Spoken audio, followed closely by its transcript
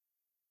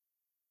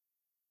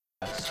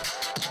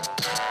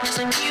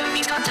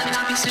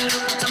This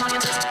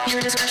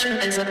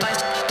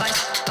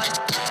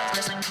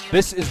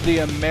is the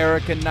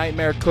American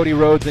Nightmare, Cody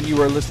Rhodes, and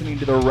you are listening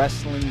to the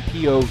Wrestling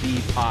POV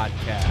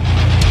podcast.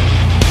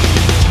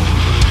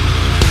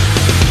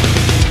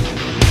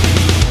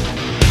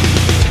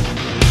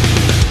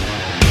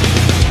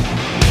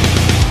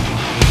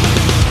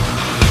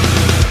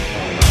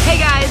 Hey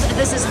guys,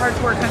 this is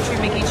Hardcore Country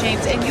Mickey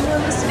James, and you are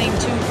listening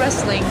to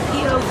Wrestling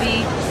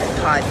POV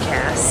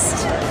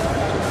podcast.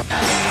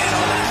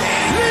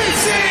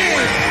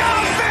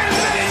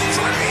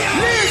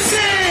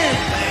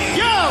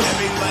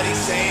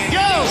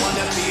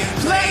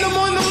 Platinum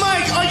on the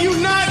mic, are you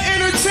not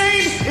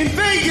entertained? In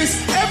Vegas,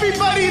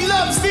 everybody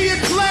loves the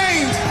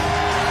acclaimed.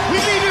 We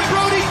leaving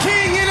Brody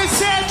King in a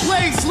sad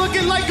place,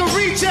 looking like a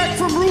reject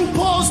from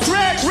RuPaul's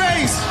Drag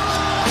Race.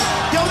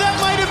 Yo, that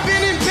might have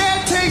been in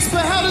bad taste,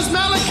 but how does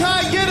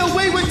Malachi get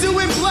away with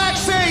doing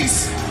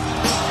blackface?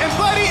 And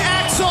Buddy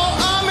acts all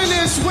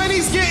ominous when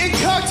he's getting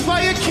cucked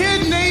by a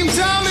kid named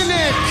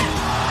Dominic.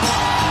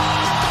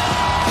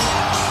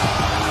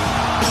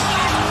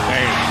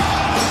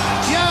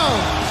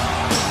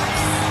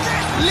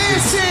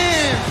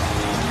 Listen,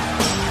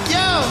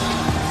 yo,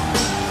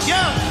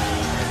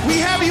 we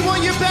have you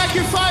on your back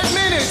in 5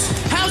 minutes.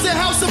 How's a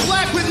House of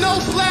Black with no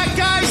black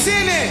guys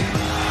in it?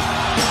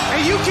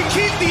 And you can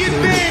keep the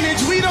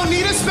advantage. We don't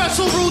need a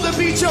special rule to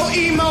beat your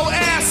emo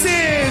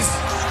asses.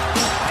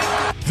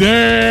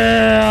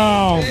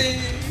 Damn!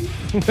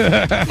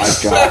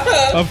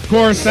 Of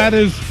course, that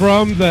is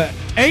from the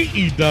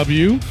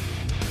AEW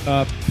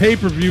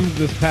pay-per-view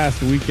this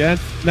past weekend.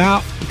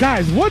 Now,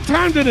 guys, what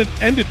time did it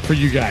end it for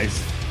you guys?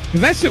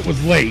 Because that shit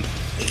was late. I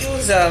think it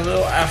was a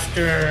little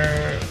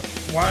after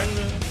 1.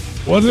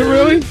 Was it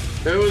really?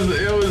 It was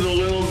a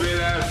little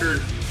bit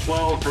after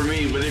 12 for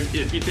me, but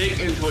if you take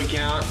into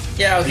account...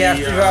 Yeah, okay,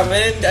 after 12.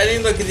 I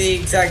didn't look at the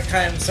exact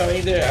time, so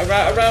either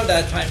around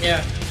that time,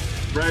 yeah.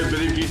 Right, but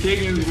if you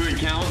take into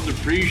account the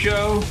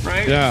pre-show,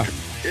 right? Yeah.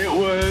 It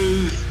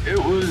was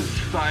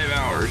 5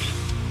 hours.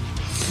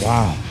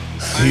 Wow.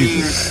 I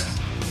mean,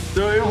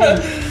 so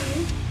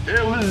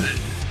it was...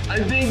 I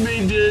think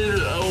they did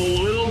a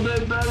little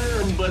bit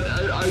better, but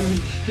I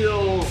would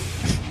still...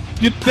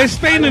 They're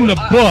staying in the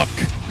book.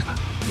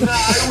 No,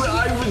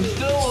 I would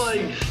still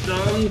like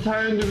some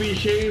time to be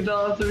shaved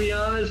off, to be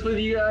honest with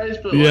you guys.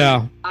 But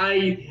yeah,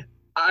 like,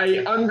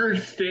 I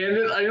understand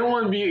it. I don't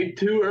want to be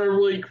too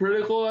overly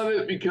critical of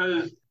it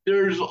because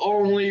there's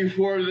only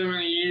 4 of them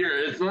in a year.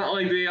 It's not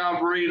like they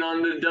operate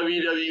on the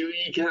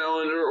WWE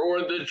calendar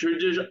or the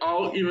tradition.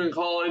 I'll even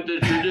call it the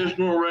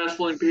traditional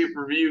wrestling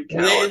pay-per-view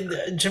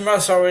calendar. Jim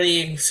Ross already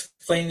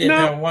explained it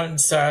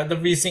once, the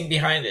reason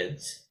behind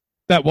it.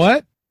 That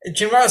what?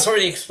 Jim Ross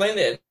already explained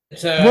it.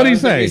 What do you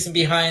say? The reason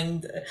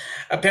behind,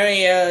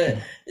 apparently,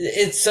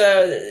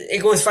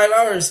 it goes 5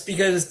 hours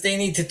because they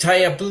need to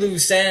tie up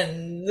loose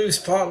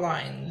plot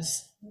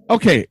lines.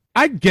 Okay,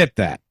 I get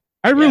that.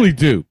 I really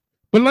do.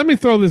 But let me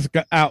throw this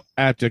out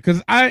at you,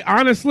 because I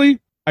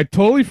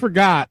totally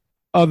forgot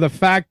of the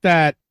fact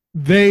that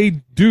they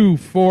do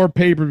 4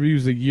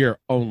 pay-per-views a year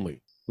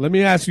only. Let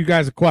me ask you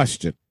guys a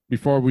question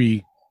before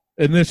we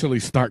initially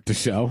start the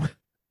show.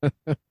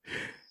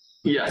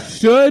 Yes.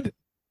 Should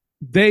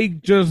they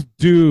just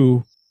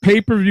do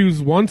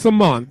pay-per-views once a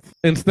month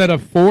instead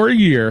of 4 a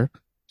year?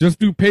 Just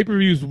do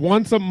pay-per-views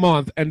once a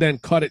month and then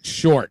cut it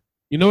short.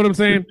 You know what I'm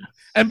saying?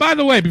 And by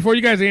the way, before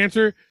you guys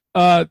answer,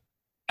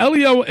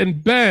 Elio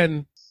and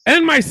Ben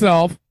and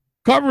myself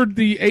covered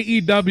the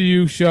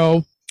AEW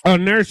show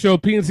on their show,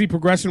 PNC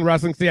Progression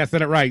Wrestling. See, I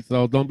said it right,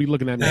 so don't be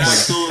looking at me.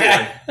 Absolutely.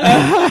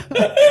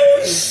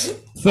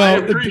 So, I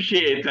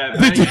appreciate that.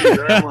 Thank you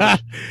very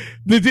much.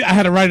 I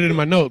had to write it in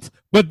my notes.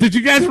 But did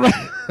you guys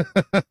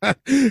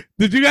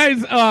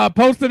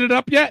posted it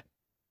up yet?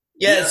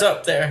 Yeah, it's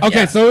up there.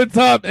 Okay, so it's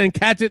up, and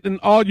catch it in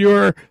all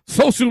your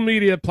social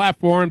media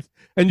platforms,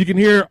 and you can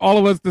hear all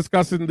of us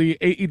discussing the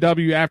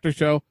AEW after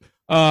show.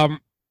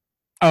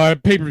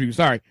 Pay-per-view,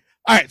 sorry.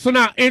 All right, so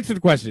now answer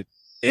the question.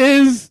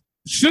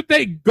 Should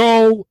they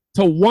go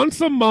to once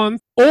a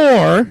month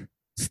or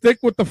stick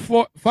with the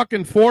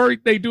fucking 4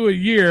 they do a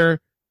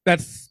year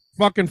that's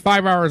fucking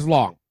 5 hours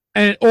long?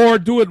 Or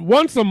do it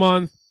once a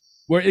month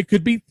where it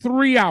could be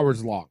 3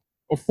 hours long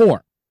or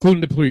 4,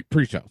 including the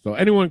pre-show. So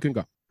anyone can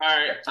go. All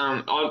right,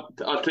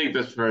 I'll take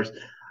this first.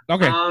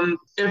 Okay.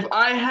 If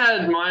I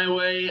had my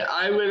way,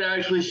 I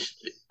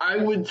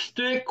would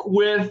stick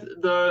with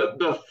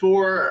the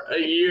 4 a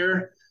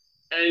year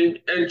and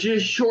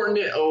just shorten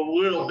it a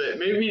little bit.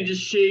 Maybe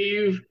just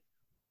shave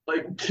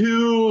like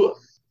two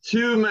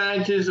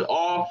matches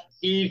off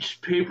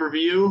each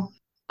pay-per-view.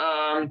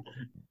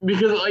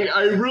 Because like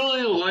I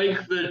really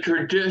like the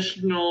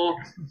traditional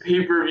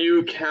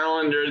pay-per-view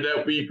calendar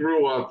that we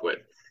grew up with.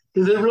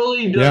 Because it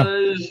really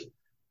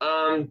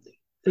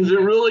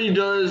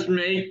does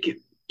make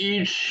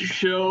each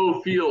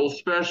show feel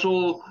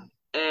special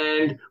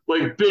and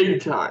like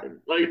big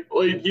time. Like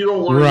you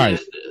don't want to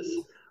miss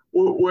this.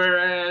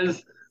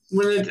 Whereas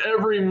when it's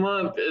every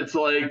month, it's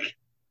like,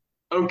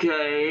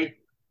 okay,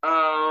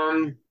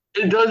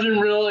 it doesn't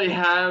really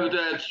have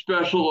that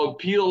special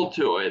appeal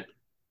to it.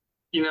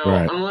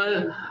 Right.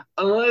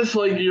 Unless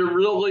like you're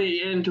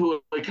really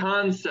into a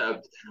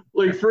concept.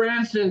 Like for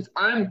instance,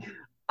 I'm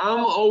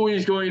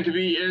always going to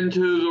be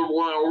into the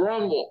Royal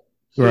Rumble.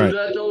 So Right.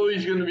 that's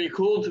always going to be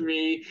cool to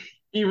me,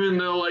 even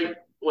though like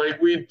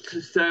we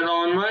said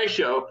on my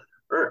show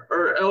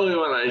or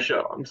Elio and I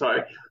show, I'm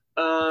sorry.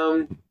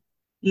 I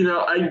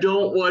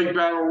don't like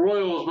battle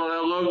royals, but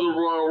I love the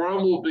Royal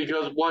Rumble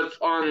because what's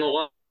on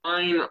the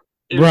line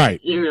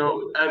Right.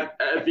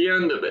 at the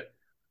end of it.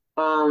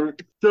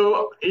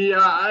 So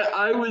yeah,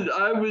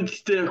 I would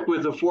stick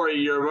with the 4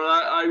 year, but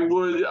I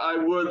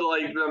would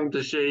like them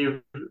to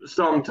shave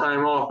some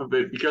time off of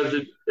it because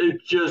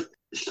it just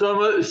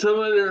some of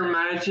their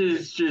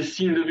matches just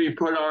seem to be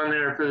put on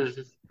there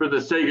for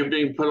the sake of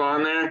being put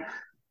on there.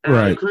 And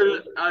Right.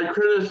 I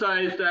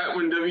criticize that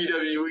when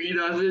WWE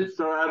does it.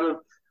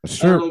 So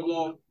Sure.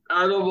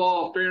 out of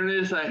all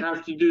fairness, I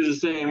have to do the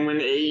same when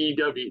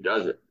AEW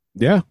does it.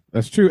 Yeah,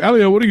 that's true.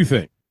 Elio, what do you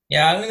think?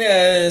 Yeah, I'm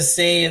gonna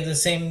say the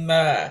same.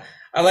 I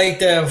like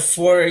the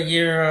 4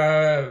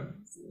 year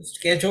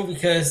schedule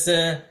because,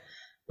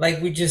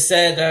 like we just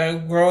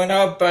said, growing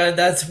up,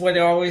 that's what it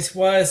always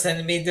was, and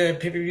it made the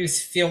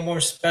pay-per-views feel more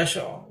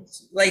special.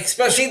 Like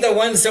especially the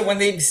ones that when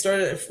they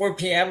started at 4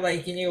 p.m.,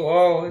 like you knew,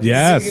 oh,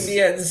 Yes. this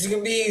is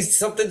gonna be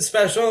something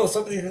special.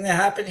 Something's gonna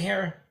happen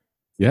here.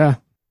 Yeah,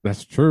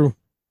 that's true.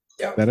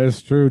 Yep. That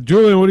is true.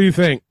 Julian, what do you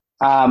think?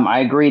 I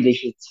agree. They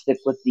should stick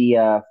with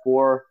the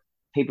 4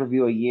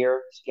 pay-per-view a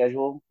year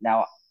schedule.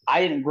 Now,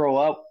 I didn't grow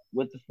up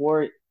with the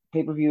 4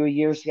 pay-per-view a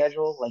year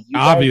schedule like you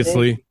guys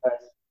Obviously. did because,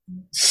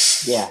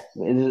 yeah,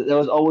 there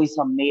was always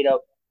some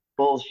made-up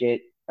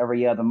bullshit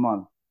every other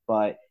month,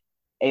 but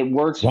it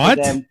works What?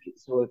 for them.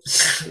 So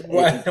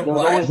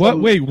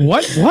Wait,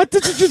 what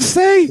did you just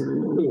say?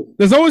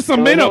 There's always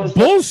some There was made up always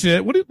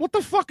bullshit. What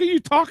the fuck are you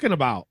talking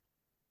about?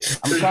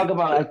 I'm talking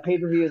about like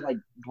pay-per-views like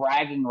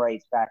bragging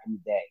rights back in the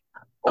day.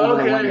 Over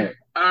the Okay. limit.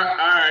 All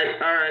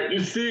right.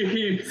 You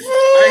see,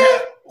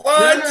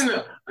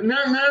 What? No.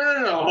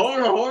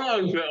 Hold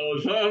on,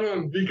 fellas. Hold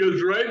on,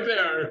 because right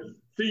there.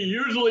 See,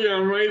 usually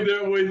I'm right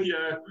there with you.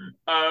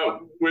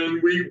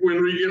 When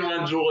we get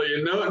on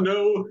Julian.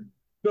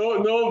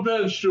 No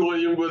offense,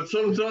 Julian, but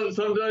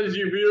sometimes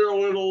you veer a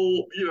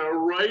little,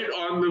 right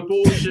on the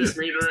bullshit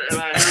meter, and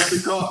I have to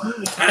call.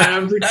 I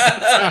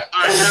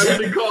have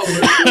to call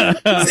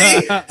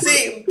it.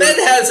 See, Ben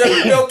has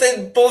a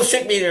built-in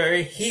bullshit meter.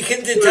 He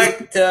can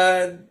detect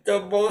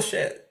the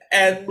bullshit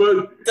and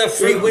the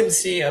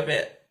frequency of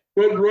it.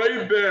 But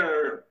right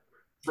there,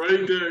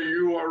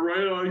 you are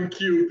right on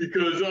cue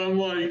because I'm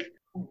like,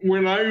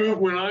 when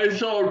I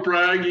saw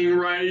bragging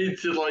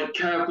rights and like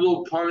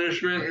capital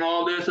punishment and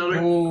all this other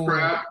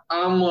crap,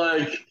 I'm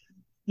like,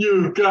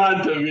 you've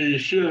got to be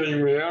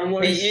shitting me. I'm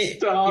like,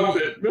 stop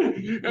it.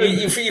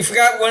 You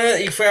forgot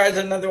you forgot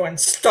another one.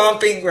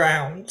 Stomping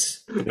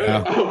grounds.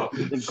 Yeah.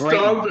 The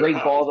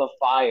great balls of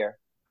fire.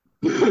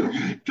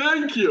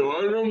 Thank you.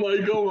 And I'm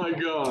like, oh my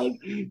god.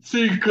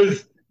 See,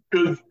 because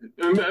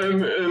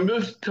and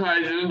this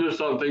ties into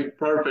something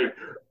perfect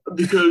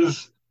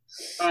because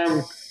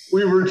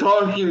we were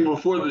talking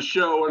before the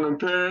show, and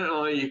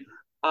apparently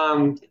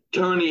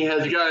Tony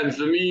has gotten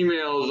some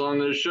emails on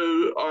the show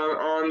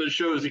on the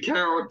show's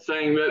account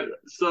saying that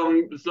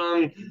some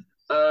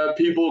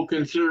people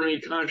consider me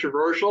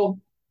controversial.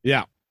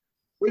 Yeah.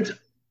 Which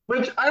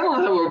I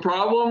don't have a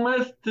problem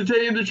with, to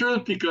tell you the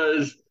truth,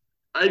 because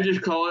I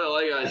just call it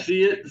like I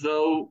see it.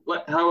 So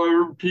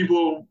however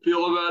people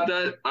feel about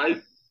that,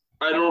 I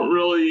don't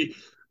really,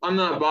 I'm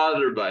not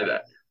bothered by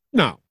that.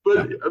 No.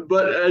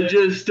 But I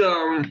just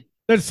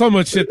there's so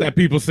much shit that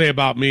people say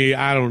about me.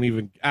 I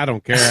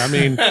don't care. I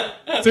mean,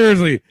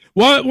 seriously.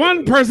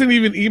 One person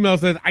even emailed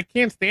says, I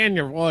can't stand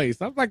your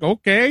voice. I was like,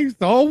 okay,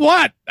 so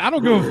what? I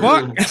don't give a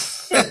fuck.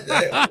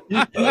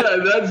 Yeah,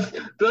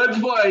 that's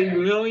why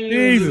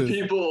millions of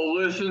people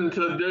listen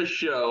to this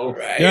show.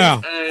 Right. Yeah.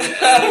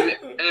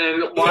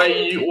 And why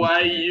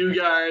you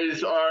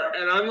guys are,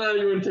 and I'm not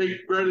even taking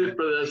credit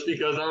for this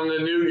because I'm the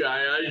new guy.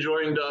 I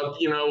joined up,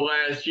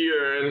 last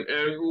year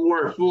and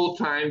more full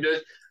time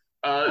just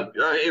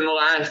in the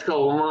last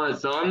couple of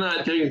months. So I'm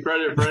not taking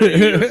credit for any of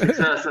your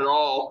success at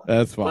all.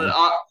 That's fine. But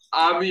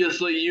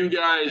obviously you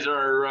guys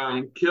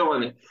are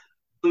killing it.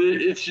 But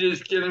it's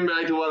just getting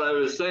back to what I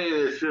was saying.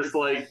 It's just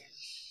like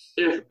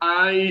if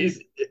I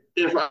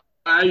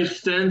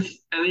sense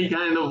any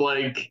kind of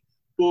like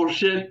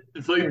bullshit,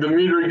 it's like the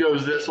meter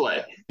goes this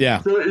way.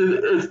 Yeah. So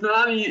it's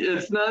not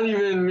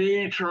even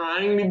me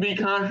trying to be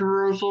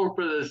controversial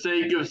for the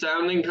sake of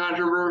sounding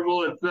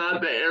controversial. It's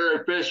not the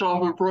Eric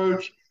Bischoff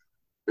approach.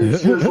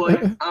 It's just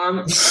like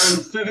I'm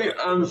sitting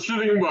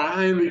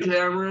behind the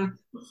camera,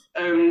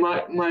 and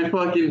my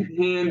fucking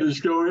hand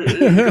is going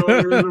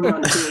into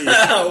my face.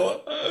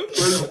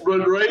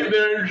 But right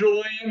there,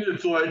 Julian,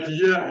 it's like,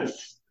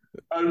 yes,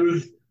 I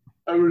was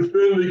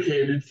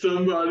vindicated.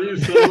 Somebody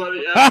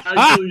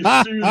actually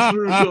stewed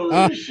through some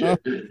of this shit.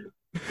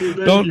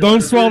 So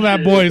don't swell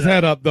that boy's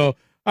head up though.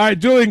 All right,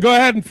 Julian, go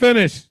ahead and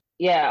finish.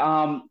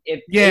 Yeah.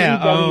 If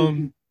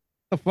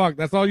The fuck?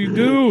 That's all you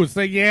do.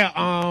 Say, yeah,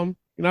 you're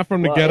not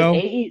from the ghetto.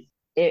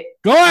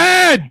 Go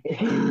ahead.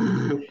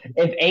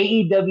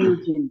 If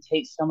AEW can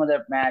take some of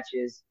their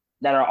matches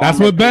that are that's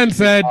on what Ben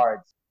said.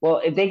 Cards, well,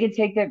 if they can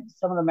take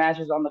some of the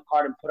matches on the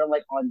card and put them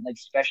on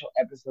special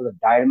episodes of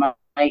Dynamite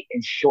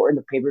and shorten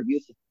the pay-per-view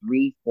to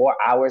 3-4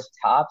 hours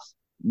tops,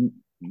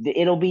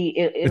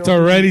 it's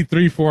already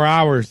 3-4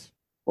 hours.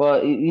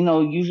 Well,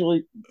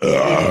 usually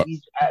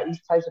these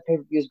types of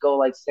pay-per-views go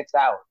like 6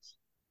 hours.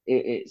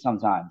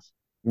 Sometimes.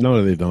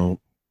 No, they don't.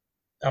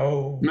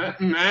 Oh,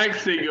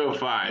 max they go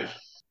 5,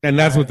 and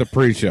that's with the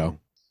pre-show.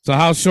 So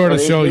how short a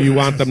show you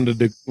want them to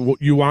do?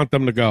 You want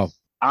them to go?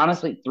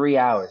 Honestly, 3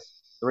 hours.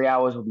 3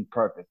 hours would be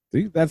perfect.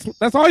 See, that's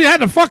all you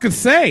had to fucking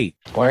say.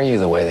 Why are you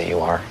the way that you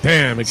are?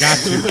 Damn, it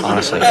got you.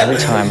 Honestly, every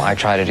time I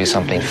try to do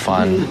something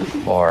fun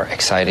or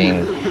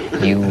exciting,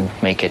 you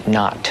make it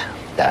not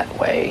that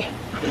way.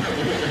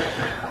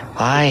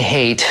 I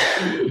hate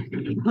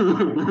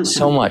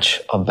so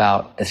much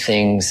about the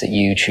things that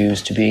you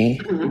choose to be.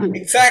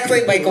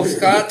 Exactly, Michael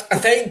Scott.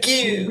 Thank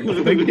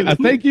you.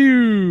 Thank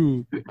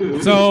you.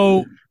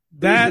 So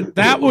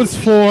that was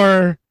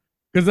for.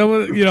 Because it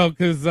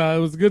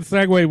was a good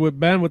segue with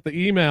Ben with the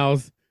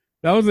emails.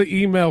 That was an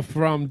email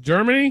from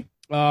Germany.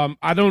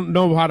 I don't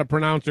know how to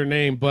pronounce her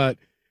name, but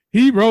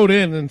he wrote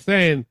in and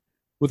saying,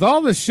 with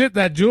all the shit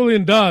that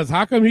Julian does,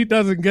 how come he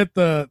doesn't get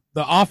the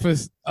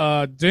Office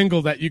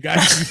jingle that you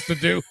guys used to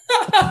do?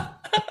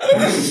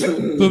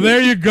 So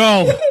there you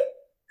go.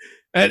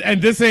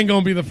 And this ain't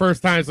gonna be the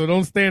first time, so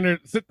don't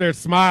sit there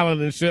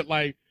smiling and shit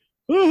like,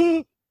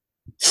 it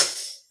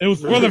was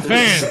for the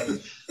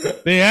fans.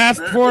 They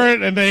asked for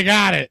it and they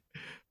got it.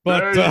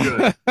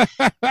 But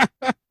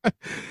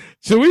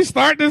should we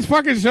start this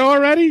fucking show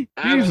already?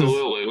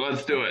 Absolutely. Jesus.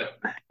 Let's do it.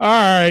 All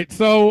right.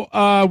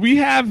 So we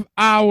have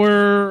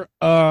our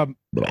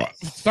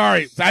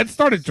sorry, I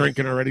started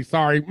drinking already.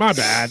 Sorry, my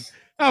bad.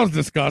 That was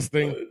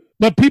disgusting.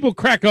 But people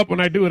crack up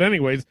when I do it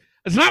anyways.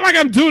 It's not like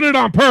I'm doing it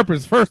on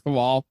purpose, first of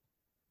all.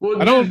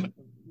 Well, I don't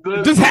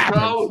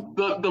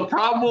the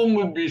problem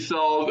would be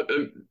solved.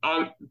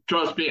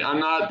 Trust me, I'm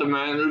not the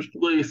manners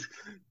police,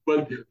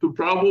 but the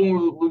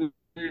problem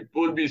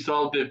would be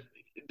solved if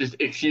just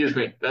excuse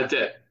me. That's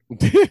it.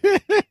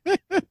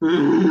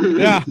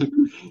 Yeah,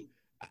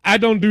 I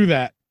don't do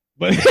that,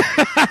 but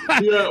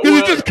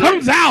it just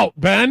comes out,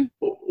 Ben.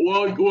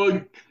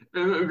 Well.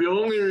 And the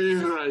only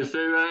reason I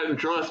say that, and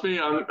trust me,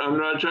 I'm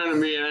not trying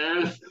to be an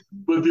ass,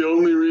 but the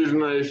only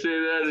reason I say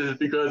that is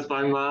because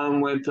my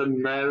mom went to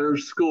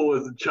manners school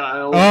as a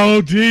child.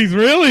 Oh, geez,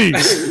 really?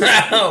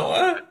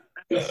 So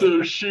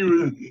she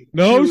would.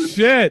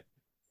 Shit.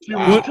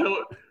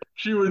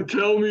 She would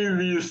tell me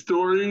these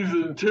stories,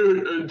 and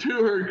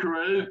to her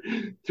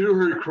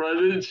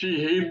credit,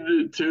 she hated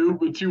it too.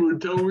 But she would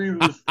tell me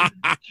this.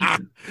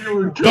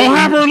 Don't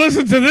have her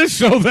listen to this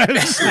show then.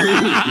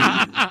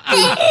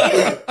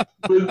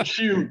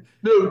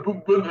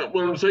 but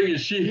what I'm saying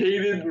is she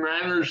hated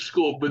manners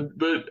school, but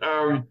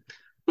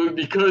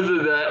because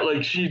of that,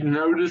 like she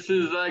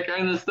notices that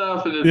kind of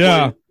stuff, and it's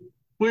like,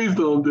 please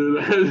don't do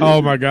that.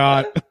 Oh my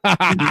God. All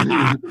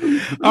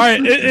right.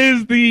 It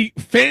is the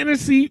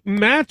fantasy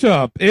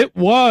matchup. It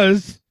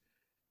was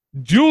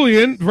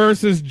Julian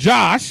versus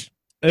Josh.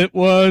 It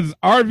was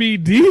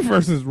RVD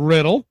versus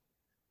Riddle.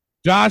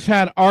 Josh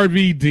had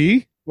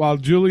RVD while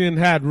Julian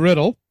had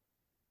Riddle.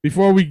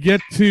 Before we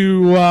get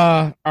to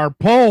our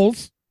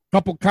polls,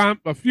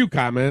 a few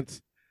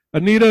comments.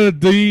 Anita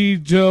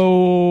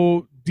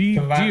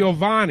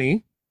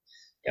Giovanni.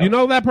 Yep. You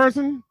know that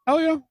person,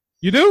 Elio?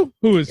 You do?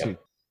 Who is she?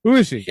 Who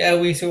is she? Yeah,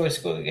 we used to go to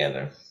school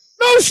together.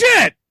 No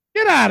shit!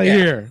 Get out of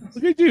here.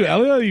 Look at you,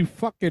 Elio, you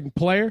fucking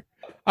player.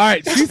 All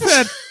right, she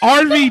said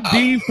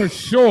RVD for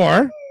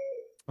sure.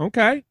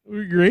 Okay,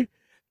 we agree.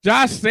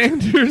 Josh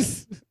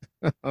Sanders.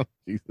 Oh,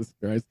 Jesus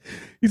Christ.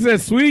 He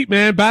said, sweet,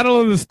 man. Battle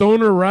of the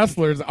Stoner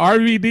Wrestlers.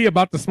 RVD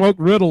about to smoke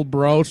Riddle,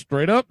 bro.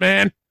 Straight up,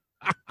 man.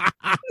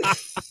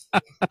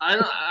 I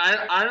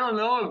don't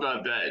know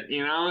about that.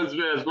 You know,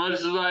 as much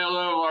as I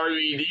love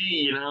RVD,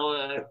 you know,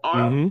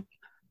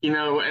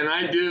 and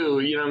I do,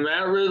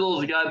 Matt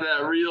Riddle's got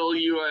that real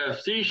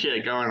UFC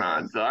shit going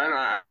on.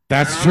 So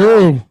That's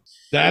true.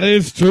 That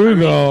is true,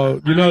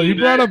 though. You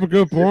brought up a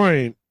good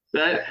point.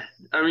 That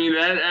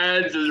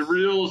adds a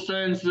real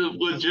sense of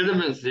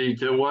legitimacy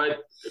to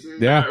what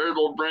Matt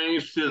Riddle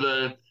brings to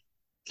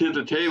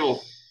the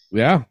table.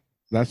 Yeah,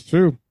 that's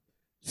true.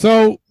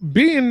 So,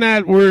 being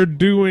that we're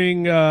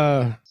doing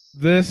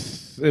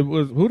this, it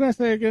was, who did I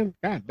say again?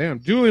 God damn,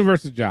 Julian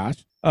versus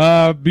Josh.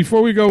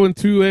 Before we go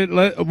into it,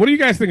 what do you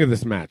guys think of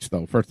this match,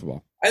 though, first of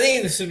all? I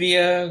think this would be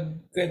a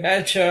good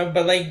match,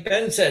 but like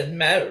Ben said,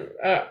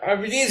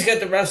 RVD's got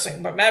the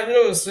wrestling, but Matt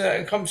Riddle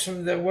comes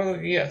from the world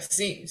of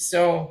UFC,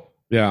 so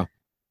yeah,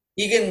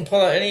 he can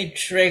pull out any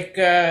trick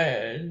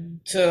to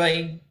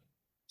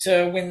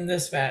win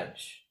this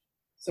match.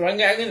 So I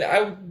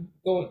would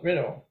go with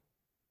Riddle.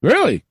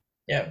 Really?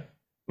 Yeah.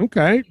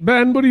 Okay,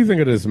 Ben, what do you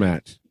think of this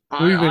match?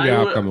 What do you think the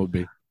outcome would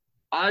be?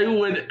 I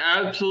would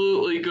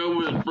absolutely go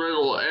with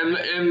Riddle.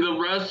 And the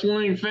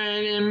wrestling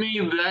fan in me,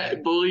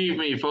 that, believe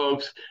me,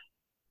 folks,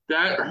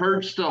 that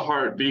hurts the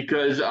heart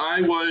because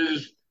I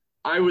was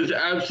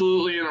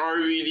absolutely an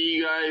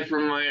RVD guy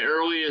from my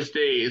earliest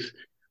days.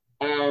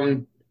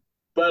 Um,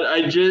 but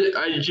I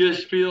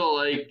just feel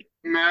like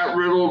Matt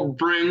Riddle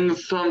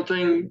brings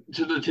something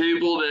to the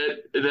table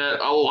that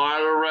a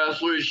lot of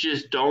wrestlers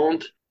just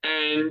don't.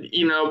 And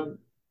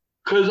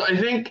because I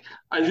think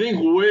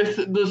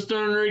with the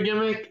stoner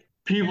gimmick,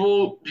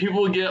 people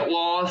get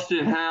lost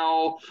in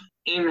how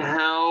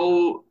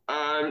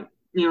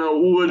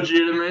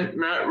legitimate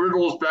Matt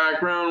Riddle's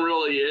background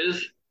really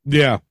is.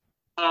 Yeah.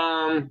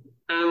 And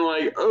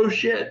like, oh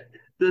shit,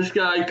 this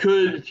guy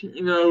could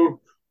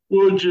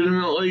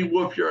legitimately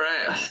whoop your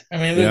ass. I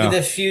mean, look at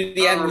the feud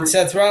he had with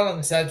Seth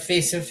Rollins, that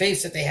face to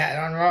face that they had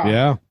on Raw.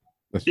 Yeah,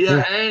 that's true.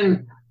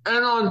 and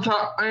on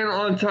top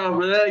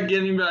of that,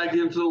 getting back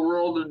into the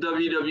world of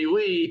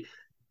WWE,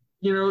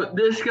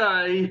 this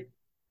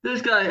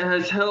guy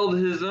has held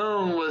his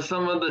own with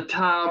some of the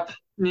top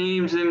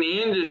names in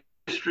the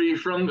industry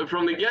from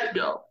the get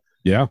go.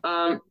 Yeah.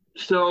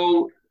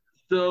 So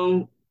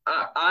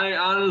I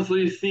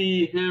honestly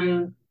see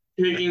him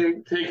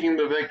taking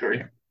the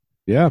victory.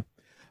 Yeah.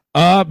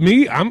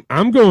 Me,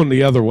 I'm going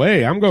the other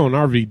way. I'm going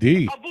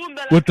RVD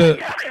with the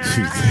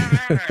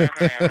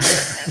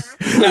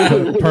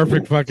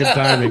perfect fucking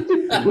timing.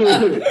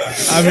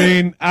 I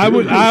mean, I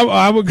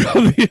would go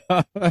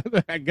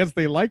the. I guess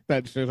they like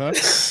that shit, huh?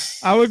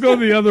 I would go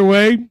the other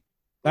way.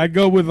 I'd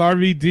go with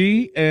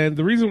RVD, and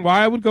the reason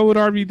why I would go with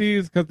RVD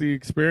is because the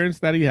experience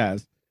that he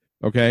has.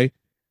 Okay,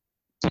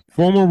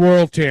 former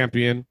world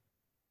champion,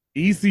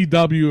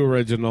 ECW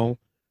original.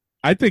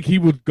 I think he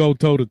would go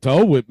toe to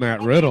toe with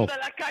Matt Riddle.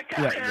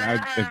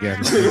 Again,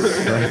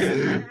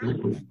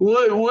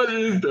 what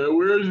is that?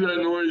 Where is that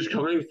noise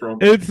coming from?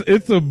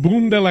 It's a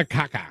boom de la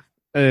caca,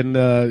 and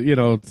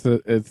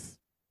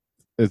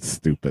it's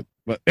stupid,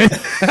 but it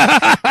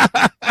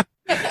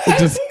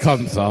just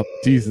comes up.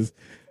 Jesus,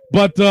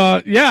 but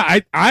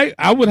yeah,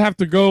 I would have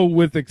to go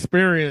with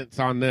experience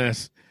on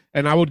this,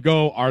 and I would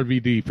go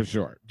RVD for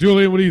sure.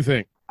 Julian, what do you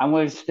think? I'm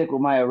going to stick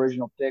with my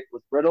original pick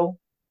with Riddle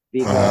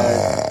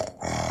because.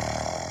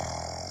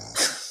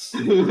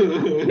 Go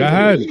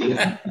ahead.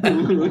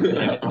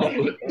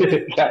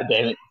 God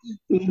damn it.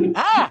 You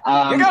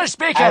gotta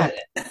speak it.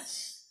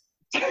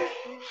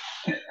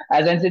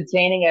 As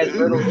entertaining as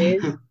Riddle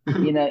is,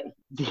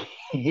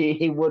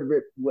 he would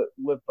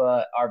whip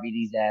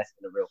RVD's ass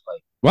in a real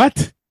fight.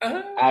 What?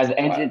 As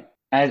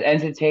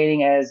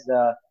entertaining as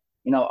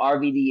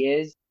RVD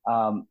is,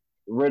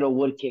 Riddle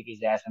would kick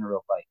his ass in a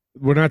real fight.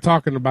 We're not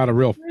talking about a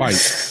real fight.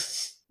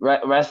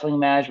 Wrestling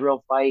match,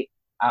 real fight.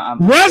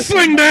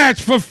 Wrestling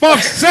match, for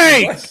fuck's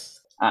sake!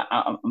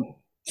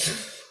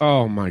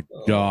 Oh my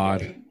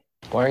God.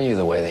 Why are you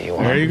the way that you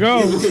are? There you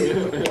go.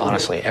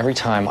 Honestly, every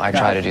time I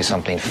try to do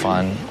something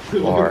fun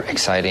or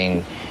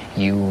exciting,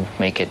 you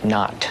make it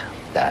not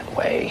that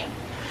way.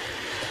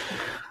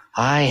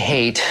 I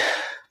hate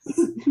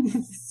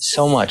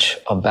so much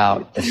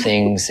about the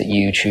things that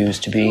you choose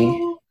to be.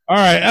 All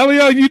right,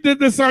 Elio, you did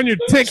this on your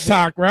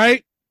TikTok,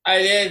 right? I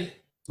did.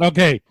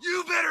 Okay.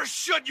 You better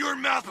shut your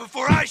mouth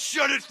before I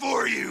shut it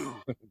for you.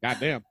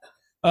 Goddamn.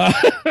 Okay,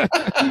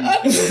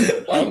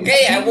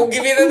 I will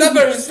give you the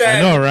numbers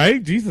then. I know,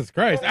 right? Jesus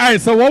Christ. All right,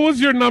 so what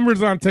was your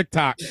numbers on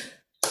TikTok?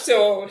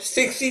 So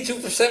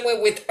 62%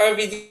 went with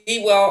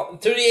RVD, while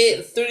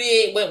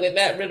 38 went with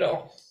Matt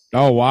Riddle.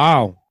 Oh,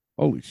 wow.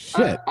 Holy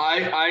shit.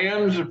 I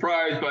am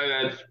surprised by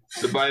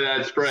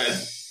that spread.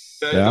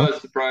 That does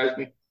surprise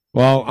me.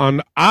 Well,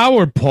 on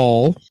our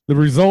poll, the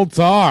results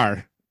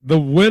are the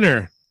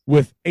winner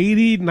with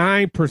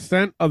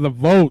 89% of the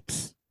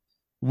votes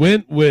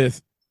went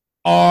with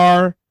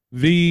RVD.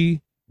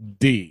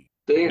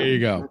 There you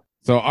go.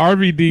 So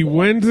RVD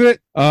wins it.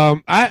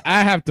 I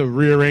have to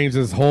rearrange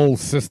this whole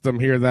system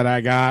here that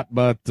I got,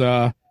 but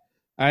I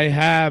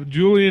have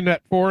Julian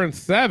at 4 and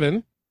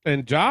 7,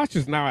 and Josh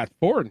is now at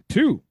 4 and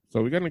 2.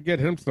 So we're gonna get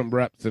him some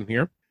reps in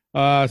here.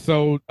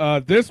 So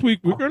this week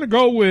we're gonna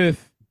go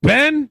with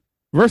Ben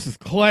versus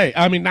Clay.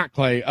 I mean, not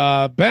Clay.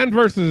 Ben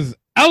versus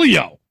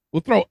Elio. We'll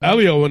throw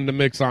Elio in the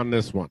mix on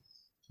this one.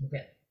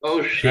 Okay.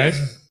 Oh shit.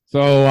 Okay?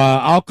 So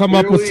I'll come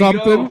up with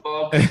something.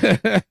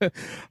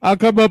 I'll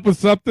come up with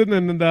something,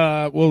 and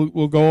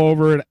we'll go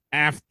over it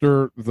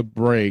after the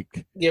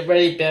break. Get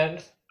ready, Ben.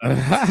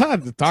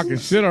 Talking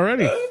shit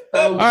already.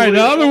 All right,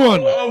 the other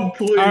one. Oh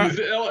please,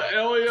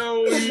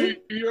 Elio,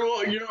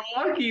 you're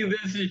lucky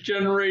this is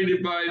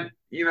generated by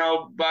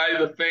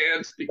the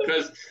fans,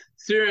 because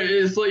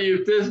seriously,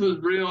 if this was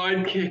real,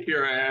 I'd kick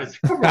your ass.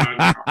 Come on.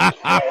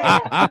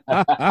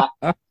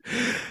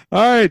 All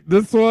right,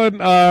 this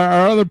one,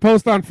 our other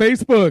post on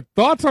Facebook.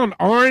 Thoughts on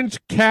Orange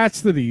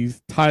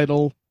Cassidy's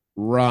title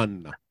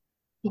run?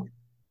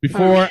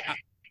 Before,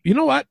 you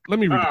know what? Let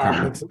me read the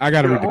comments. I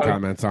got to read the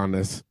comments on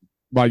this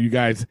while you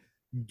guys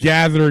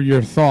gather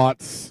your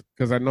thoughts,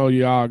 because I know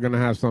y'all are going to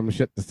have some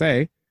shit to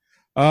say.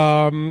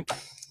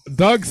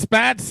 Doug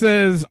Spat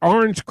says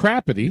Orange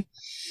Crappity.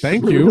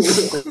 Thank you.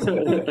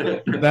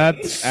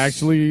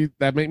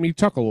 That made me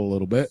chuckle a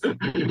little bit.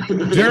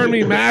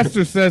 Jeremy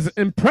Master says,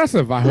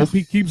 impressive. I hope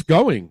he keeps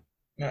going.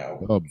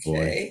 No. Oh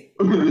boy.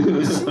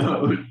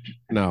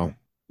 No.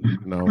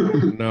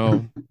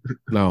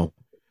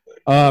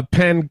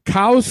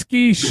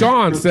 Pankowski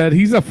Sean said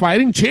he's a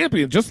fighting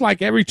champion, just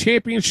like every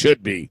champion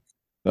should be.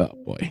 Oh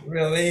boy.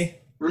 Really?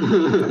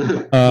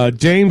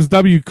 James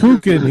W.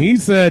 Kukin, he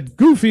said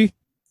goofy.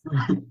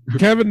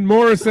 Kevin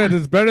Morris said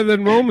it's better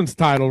than Roman's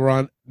title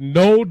run.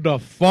 No, the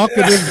fuck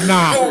it is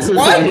not.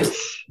 What?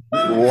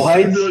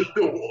 What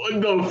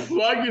the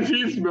fuck is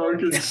he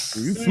smoking?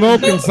 He's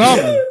smoking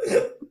something.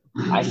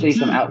 I say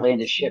some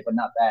outlandish shit, but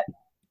not that.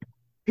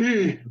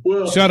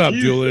 Shut up,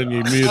 Julian.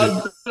 You muted.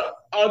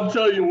 I'll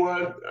tell you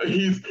what.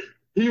 He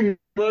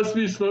must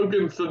be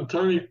smoking some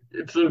Tony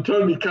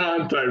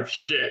Khan type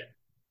shit.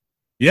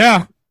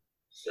 Yeah.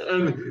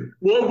 And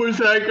what was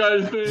that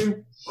guy's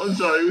name? I'm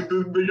sorry,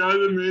 the guy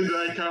that made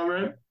that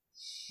comment.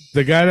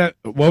 The guy that,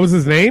 what was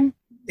his name?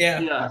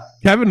 Yeah.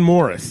 Kevin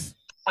Morris.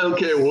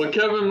 Okay, well,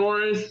 Kevin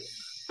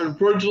Morris,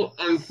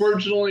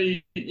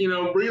 unfortunately,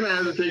 we're going to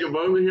have to take a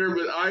vote here,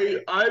 but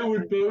I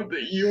would vote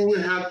that you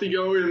would have to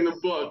go in the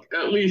book,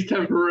 at least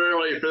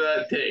temporarily, for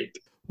that take.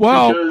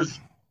 Well, because,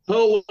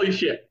 holy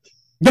shit.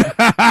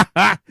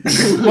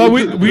 Well,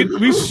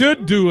 we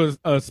should do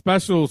a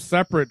special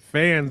separate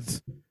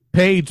fans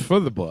page for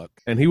the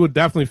book, and he would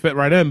definitely fit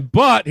right in.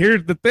 But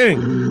here's the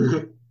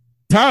thing.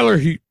 Tyler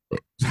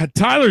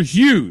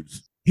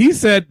Hughes, he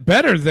said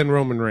better than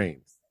Roman Reigns.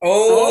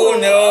 Oh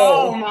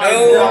no!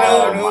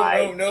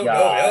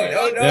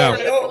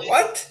 No!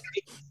 What?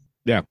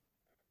 Yeah.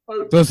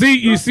 So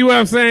you see what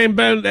I'm saying,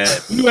 Ben?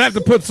 You have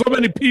to put so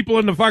many people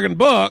in the fucking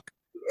book.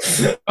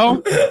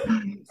 Oh,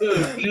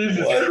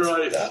 Jesus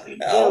Christ!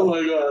 Oh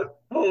my God!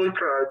 Holy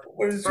crap!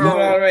 What is going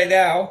on right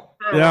now?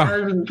 Yeah.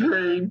 I'm in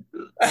pain.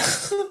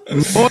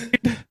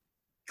 Lloyd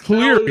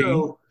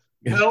Cleary.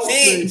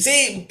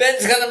 See,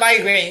 Ben's got a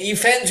migraine. You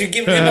fans are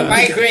giving him a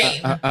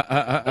migraine.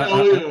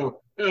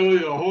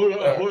 Elio, hold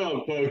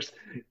on, folks.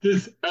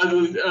 Just as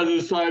a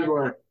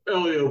sidebar,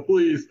 Elio,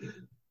 please.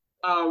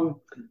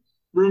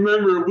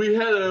 Remember, we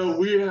had an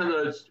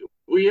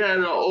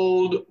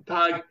old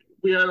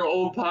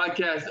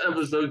podcast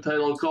episode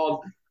title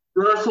called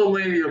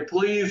WrestleMania.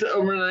 Please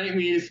overnight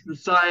me some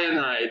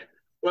cyanide.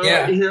 Well,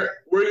 yeah. Here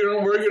we're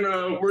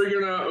gonna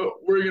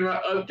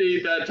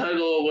update that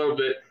title a little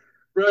bit.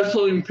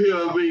 Wrestling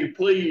POV,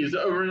 please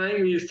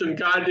overnight me some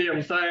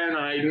goddamn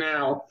cyanide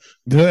now,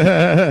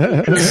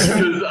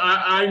 because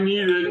I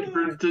need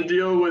it to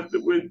deal with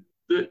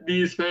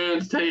these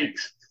fans'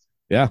 takes.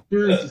 Yeah.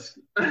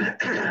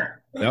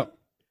 Yep.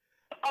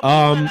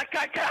 Got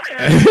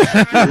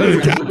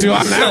you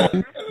on that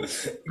one.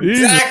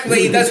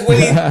 Exactly. That's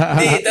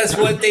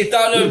what they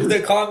thought of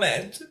the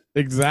comment.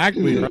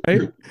 Exactly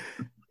right.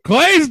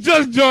 Clay's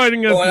just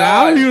joining us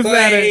now. He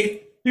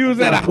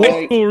was at a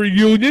high school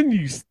reunion.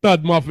 You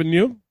stud muffin,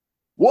 you.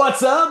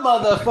 What's up,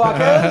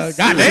 motherfuckers?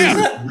 Goddamn.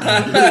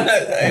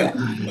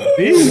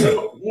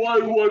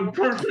 What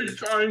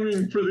perfect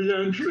timing for the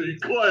entry,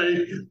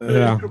 Clay.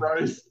 Yeah.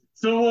 Christ.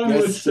 Someone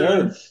with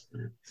sense.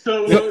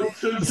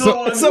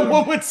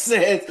 Someone with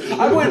sense.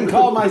 I wouldn't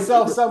call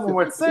myself someone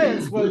with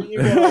sense, but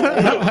you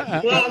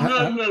know.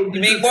 Well, no. You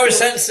make more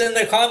sense in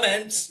the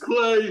comments.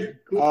 Clay.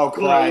 Oh,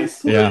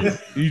 Christ. Yeah.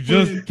 You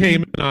just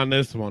came in on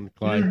this one,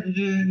 Clay.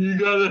 You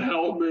gotta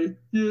help me.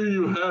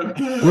 You have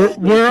to.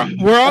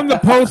 We're on the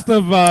post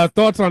of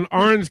thoughts on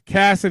Orange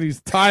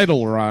Cassidy's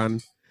title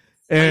run.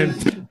 And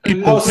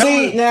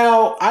see,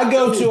 now I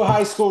go to a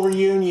high school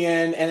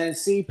reunion and then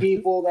see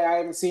people that I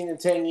haven't seen in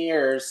 10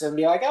 years and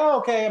be like, oh,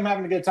 okay, I'm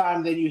having a good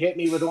time. Then you hit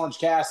me with Orange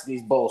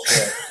Cassidy's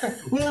bullshit.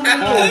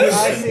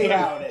 I see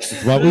how it is.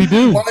 That's what we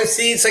do. Well,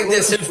 see, it's like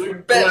this.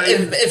 If Ben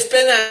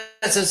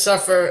has to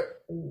suffer,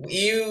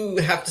 you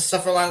have to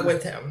suffer along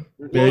with him.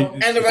 And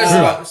the rest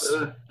of us.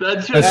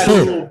 That's just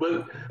true.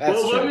 But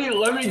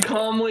let me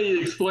calmly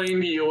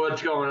explain to you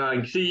what's going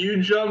on. See,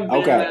 you jumped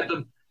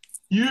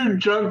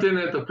in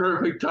at the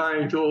perfect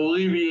time to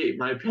alleviate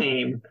my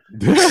pain.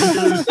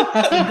 because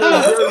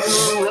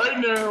right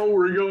now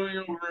we're going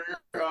over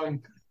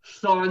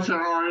thoughts on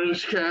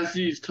Orange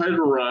Cassidy's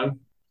title run.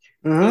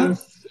 Mm-hmm.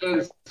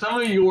 And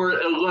some of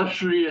your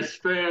illustrious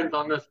fans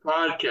on this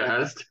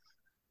podcast,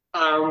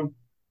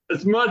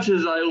 as much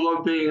as I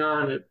love being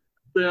on it,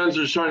 fans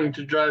are starting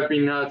to drive me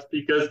nuts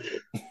because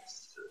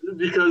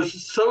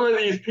some of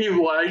these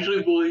people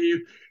actually believe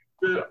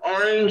that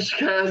Orange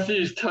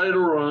Cassidy's title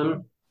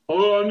run,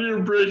 hold on to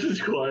your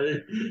britches,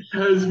 Clay,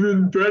 has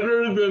been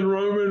better than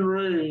Roman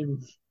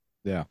Reigns.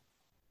 Yeah.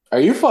 Are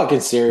you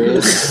fucking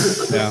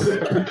serious? Yeah.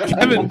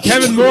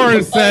 Kevin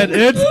Morris said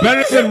it's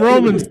better than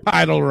Roman's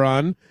title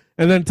run,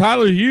 and then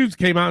Tyler Hughes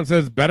came out and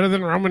says better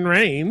than Roman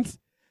Reigns.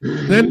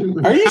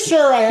 Then are you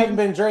sure I haven't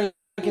been drinking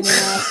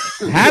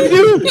enough? Have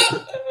you?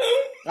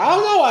 I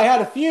don't know. I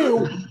had a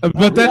few.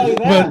 But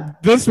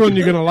this one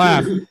you're gonna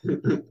laugh.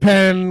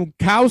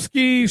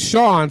 Pankowski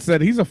Sean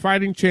said he's a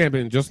fighting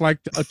champion, just like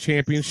a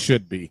champion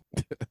should be.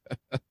 What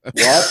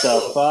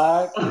the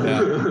fuck?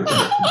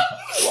 Yeah.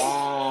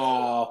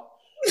 Wow.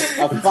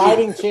 A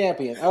fighting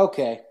champion.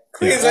 Okay.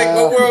 He's like,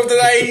 what world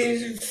did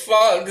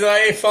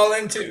I fall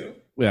into?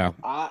 Yeah.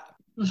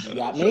 You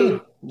got me.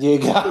 You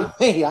got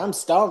me. I'm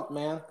stumped,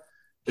 man.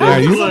 Yeah, How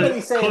can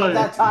somebody say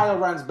that title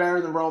run's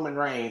better than Roman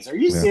Reigns? Are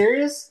you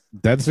serious?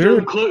 That's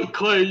it.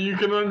 Clay, you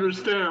can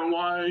understand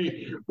why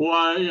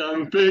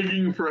I'm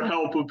begging for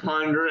help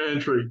upon your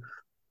entry.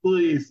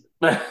 Please.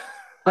 I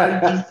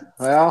can't.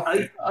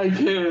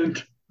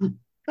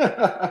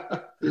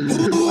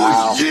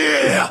 Wow.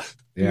 Yeah.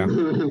 Yeah.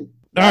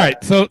 All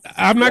right, so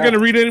I'm not going to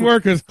read anymore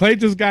because Clay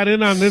just got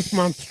in on this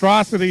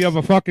monstrosity of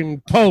a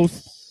fucking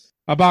post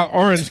about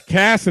Orange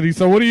Cassidy.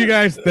 So what do you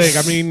guys think?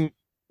 I mean,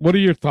 what are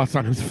your thoughts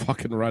on his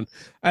fucking run?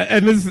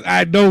 And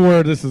I know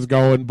where this is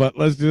going, but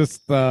let's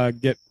just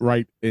get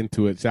right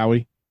into it, shall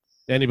we?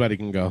 Anybody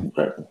can go.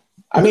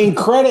 I mean,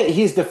 credit,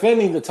 he's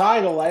defending the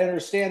title. I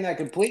understand that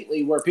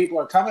completely where people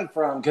are coming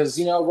from because,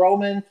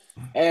 Roman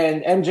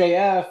and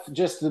MJF,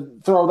 just to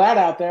throw that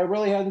out there,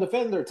 really hadn't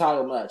defended their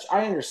title much.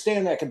 I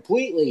understand that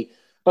completely.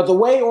 But the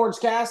way Orange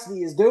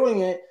Cassidy is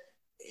doing it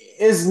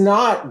is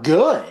not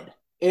good.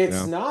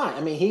 It's not.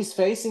 I mean, he's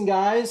facing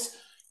guys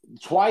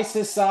twice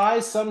his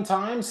size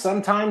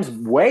sometimes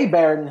way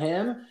better than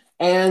him,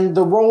 and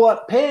the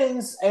roll-up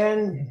pins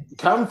and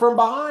come from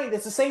behind.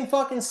 It's the same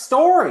fucking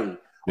story.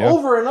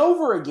 Over and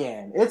over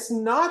again. It's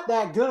not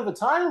that good of a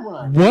title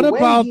run. What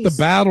about the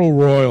Battle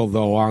Royal,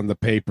 though, on the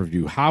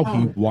pay-per-view? How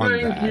he won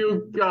that? Thank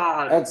you,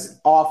 God. That's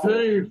awful.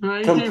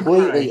 Thank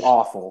Completely you,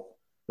 awful.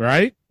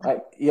 Right?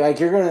 Like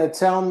you're going to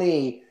tell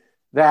me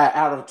that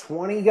out of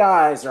 20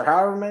 guys or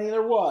however many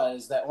there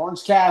was, that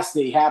Orange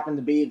Cassidy happened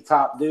to be the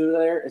top dude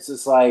there? It's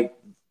just like,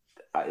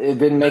 it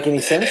didn't make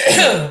any sense.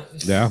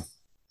 Yeah.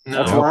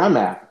 That's where I'm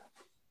at.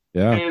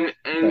 Yeah.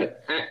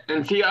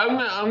 And see,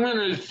 I'm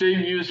gonna save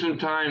you some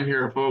time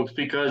here, folks,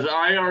 because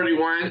I already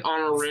went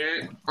on a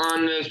rant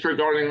on this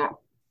regarding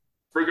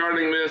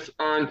this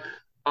on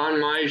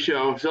my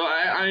show. So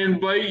I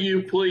invite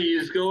you,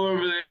 please go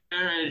over there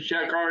and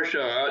check our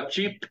show out.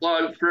 Cheap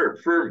plug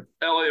for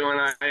Elio and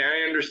I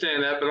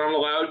understand that, but I'm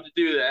allowed to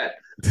do that.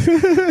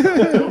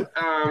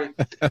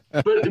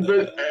 But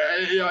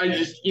I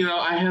just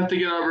I have to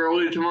get up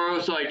early tomorrow,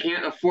 so I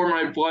can't afford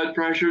my blood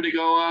pressure to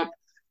go up.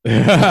 So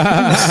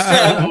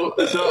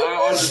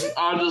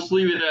I'll just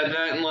leave it at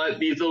that and let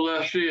these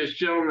illustrious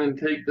gentlemen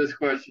take this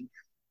question.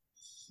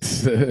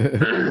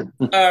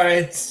 All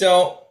right,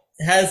 so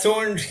has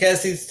Orange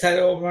Cassidy's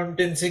title run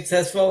been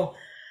successful?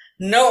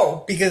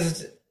 No,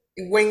 because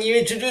when you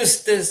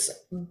introduced this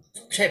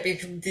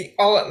championship, the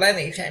All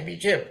Atlantic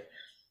Championship,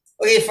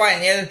 okay,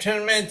 fine, you had a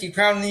tournament, you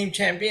crowned a new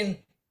champion,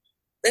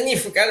 then you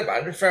forgot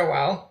about it for a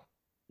while.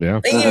 Yeah.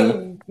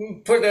 Then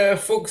you put a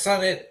focus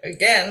on it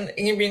again,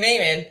 and you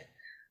rename it.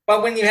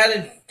 But when you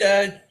had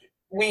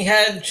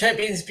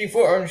champions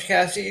before Orange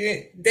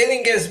Cassidy, they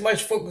didn't get as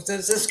much focus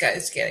as this guy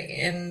is getting,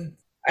 and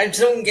I just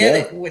don't get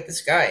it with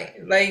this guy.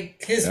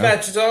 Like, his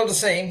matches are all the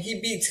same.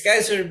 He beats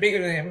guys that are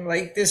bigger than him,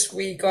 like this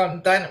week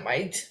on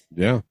Dynamite.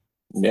 Yeah.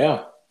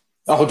 Yeah.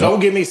 Oh,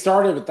 don't get me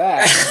started with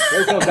that.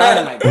 There's no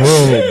Dynamite.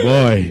 Oh,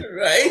 boy.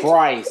 Right?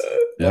 Christ.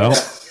 Yeah.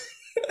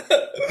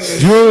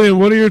 Julian,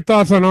 what are your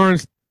thoughts on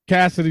Orange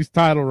Cassidy's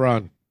title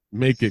run?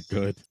 Make it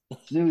good.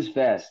 Snooze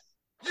fest.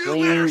 You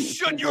better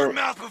shut your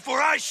mouth before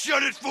I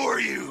shut it for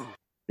you.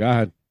 Go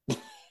ahead.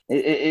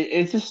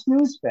 It's a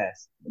snooze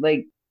fest.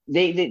 Like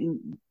they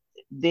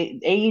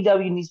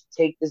AEW needs to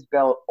take this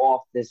belt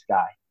off this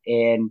guy.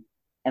 And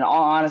in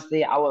all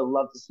honesty, I would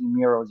love to see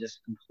Miro just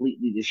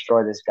completely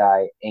destroy this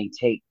guy and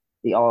take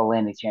the All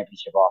Atlantic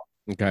Championship off.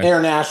 Okay.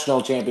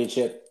 International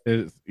Championship.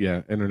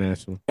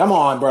 International. Come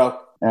on, bro.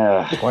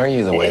 Why are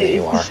you the way that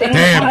you are?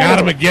 Damn, got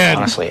him again.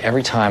 Honestly,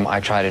 every time I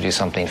try to do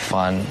something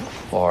fun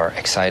or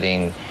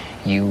exciting,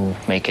 you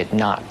make it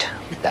not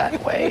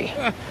that way.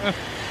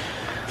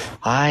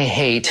 I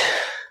hate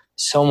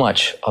so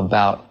much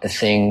about the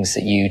things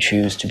that you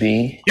choose to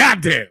be.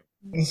 Goddamn.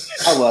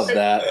 I love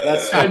that.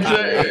 That's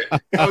okay.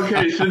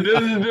 So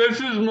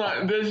this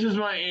is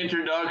my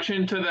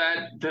introduction to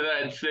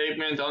that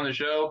statement on the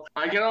show.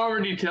 I can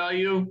already tell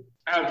you,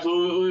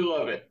 absolutely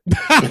love it.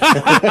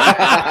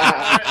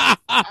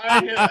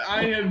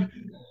 I have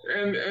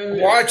and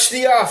watch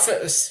The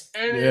Office.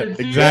 And yeah,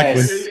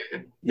 exactly.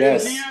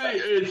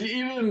 It's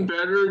even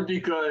better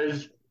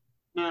because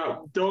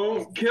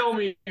don't kill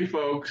me,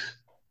 folks.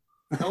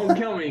 Don't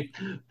kill me.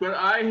 But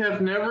I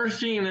have never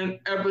seen an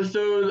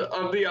episode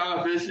of The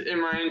Office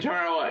in my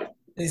entire life.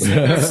 This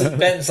is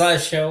Ben's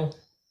last show.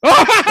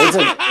 Oh,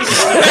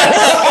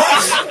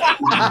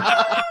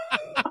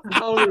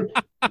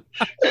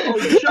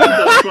 shut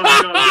the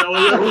fuck up,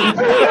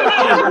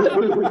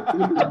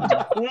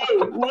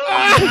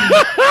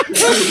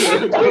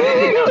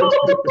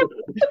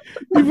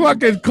 You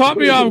fucking caught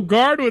me off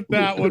guard with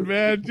that one,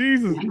 man.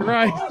 Jesus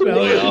Christ,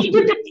 Elio.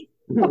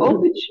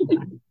 Holy shit.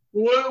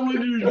 What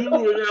would you do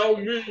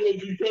without me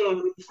as a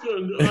co-host?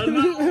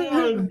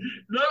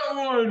 Not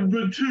one,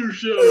 but two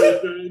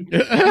shows, man.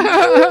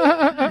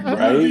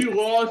 Right? You'd be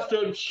lost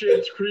up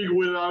Schitt's Creek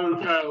without a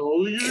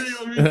paddle.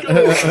 I mean, come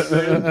on,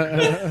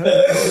 man.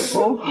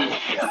 Oh my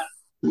God.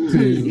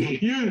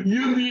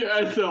 You be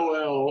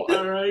SOL,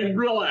 all right?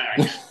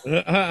 Relax.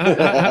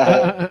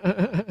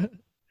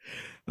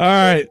 All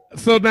right.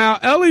 So now,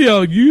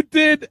 Elio, you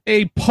did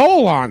a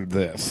poll on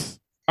this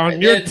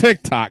on your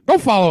TikTok. Go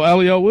follow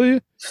Elio, will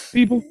you,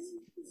 people?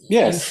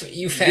 Yes.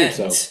 You fans.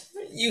 So.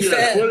 You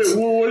fans.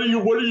 What are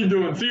you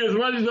doing? See, as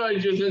much as I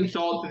just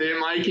insulted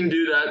him, I can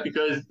do that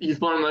because he's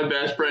one of my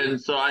best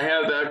friends, so I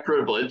have that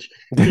privilege.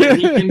 There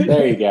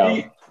you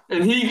go.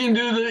 He can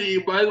do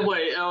the. By the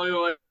way,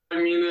 Elio, I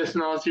mean this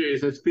in all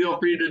seriousness. Feel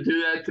free to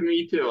do that to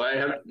me too. I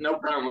have no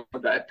problem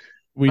with that.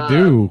 We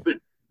do. But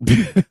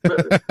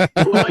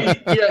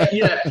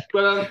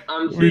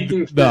I'm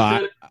speaking.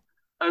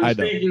 I'm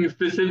speaking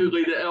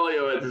specifically to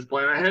Elio at this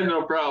point. I had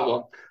no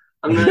problem.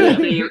 I'm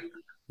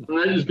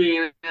not just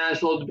being an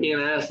asshole to be an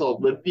asshole,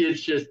 but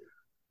it's just,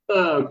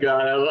 oh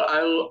God,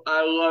 I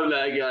love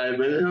that guy.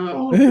 But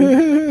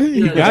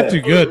he got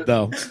you good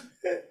though.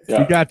 Yeah.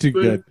 He got you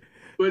good.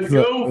 But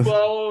go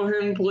follow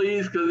him,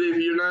 please, because if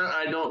you're not,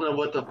 I don't know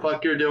what the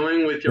fuck you're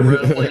doing with your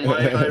wrestling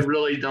life. I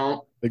really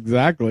don't.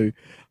 Exactly.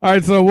 All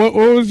right, so what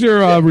was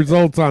your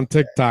results on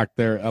TikTok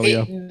there,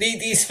 Elio?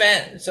 These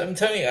fans, I'm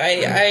telling you,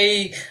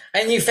 I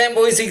knew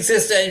fanboys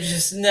existed. I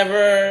just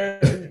never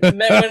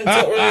met one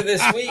until earlier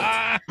this week.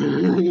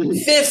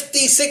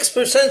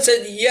 56%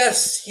 said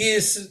yes,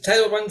 his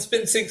title run's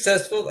been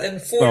successful, and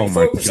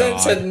 44%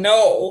 said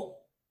no.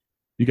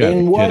 You gotta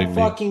In be what kidding me.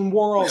 fucking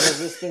world has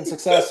this been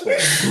successful?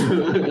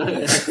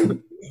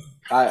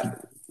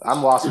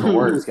 I'm lost for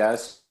words,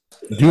 guys.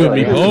 You and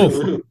me both.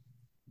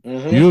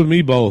 Mm-hmm. You and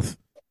me both.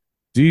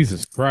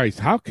 Jesus Christ.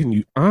 How can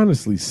you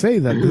honestly say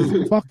that? This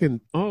is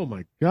fucking, oh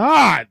my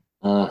God.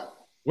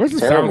 Where's the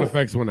terrible. sound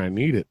effects when I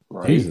need it?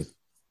 Right. Jesus.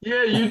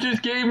 Yeah, you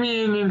just gave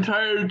me an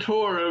entire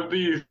tour of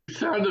the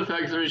sound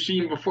effects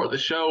machine before the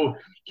show.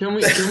 Can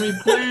we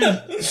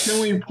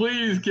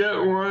please get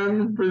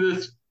one for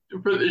the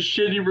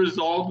shitty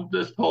result of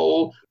this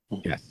poll?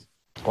 Yes.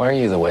 Why are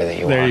you the way that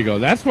you are? There you go.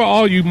 That's for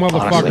all you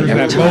motherfuckers Honestly, every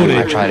that time voted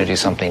I try to do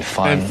something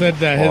fun and said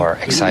that or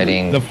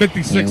exciting, the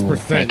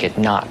 56%. you make it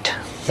not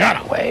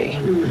that way.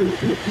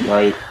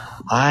 Right.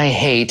 I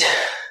hate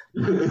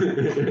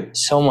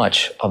so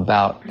much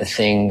about the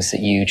things that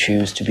you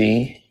choose to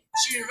be.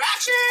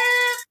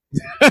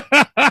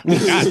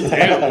 God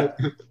damn.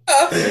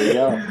 There you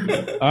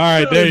go. All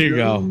right, there you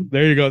go.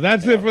 There you go.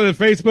 That's it for the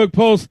Facebook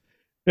post.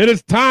 It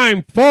is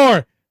time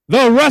for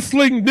the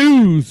wrestling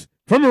news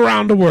from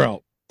around the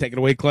world. Take it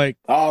away, Clay.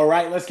 All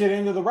right, let's get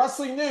into the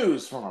wrestling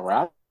news from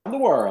around the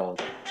world.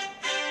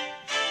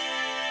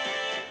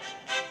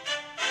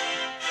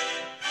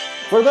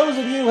 For those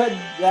of you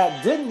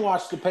that didn't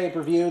watch the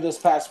pay-per-view this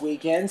past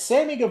weekend,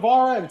 Sammy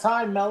Guevara and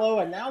Ty Mello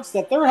announced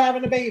that they're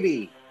having a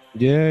baby.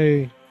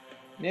 Yay.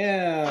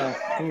 Yeah,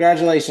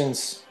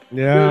 congratulations.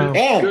 Yeah.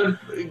 And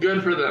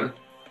Good for them.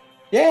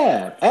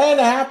 yeah, and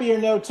a happier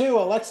note too,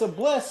 Alexa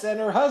Bliss and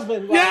her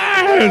husband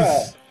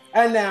Yes!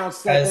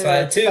 announced that That's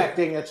they're fine, too.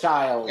 expecting a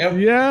child. Yep.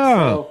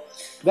 Yeah. So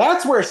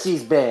that's where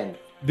she's been.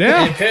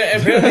 Yeah.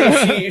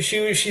 Apparently,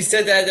 she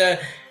said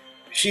that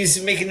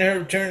she's making her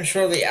return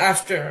shortly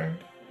afterwards.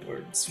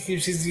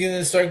 She's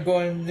gonna start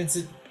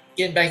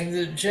getting back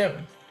into the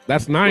gym.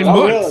 That's 9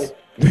 Oh, months.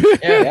 really?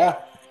 Yeah.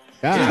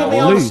 Yeah. She's gonna be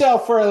on the Golly.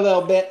 shelf for a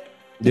little bit.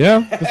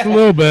 Yeah, just a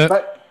little bit.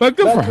 But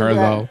good for her, congrat-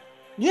 though.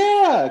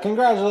 Yeah,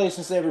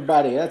 congratulations to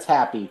everybody. That's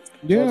happy.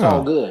 Yeah. That's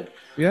all good.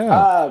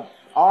 Yeah.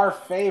 Our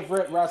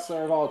favorite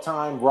wrestler of all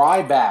time,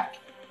 Ryback,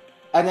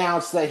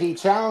 announced that he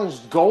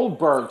challenged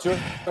Goldberg to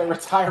a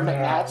retirement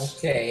match.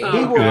 Okay.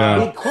 He will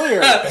Yeah. be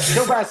cleared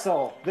to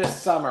wrestle this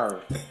summer.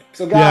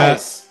 So,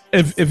 guys,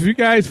 If you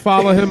guys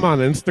follow him on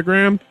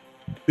Instagram,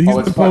 he's it's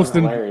been fucking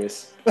posting.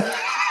 hilarious.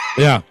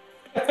 Yeah.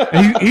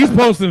 He's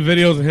posting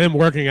videos of him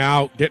working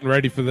out, getting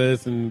ready for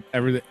this and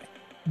everything.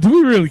 Do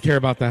we really care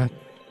about that?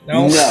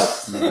 No. No.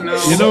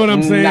 You know what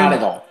I'm saying? Not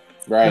at all.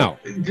 Right. No.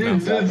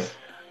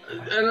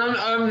 And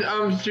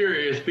I'm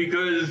serious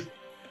because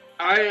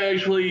I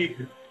actually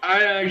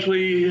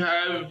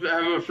have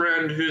a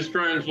friend who's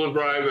friends with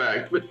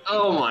Ryback, but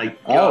oh my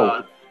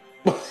God.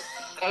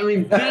 I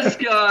mean, this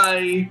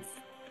guy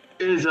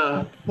is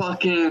a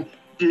fucking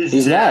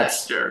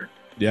disaster.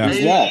 Yeah.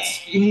 He's nuts.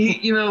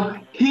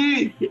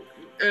 He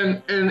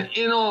and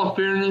in all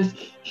fairness,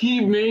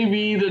 he may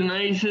be the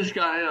nicest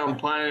guy on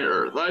planet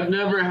Earth. I've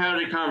never had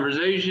a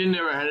conversation,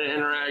 never had an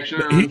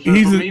interaction.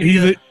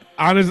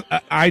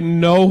 I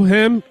know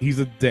him. He's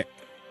a dick,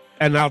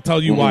 and I'll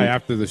tell you why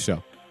after the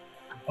show.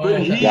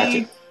 But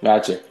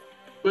Gotcha.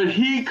 But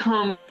he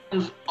comes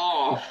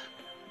off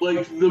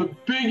like the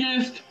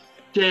biggest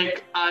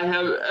dick I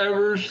have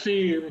ever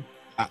seen.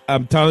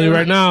 I'm telling you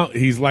right now,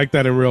 he's like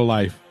that in real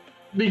life.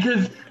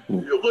 Because,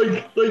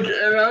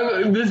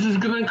 this is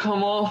gonna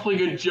come off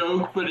like a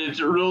joke, but it's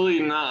really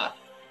not.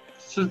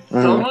 So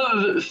some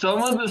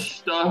of the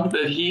stuff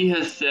that he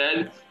has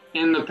said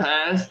in the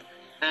past,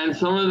 and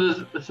some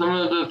of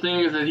the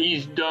things that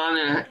he's done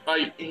and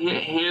like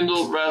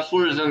handled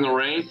wrestlers in the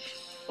ring,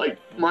 like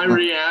my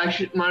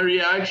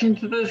reaction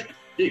to this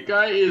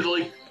guy is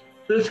like,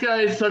 this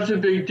guy is such a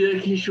big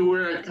dick. He should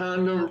wear a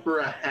condom for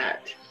a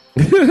hat.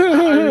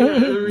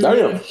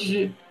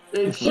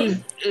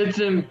 It's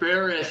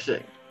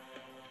embarrassing.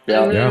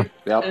 Yeah.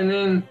 And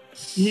then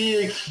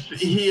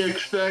he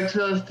expects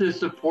us to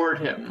support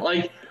him.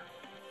 Like,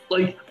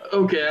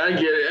 okay, I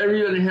get it.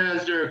 Everybody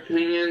has their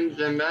opinions,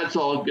 and that's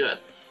all good.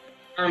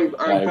 I'm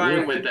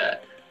fine with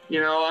that.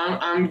 You know,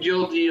 I'm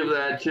guilty of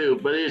that too.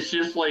 But it's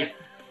just like,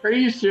 are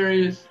you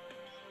serious?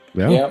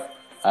 Yeah. Yep.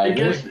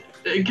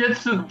 It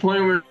gets to the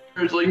point where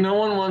it's like no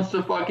one wants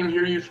to fucking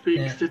hear you speak.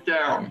 Yeah. Sit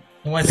down.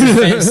 He wants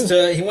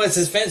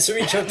his fans to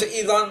reach out to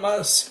Elon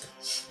Musk.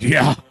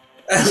 Yeah.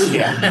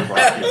 Yeah,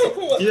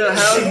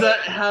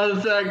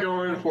 how's that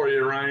going for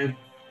you, Ryan?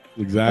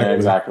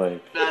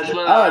 Exactly. That's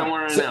what I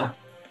want to know.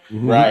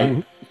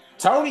 Right.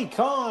 Tony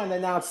Khan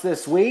announced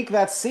this week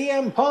that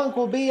CM Punk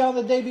will be on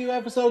the debut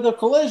episode of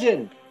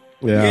Collision.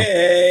 Yeah.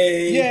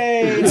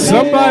 Yay!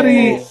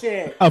 Somebody,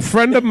 a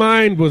friend of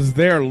mine was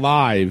there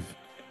live,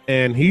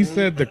 and he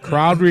said the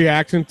crowd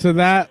reaction to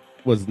that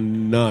was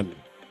none.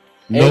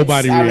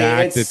 Nobody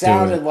reacted to it. It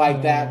sounded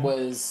like that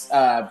was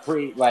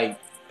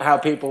how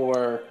people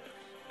were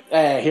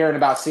hearing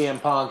about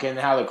CM Punk and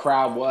how the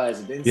crowd was.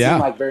 It didn't seem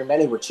like very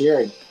many were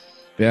cheering.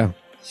 Yeah.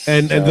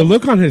 And the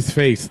look on his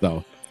face,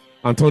 though,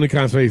 on Tony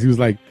Khan's face, he was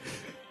like,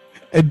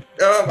 oh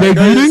my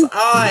God, his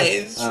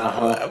eyes.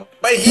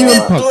 But he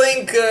did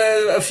blink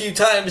a few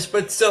times,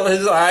 but still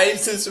his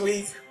eyes this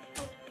week.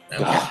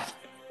 God.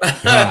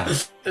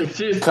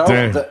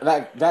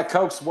 That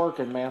Coke's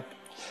working, man.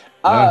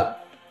 I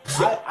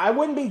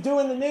wouldn't be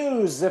doing the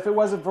news if it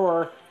wasn't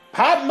for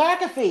Pat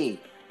McAfee.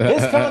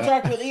 His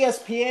contract with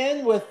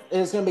ESPN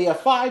is going to be a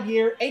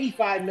 5-year,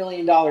 $85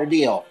 million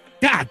deal.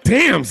 God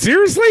damn,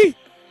 seriously?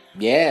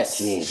 Yes.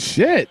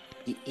 Shit.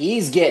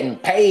 He's getting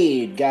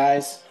paid,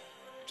 guys.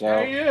 So,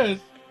 there he is.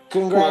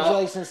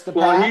 Congratulations to Pat.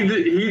 Well, he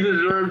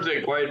deserves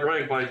it, quite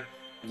frankly.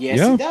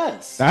 Yes, he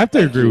does. I have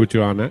to agree with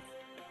you on that.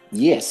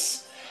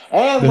 Yes.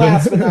 And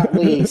last but not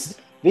least,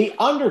 The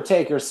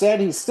Undertaker said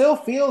he still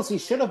feels he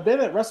should have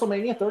been at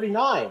WrestleMania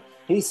 39.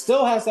 He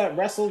still has that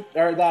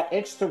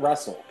itch to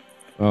wrestle.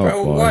 Oh,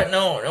 bro, boy. what?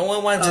 No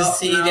one wants to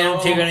see The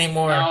Undertaker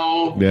anymore.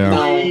 No.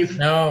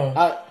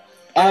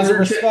 As a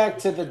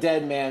respect to the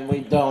dead man, we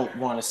don't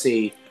want to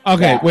see.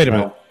 Okay, wait a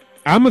minute.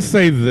 I'm gonna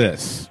say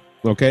this,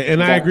 okay,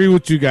 and I agree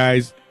with you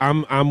guys.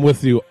 I'm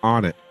with you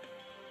on it,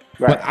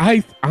 but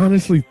I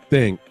honestly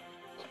think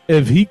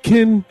if he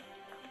can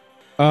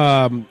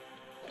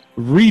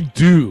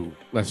redo,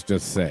 let's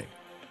just say,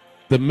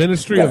 the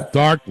Ministry of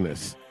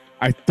Darkness,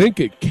 I think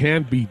it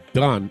can be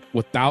done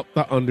without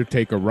the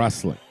Undertaker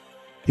wrestling.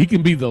 He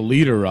can be the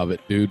leader of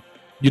it, dude.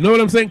 You know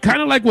what I'm saying?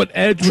 Kind of like what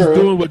Edge was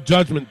doing with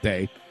Judgment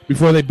Day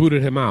before they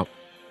booted him out.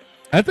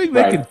 I think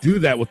they can do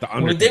that with the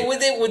Undertaker.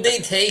 Would they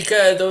take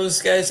those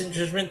guys in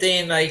Judgment Day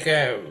and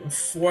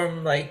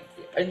form the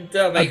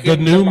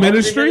new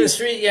ministry?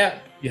 Yeah.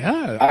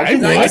 Yeah, I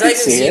can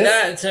see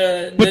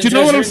that. But you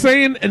know what I'm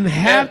saying? And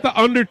have the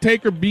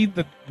Undertaker be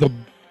the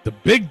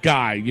big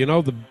guy, you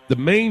know, the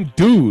main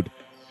dude.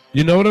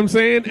 You know what I'm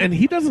saying? And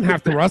he doesn't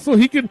have to wrestle.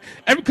 He can,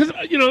 because,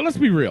 you know, let's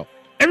be real.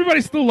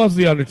 Everybody still loves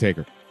the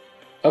Undertaker.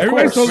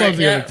 Everybody still loves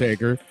the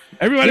Undertaker.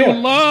 Everybody would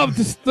love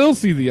to still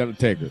see the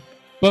Undertaker.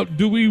 But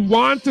do we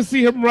want to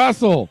see him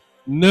wrestle?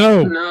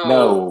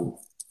 No.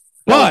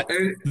 But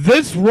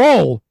this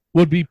role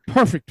would be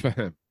perfect for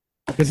him.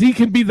 Because he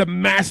can be the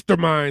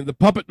mastermind, the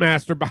puppet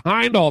master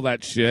behind all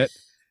that shit.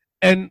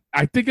 And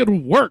I think it'll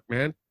work,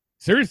 man.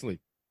 Seriously.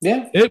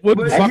 Yeah. It would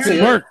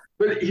fucking work.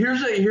 But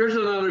here's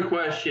another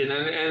question,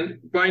 and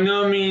by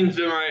no means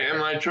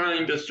am I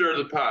trying to stir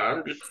the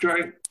pot.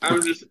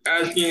 I'm just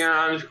asking an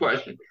honest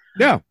question.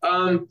 Yeah.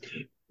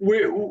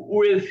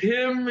 With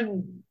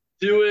him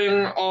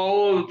doing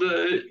all of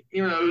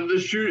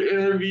the shoot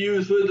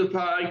interviews with the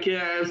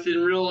podcast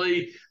and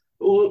really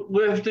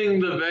lifting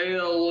the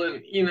veil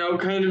and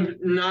kind of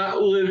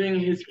not living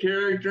his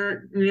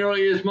character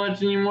nearly as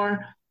much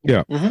anymore.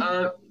 Yeah.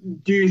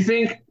 Do you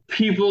think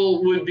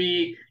people would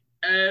be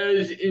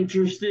as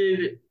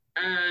interested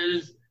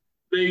as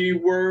they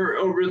were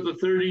over the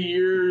 30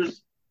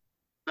 years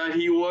that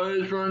he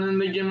was running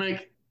the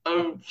gimmick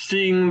of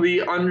seeing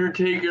the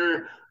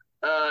Undertaker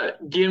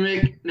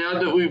gimmick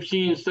now that we've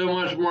seen so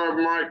much more of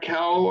Mark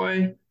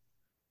Calloway?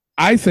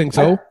 I think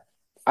so.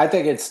 I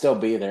think it'd still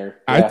be there.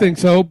 Yeah. I think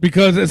so,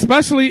 because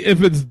especially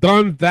if it's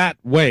done that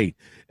way.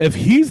 If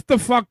he's the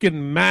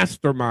fucking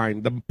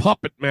mastermind, the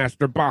puppet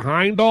master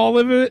behind all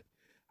of it,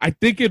 I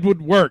think it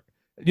would work.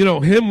 You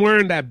know, him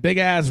wearing that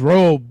big-ass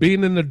robe,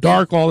 being in the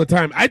dark all the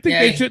time. I think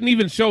they shouldn't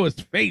even show his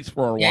face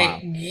for a while.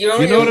 You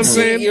know what I'm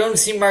saying? You don't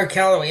see Mark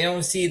Calloway. You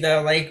don't see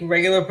the,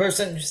 regular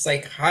person just,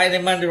 hide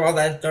him under all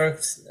that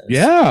dark stuff.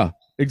 Yeah,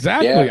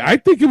 exactly. Yeah. I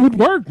think it would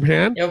work,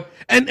 man. Yep.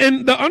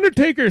 And the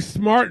Undertaker is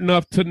smart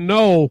enough to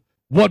know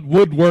what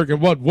would work and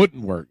what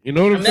wouldn't work. You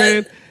know what I'm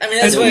saying?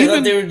 That's what I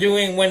thought they were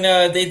doing when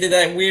they did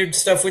that weird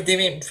stuff with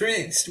Damian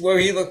Priest, where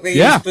he looked like he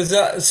was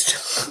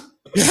possessed.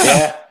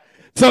 Yeah.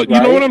 So you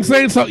know what I'm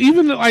saying? So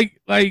even like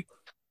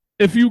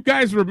if you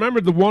guys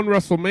remember the one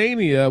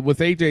WrestleMania with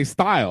AJ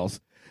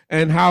Styles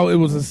and how it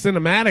was a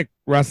cinematic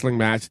wrestling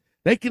match,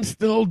 they can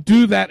still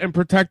do that and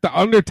protect the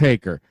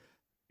Undertaker.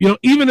 You know,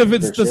 even if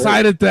it's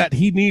decided that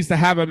he needs to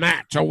have a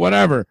match or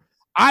whatever,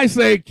 I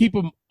say keep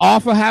him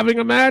off of having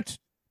a match,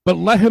 but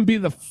let him be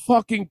the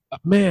fucking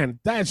man.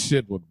 That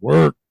shit would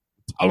work.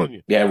 I'm telling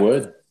you. Yeah, it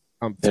would.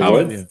 I'm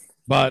telling you.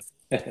 But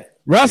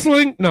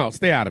wrestling, no,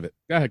 stay out of it.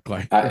 Go ahead,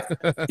 Clay.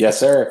 Yes,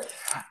 sir.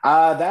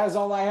 That is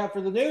all I have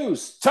for the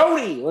news.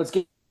 Tony, let's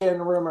get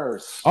into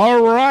rumors.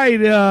 All right.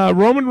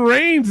 Roman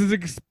Reigns is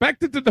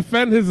expected to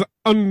defend his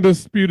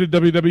undisputed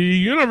WWE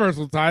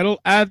Universal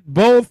title at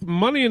both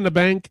Money in the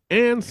Bank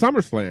and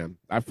SummerSlam.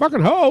 I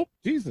fucking hope.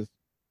 Jesus.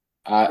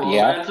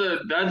 Yeah.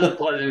 That's a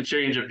pleasant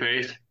change of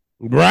pace.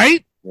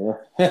 Right? Yeah.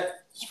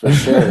 For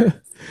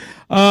sure.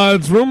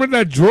 It's rumored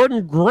that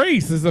Jordan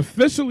Grace is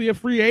officially a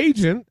free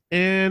agent,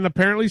 and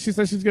apparently she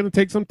says she's going to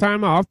take some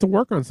time off to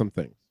work on some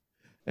things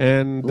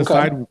and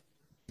decide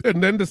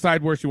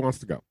where she wants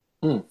to go.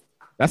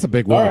 That's a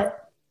big woman. All right.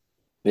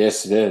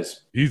 Yes, it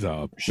is. She's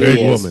a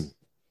big woman.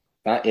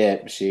 Not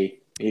yet, you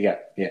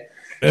got,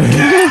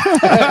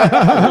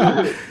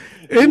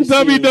 In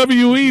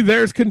WWE,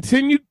 there's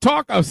continued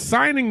talk of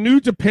signing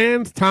New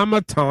Japan's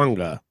Tama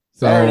Tonga.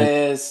 So, there it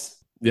is.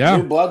 Yeah.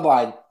 New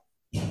bloodline.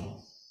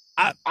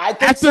 I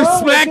think after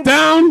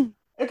SmackDown,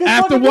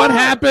 after what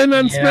happened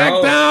on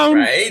SmackDown,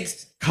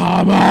 right?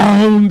 Come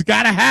on,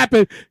 gotta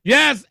happen.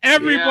 Yes,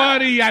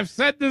 everybody. Yeah. I've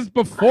said this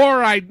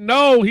before. I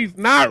know he's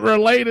not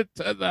related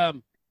to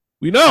them.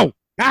 We know.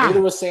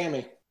 Neither was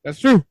Sammy. That's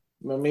true.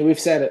 I mean, we've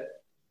said it.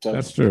 So.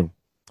 That's true.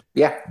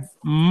 Yeah.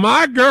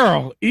 My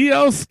girl,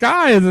 Io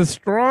Sky, is a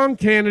strong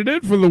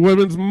candidate for the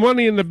women's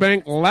Money in the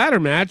Bank ladder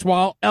match,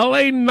 while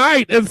LA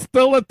Knight is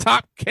still a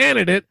top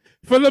candidate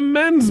for the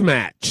men's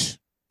match.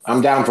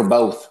 I'm down for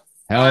both.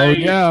 Hell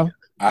yeah.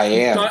 I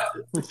am.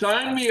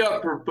 Sign me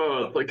up for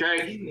both,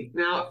 okay?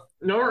 Now,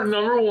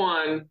 number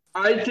one,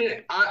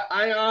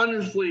 I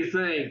honestly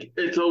think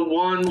it's a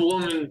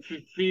one-woman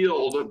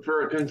field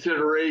for a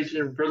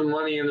consideration for the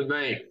Money in the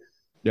Bank.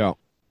 Yeah.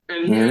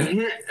 And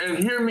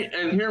hear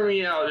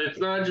me out. It's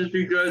not just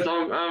because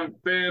I'm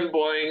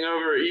fanboying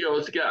over Io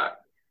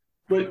Scott,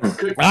 but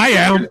I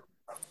am.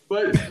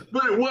 But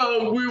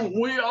well,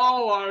 we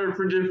all are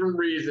for different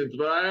reasons.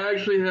 But I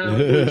actually have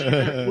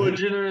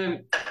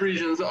legitimate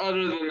reasons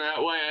other than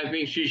that why I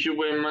think she should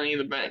win Money in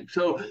the Bank.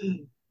 So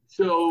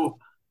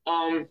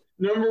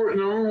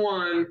number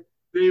one,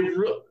 they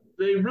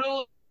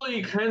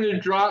really kind of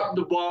dropped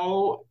the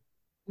ball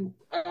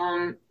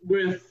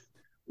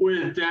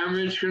with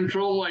Damage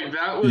Control. Like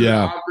that was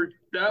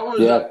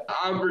an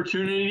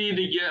opportunity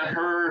to get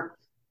her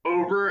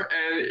over,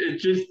 and it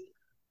just,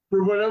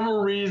 for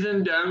whatever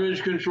reason,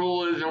 Damage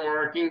Control isn't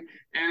working.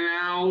 And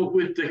now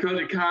with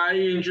Dakota Kai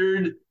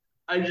injured,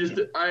 I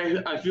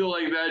feel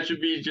like that should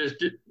be just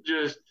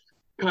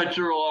cut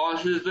your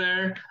losses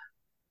there.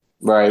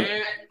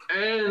 Right.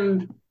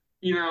 And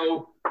you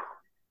know,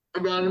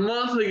 about a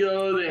month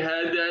ago, they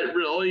had that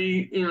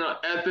really,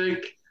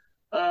 epic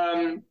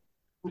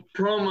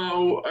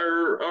promo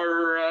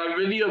or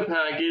video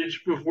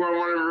package before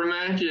one of her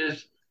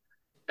matches.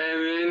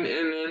 And then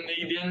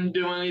they didn't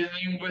do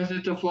anything with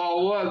it to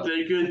follow up.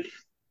 They could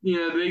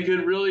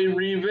really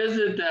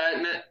revisit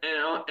that,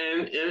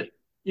 and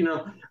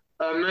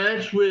a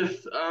match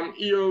with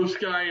Io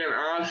Sky and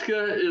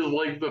Asuka is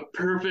like the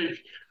perfect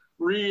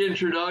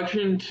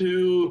reintroduction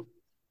to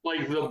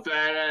like the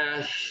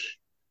badass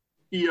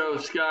Io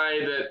Sky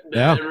that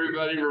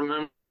everybody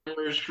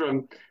remembers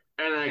from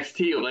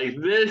NXT. Like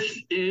this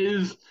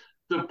is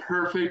the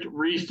perfect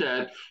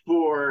reset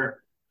for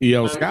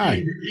Io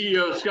Sky.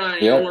 Io Sky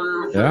in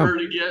order for her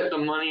to get the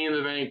Money in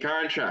the Bank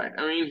contract.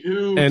 I mean,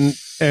 who? And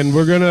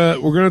we're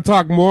gonna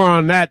talk more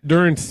on that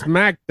during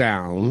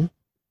SmackDown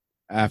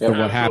after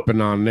what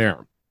happened on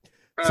there.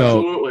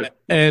 Absolutely. So,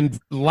 and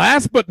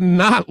last but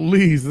not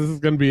least, this is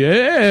gonna be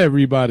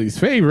everybody's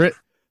favorite,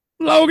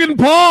 Logan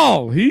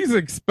Paul. He's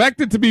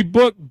expected to be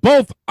booked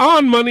both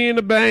on Money in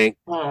the Bank,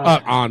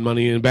 for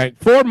Money in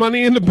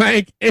the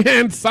Bank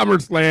and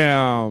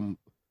SummerSlam.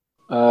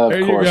 Of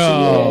there course you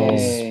go. He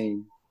is.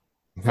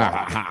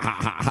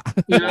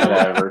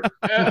 Whatever.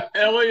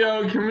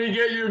 Elio, can we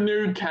get your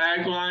new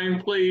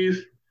tagline,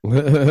 please?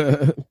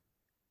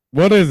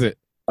 What is it?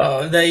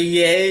 Oh, the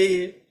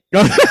yay.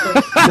 Yay!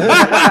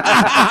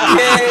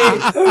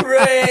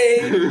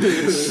 Hooray!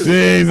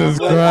 Jesus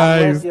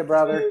Christ. You,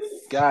 brother.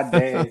 God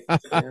damn.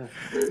 All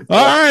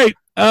right.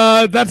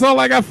 That's all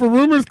I got for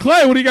rumors.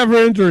 Clay, what do you got for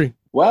injury?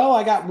 Well,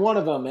 I got one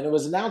of them, and it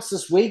was announced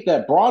this week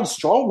that Braun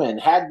Strowman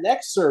had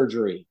neck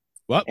surgery.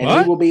 What?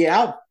 And he will be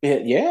out.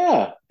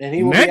 Yeah. And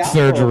he will neck be out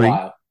surgery? for a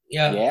while.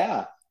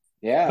 Yeah.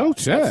 Yeah. Oh,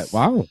 shit.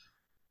 Wow.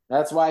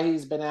 That's why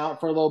he's been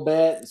out for a little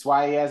bit. That's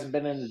why he hasn't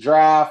been in the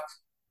draft.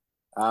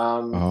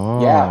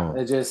 Yeah,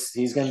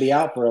 he's going to be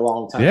out for a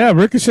long time. Yeah,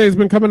 Ricochet's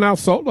been coming out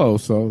solo,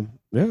 so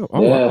yeah.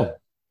 Oh Yeah. wow,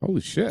 holy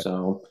shit!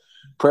 So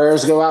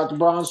prayers go out to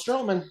Braun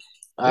Strowman.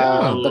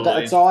 But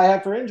that's all I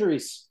have for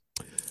injuries.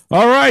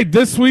 All right,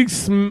 this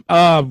week's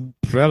hot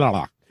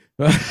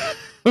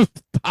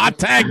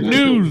tag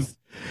news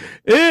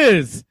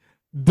is: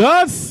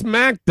 does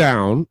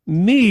SmackDown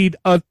need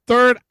a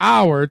third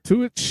hour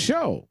to its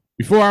show?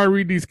 Before I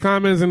read these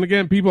comments, and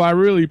again, people, I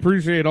really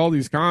appreciate all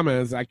these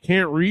comments. I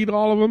can't read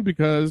all of them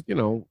because,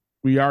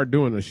 we are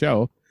doing a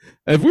show.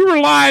 If we were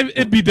live,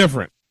 it'd be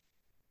different.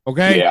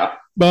 Okay? Yeah.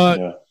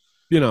 But,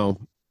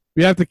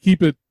 we have to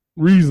keep it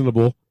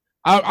reasonable.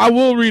 I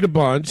will read a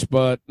bunch,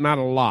 but not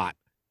a lot.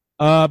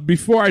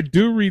 Before I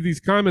do read these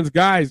comments,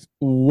 guys,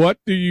 what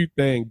do you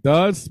think?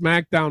 Does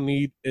SmackDown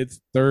need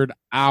its third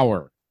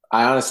hour?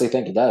 I honestly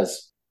think it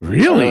does.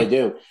 Really? I really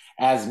do.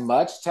 As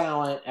much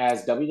talent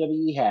as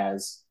WWE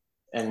has,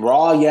 and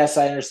Raw, yes,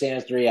 I understand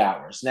it's 3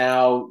 hours.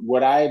 Now,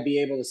 would I be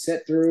able to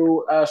sit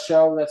through a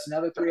show that's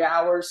another 3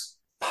 hours?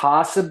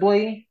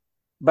 Possibly.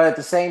 But at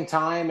the same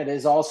time, it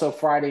is also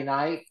Friday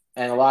night,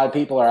 and a lot of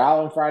people are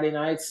out on Friday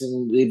nights,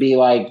 and it'd be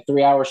like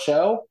 3 hour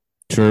show.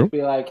 True. It'd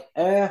be like,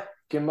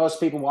 can most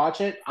people watch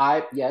it?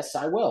 Yes,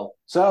 I will.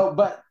 So,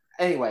 but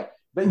anyway.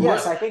 But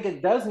yes, I think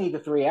it does need the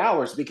 3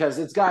 hours because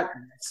it's got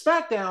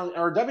SmackDown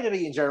or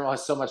WWE in general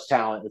has so much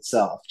talent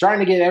itself. Trying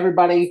to get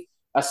everybody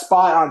a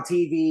spot on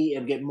TV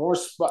and get more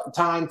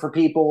time for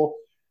people.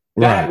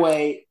 That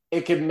way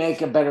it can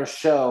make a better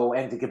show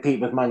and to compete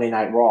with Monday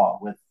Night Raw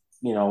with,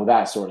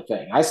 that sort of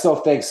thing. I still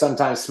think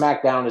sometimes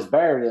SmackDown is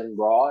better than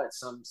Raw at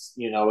some,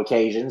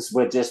 occasions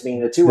with just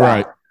being the 2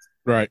 hour.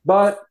 Right.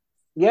 But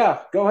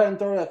yeah, go ahead and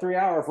throw that 3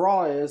 hour. If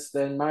Raw is,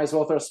 then might as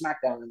well throw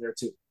SmackDown in there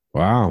too.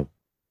 Wow.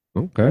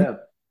 Okay. Yeah.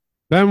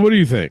 Ben, what do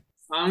you think?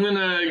 I'm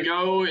gonna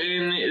go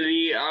in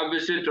the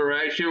opposite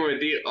direction with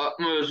the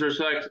utmost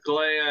respect to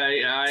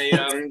Clay.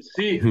 I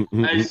see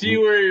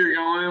where you're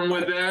going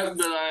with that,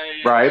 but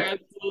I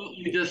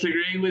absolutely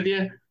disagree with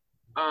you.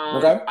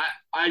 Okay.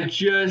 I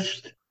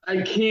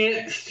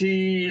can't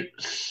see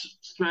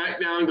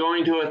SmackDown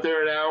going to a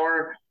third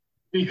hour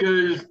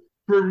because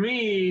for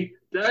me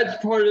that's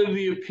part of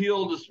the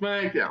appeal to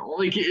SmackDown.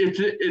 Like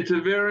it's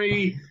a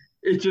very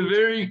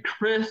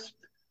crisp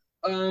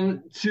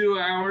 2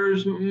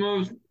 hours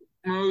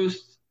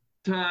most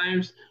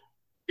times.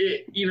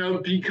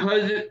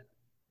 Because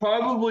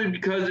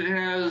it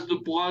has the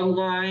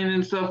bloodline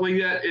and stuff like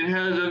that, it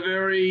has a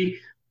very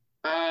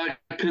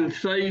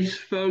concise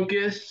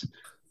focus.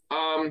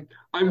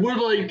 I would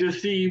like to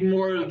see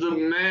more of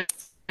the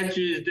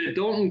matches that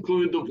don't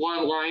include the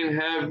bloodline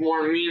have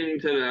more meaning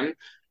to them.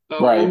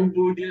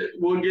 We'll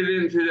get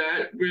into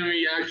that when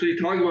we actually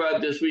talk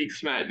about this week's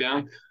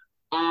SmackDown.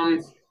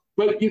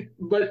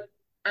 But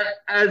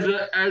as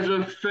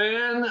a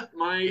fan,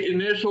 my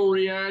initial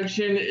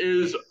reaction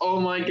is, "Oh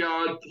my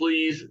God,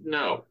 please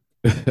no!"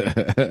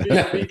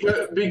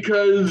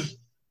 because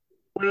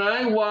when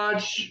I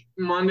watch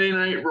Monday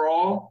Night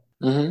Raw,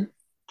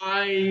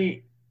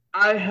 I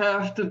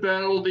have to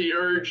battle the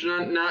urge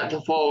not to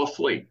fall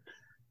asleep,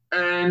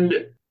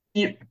 and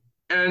I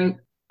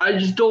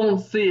just don't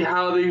see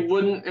how they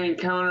wouldn't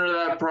encounter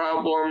that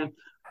problem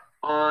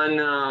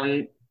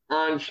on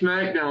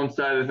SmackDown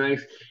side of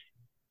things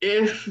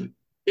if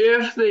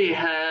they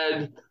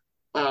had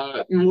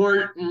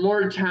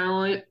more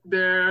talent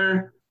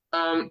there.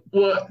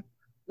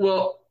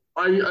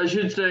 I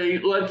should say,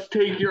 let's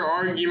take your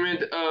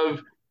argument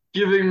of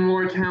giving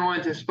more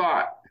talent a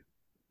spot.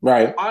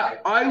 Right.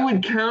 I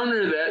would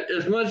counter that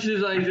as much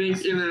as I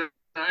think in an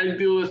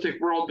idealistic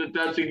world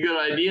that's a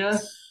good idea.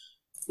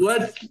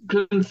 Let's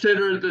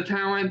consider the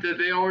talent that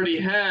they already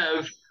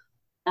have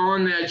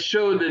on that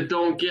show that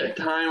don't get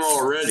time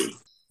already.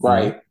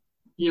 Right.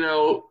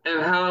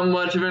 And how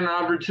much of an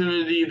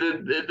opportunity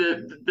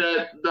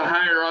that the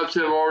higher ups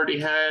have already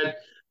had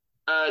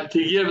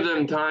to give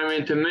them time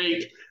and to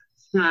make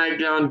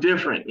SmackDown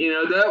different.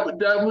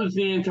 That was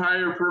the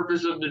entire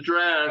purpose of the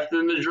draft,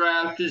 and the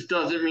draft just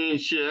doesn't mean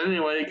shit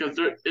anyway because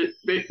in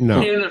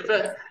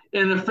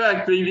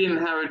effect they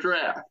didn't have a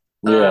draft.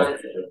 Yeah.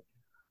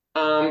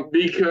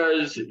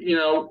 Because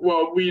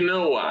we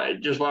know why.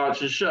 Just watch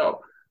the show.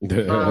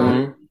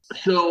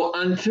 So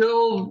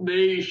until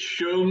they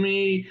show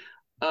me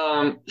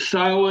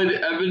solid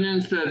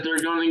evidence that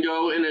they're going to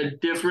go in a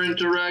different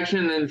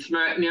direction and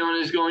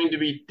SmackDown is going to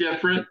be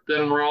different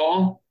than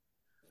Raw,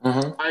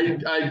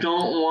 I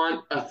don't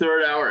want a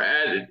third hour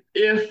added.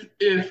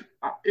 If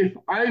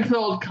I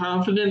felt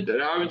confident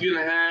that I was going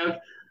to have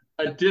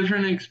a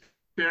different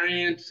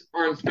experience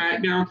on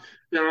SmackDown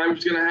than I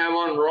was going to have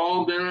on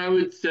Raw, then I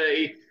would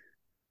say,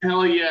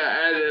 hell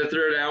yeah, add a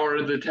third hour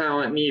of the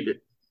talent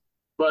needed.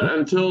 But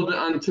until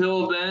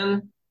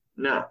then,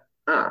 no.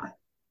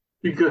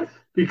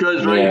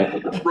 Because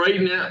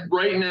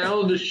right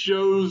now the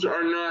shows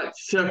are not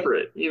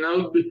separate.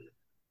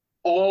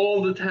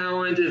 All the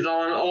talent is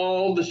on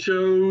all the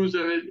shows,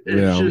 and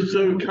it's just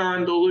so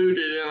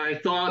convoluted. And I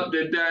thought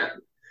that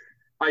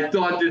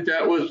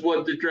was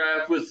what the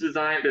draft was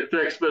designed to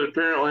fix, but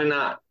apparently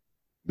not.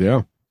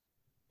 Yeah.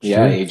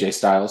 Yeah, AJ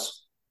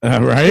Styles.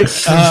 Right.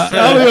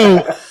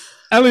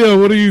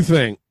 Elio, what do you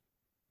think?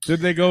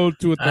 Should they go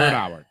to a third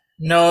hour?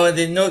 No,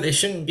 they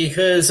shouldn't,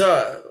 because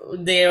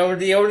they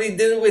already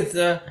did it with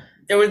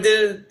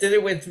did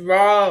it with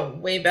Raw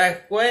way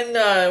back when.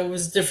 It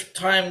was a different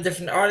time,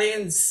 different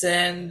audience,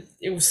 and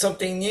it was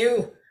something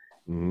new.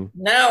 Mm-hmm.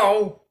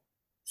 Now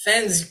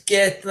fans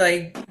get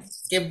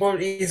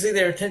bored easily,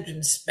 their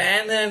attention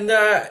span, and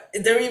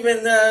they're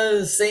even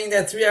saying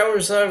that 3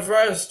 hours of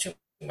Raw is too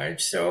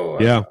much. So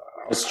yeah,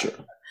 that's true.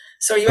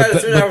 So you had a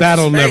 3 hours. But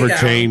that'll never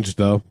SmackDown. change,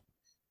 though.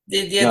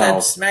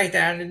 That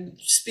SmackDown and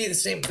just be the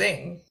same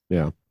thing.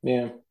 Yeah.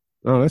 Yeah.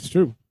 Oh, that's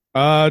true.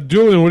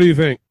 Julian, what do you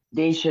think?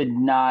 They should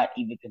not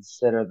even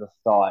consider the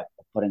thought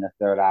of putting a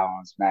third hour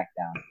on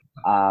SmackDown.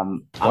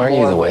 Why are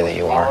you the way that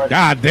you are?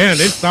 God damn,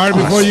 it started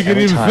before you could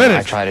Every even time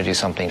finish. I try to do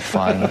something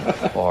fun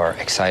or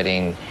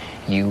exciting,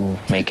 you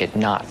make it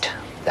not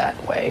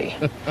that way.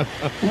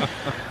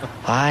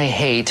 I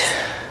hate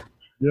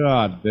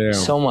God damn.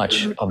 so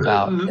much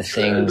about the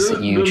things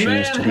that you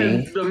choose to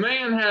be. The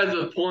man has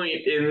a point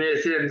in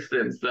this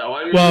instance, though.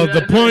 I mean, Well,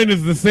 the point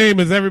is the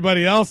same as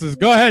everybody else's.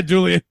 Go ahead,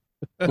 Julian.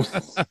 I'm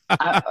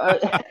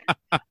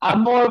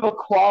more of a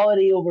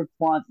quality over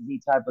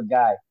quantity type of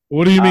guy.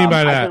 What do you mean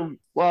by that?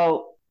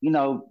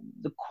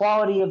 The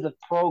quality of the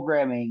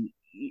programming,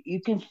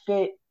 you can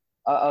fit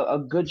a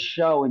good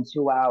show in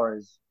 2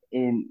 hours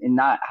and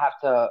not have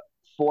to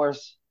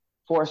force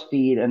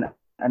feed an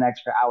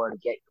extra hour to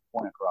get your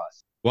point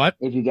across. What?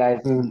 If you guys...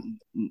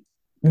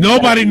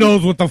 Nobody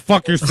knows what the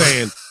fuck you're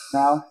saying.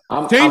 No?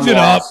 Change it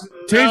up.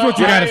 Change what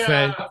you gotta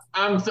say.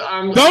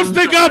 Don't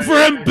stick up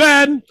for him,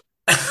 Ben.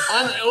 It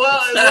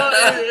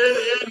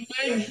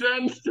makes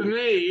sense to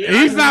me.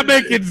 He's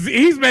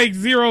making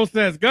 0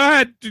 sense. Go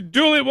ahead,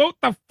 Julian. What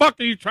the fuck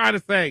are you trying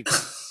to say?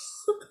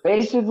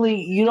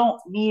 Basically, you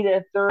don't need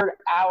a third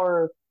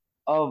hour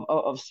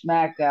of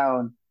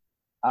SmackDown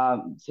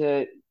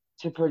to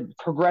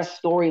progress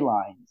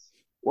storylines,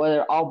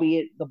 whether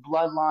albeit the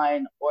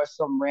Bloodline or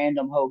some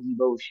random Hoagie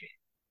bullshit.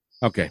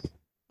 Okay.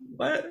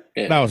 What?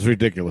 That was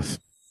ridiculous.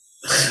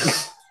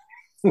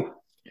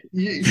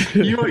 You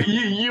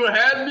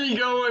had me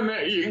going.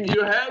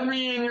 You had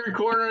me in your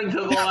corner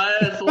until the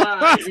last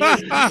line.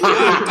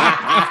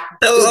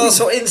 That was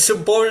also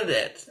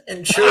insubordinate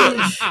and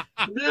churlish.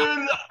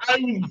 Dude,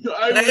 I'm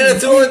gonna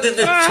throw it in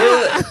the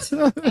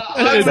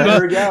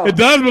toilet. It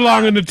does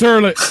belong in the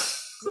toilet.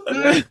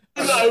 Dude,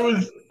 I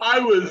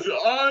was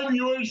on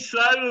your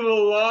side of the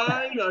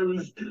line. I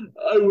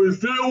was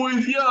there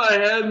with you. I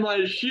had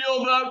my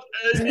shield up,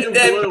 and you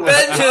blew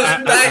Ben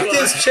just backed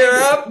his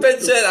chair up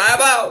and said,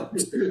 "I'm out."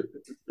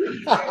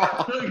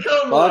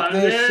 Come Fuck on,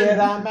 this man. shit,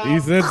 I'm out. He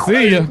said,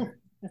 "See ya."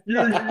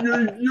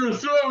 You're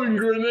throwing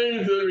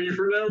grenades at me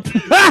for no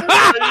reason. I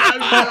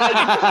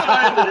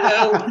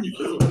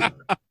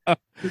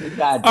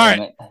God damn All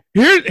right.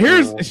 it.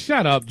 Here's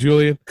shut up,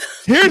 Julian.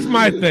 Here's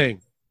my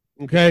thing.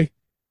 Okay.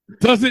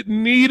 Does it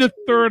need a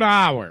third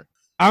hour?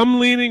 I'm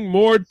leaning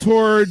more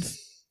towards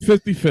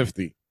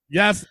 50-50.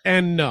 Yes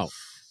and no.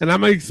 And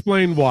I'm going to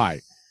explain why.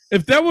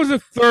 If there was a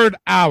third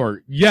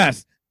hour,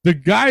 yes, the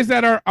guys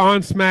that are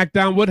on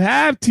SmackDown would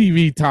have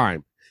TV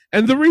time.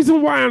 And the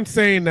reason why I'm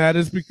saying that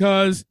is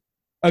because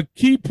a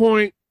key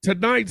point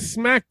tonight's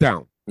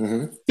SmackDown,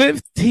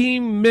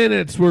 15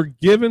 minutes were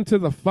given to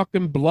the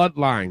fucking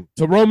Bloodline,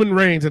 to Roman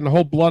Reigns and the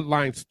whole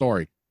Bloodline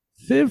story.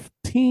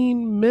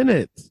 15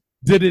 minutes.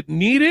 Did it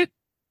need it?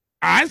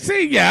 I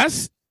say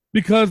yes,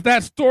 because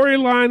that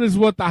storyline is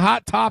what the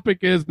hot topic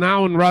is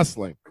now in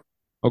wrestling.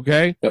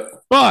 Okay? Yep.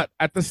 But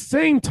at the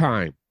same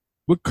time,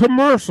 with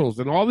commercials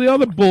and all the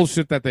other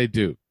bullshit that they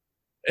do,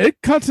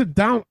 it cuts it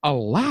down a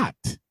lot.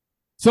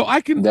 So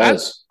I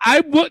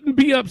wouldn't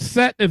be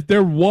upset if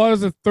there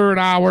was a third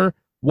hour.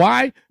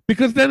 Why?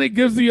 Because then it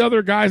gives the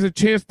other guys a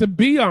chance to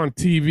be on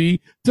TV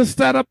to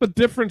set up a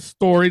different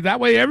story. That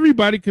way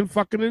everybody can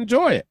fucking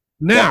enjoy it.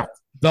 Now,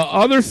 the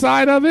other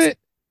side of it,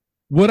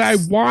 would I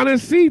want to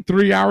see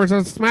 3 hours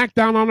of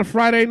SmackDown on a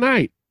Friday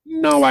night?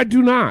 No, I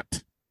do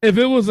not. If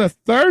it was a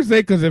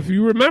Thursday, because if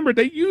you remember,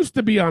 they used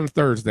to be on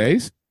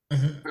Thursdays.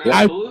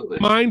 I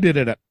wouldn't mind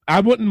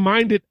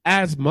it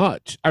as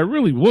much. I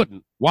really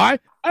wouldn't. Why?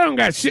 I don't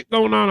got shit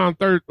going on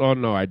Thursday. Oh,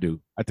 no, I do.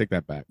 I take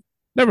that back.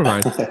 Never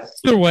mind.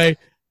 Either way,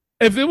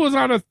 if it was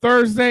on a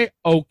Thursday,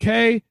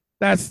 okay,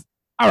 that's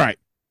all right.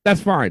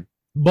 That's fine.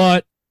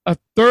 But a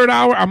third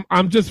hour,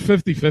 I'm just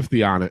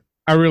 50-50 on it.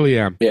 I really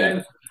am.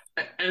 Yeah.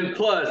 And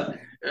plus,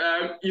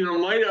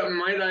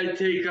 might I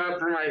take up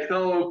for my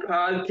fellow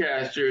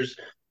podcasters?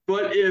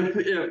 But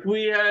if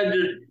we had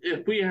to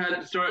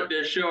start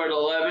this show at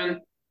 11,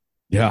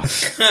 yeah,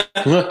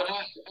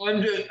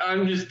 I'm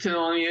just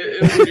telling you,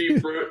 it would be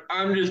brutal.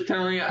 I'm just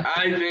telling you,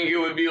 I think it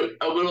would be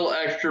a little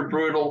extra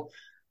brutal.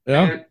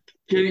 Yeah.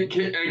 And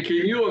can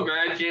you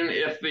imagine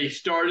if they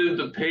started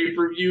the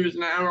pay-per-views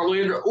an hour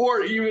later,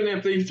 or even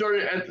if they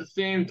started at the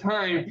same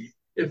time?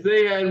 if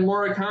they had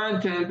more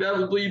content, that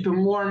would lead to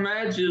more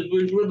matches,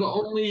 which would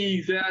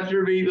only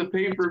exacerbate the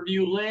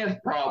pay-per-view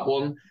length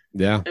problem.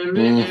 Yeah. And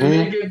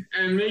make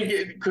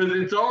it because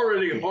it's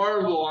already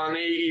horrible on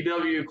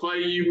AEW. Clay,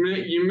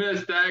 you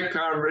missed that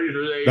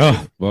conversation.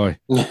 Oh boy.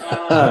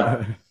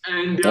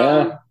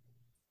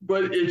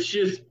 But it's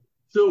just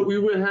so we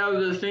would have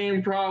the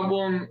same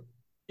problem,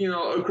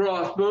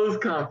 across both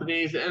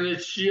companies, and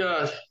it's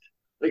just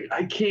like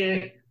I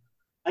can't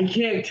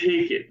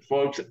take it,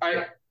 folks.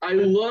 I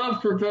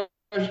love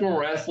professional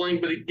wrestling,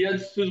 but it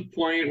gets to the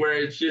point where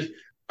it's just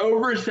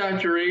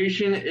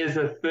oversaturation is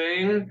a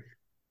thing.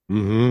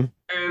 Mm-hmm.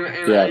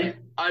 And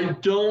I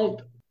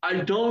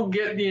don't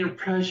get the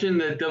impression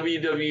that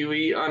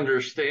WWE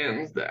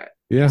understands that.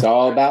 Yeah. It's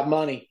all about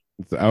money.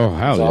 Oh,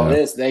 hell That's yeah. all it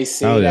is. They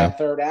see that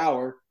third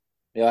hour.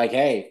 They're like,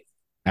 hey,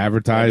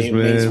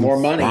 advertisements, more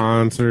money.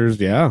 Sponsors.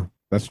 Yeah,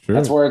 that's true.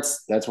 That's where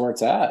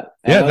it's at.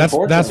 And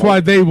that's why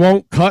they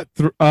won't cut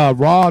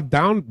Raw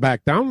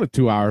back down to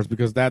 2 hours,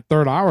 because that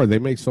third hour they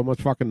make so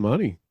much fucking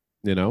money.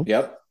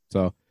 Yep.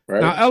 So right.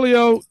 Now,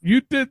 Elio,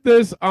 you did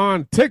this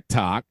on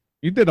TikTok.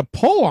 You did a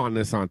poll on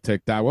this on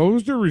TikTok. What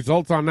was your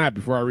results on that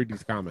before I read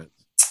these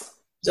comments?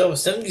 So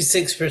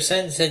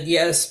 76% said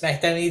yes,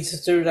 SmackDown needs a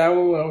third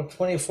hour, while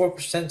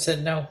 24%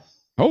 said no.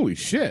 Holy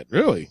shit,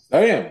 really?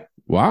 Oh, yeah.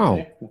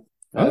 Wow.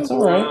 That's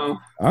all right.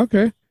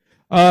 Okay.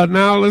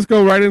 Now let's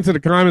go right into the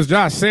comments.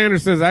 Josh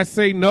Sanders says, I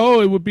say no,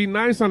 it would be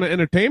nice on an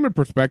entertainment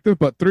perspective,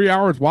 but 3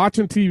 hours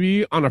watching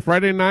TV on a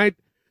Friday night,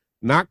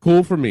 not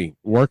cool for me.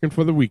 Working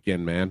for the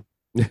weekend, man.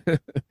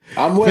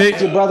 I'm with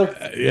you, brother.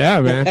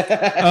 Yeah,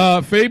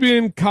 man.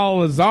 Fabian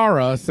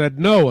Calazara said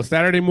no, a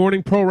Saturday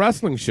morning pro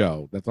wrestling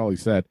show. That's all he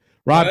said.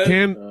 Rob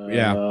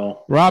Campbell,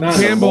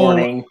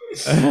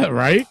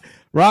 right?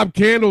 Rob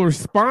Candle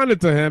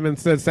responded to him and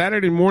said,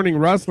 Saturday morning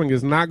wrestling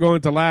is not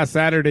going to last.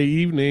 Saturday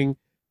evening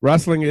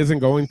wrestling isn't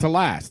going to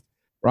last.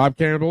 Rob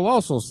Campbell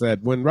also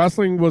said, when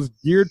wrestling was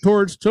geared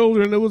towards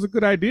children, it was a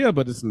good idea,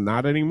 but it's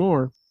not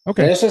anymore.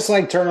 Okay. And it's just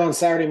like turn on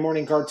Saturday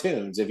morning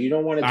cartoons. If you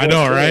don't want to, I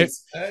know,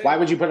 kids, right? Why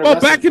would you put it? Well,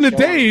 back in the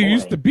day, it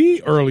used to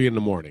be early in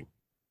the morning.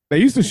 They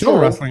used to show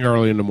wrestling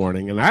early in the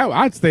morning, and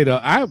I'd stayed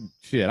up. I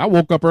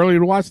woke up early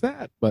to watch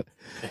that. But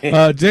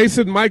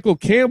Jason Michael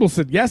Campbell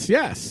said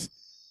yes.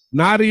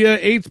 Nadia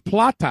H.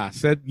 Plata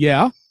said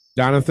yeah.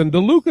 Jonathan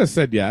DeLuca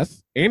said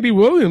yes. Andy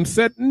Williams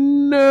said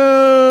no.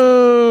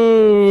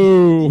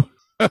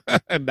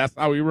 And that's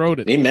how he wrote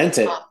it. He meant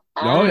it.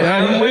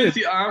 I'm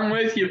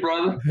with you,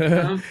 brother.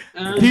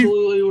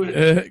 Absolutely with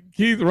you.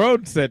 Keith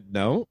Rhodes said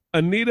no.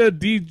 Anita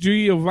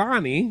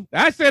DiGiovanni. Did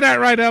I say that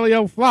right,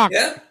 Elio? Flock.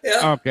 Yeah.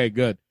 Okay,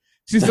 good.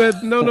 She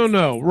said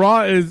no.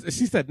 Raw is.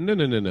 She said no.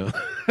 No.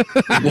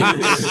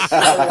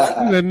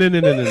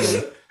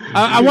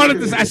 I wanted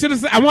to. I should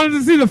have. I wanted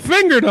to see the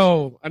finger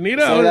though,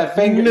 Anita. So that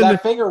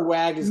finger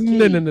wag is key.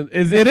 No.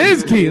 It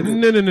is key.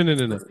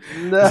 No.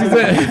 She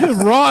said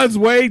Raw is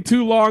way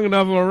too long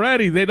enough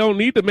already. They don't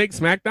need to make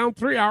SmackDown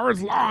 3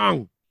 hours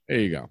long. There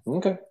you go.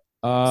 Okay.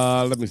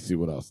 Let me see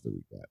what else do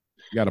we got.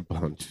 Got a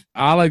bunch.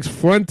 Alex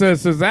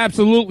Fuentes says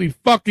absolutely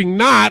fucking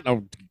not.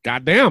 Oh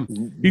goddamn.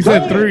 He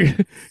said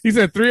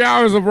 3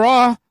 hours of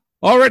Raw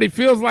already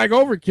feels like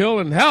overkill,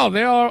 and hell,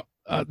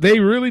 they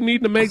really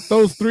need to make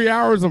those 3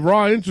 hours of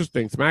Raw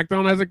interesting.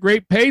 SmackDown has a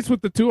great pace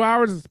with the 2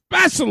 hours,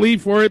 especially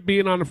for it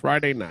being on a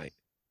Friday night.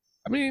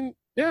 I mean,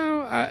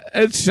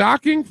 it's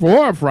shocking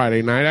for a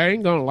Friday night. I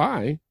ain't gonna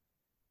lie,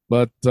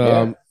 but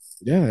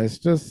it's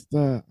just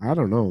I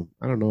don't know.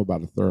 I don't know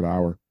about a third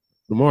hour.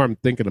 The more I'm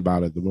thinking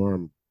about it, the more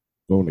I'm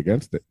going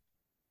against it.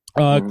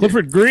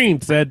 Clifford Green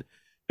said,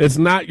 "It's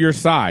not your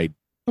side."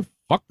 What the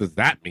fuck does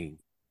that mean?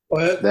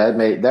 What? That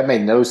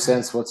made no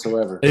sense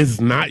whatsoever. It's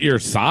not your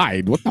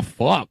side. What the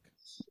fuck?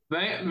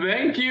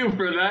 Thank you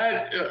for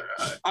that.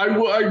 I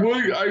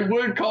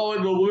would call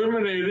it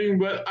illuminating,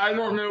 but I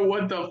don't know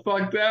what the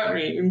fuck that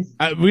means.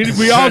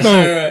 We all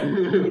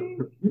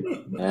don't.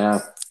 Yeah,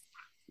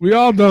 we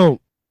all don't.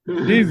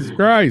 Jesus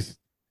Christ.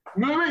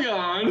 Moving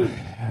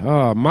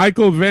on.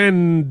 Michael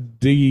Van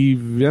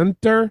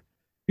Deventer.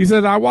 He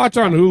said, I watch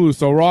on Hulu,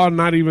 so Raw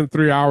not even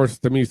 3 hours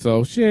to me,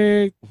 so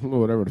shit.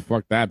 Whatever the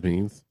fuck that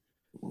means.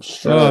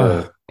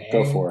 Sure.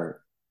 Go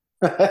for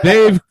it.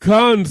 Dave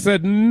Kahn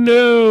said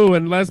no,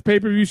 unless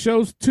pay-per-view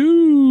shows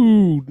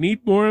too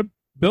need more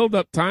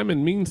build-up time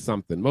and mean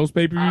something. Most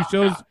pay-per-view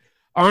shows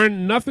aren't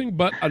nothing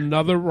but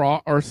another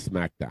Raw or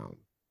SmackDown.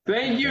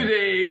 Thank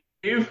you,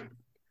 Dave.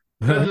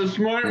 That's a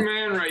smart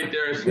man right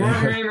there. A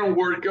smart man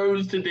award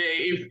goes to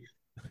Dave.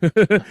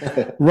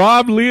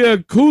 Rob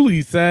Leah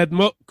Cooley said,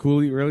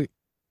 Cooley, really?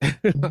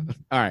 All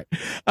right.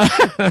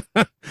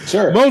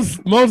 Sure.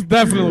 Most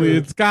definitely.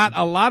 It's got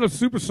a lot of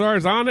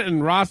superstars on it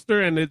and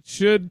roster, and it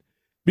should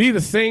be the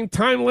same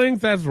time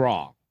length as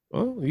Raw.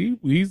 Well,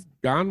 he's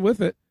gone with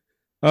it.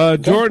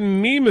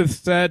 Jordan Nemeth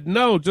said,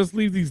 no, just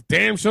leave these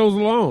damn shows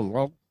alone.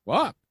 Well,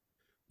 fuck.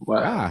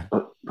 Wow.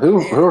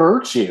 Who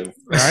hurt you?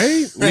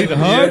 Right? Need a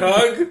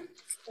hug?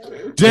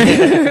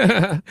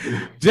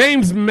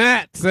 James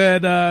Matt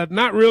said,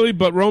 not really,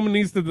 but Roman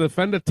needs to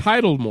defend a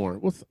title more.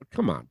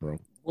 Come on, bro.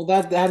 Well,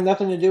 that had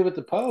nothing to do with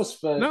the post,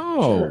 but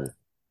No. sure.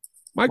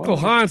 Michael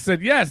Hahn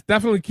said, yes,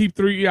 definitely keep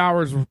 3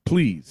 hours,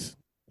 please.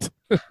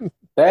 They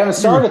haven't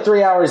started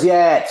 3 hours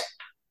yet.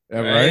 Yeah,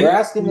 right? We're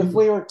asking if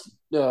we were.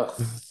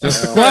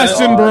 Just a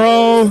question,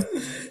 bro.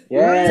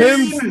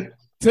 Yes.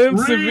 Tim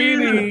Read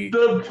Savini.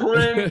 the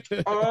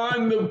print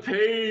on the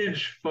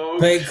page,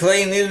 folks. Hey,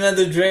 Clay, need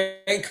another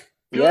drink?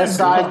 Yes,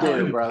 I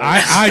do, brother.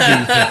 I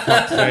do, for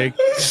fuck's sake.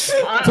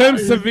 Tim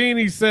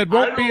Savini said,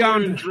 won't be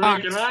on drink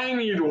Fox. and I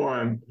need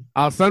one.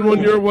 I'll send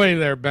one your way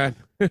there, Ben.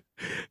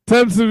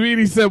 Tim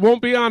Savini said,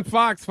 won't be on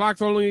Fox.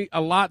 Fox only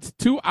allots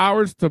 2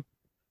 hours to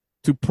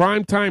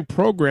primetime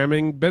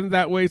programming. Been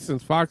that way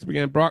since Fox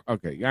began broad.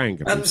 Okay, I ain't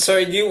gonna. I'm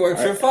sorry, do you work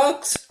for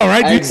Fox? All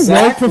right, you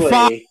Exactly. work for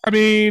Fox. I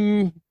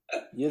mean,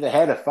 you're the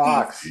head of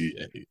Fox,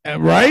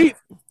 right?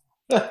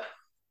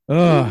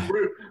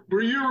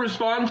 Were you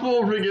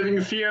responsible for getting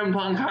CM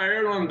Punk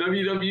hired on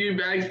WWE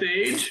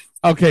backstage?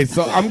 Okay,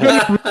 so I'm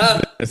gonna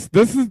read this.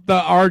 This is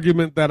the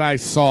argument that I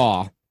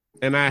saw,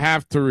 and I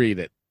have to read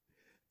it.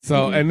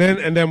 So, and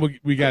then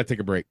we gotta take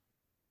a break.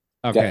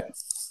 Okay.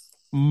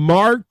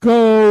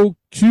 Marco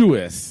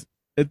Cuis.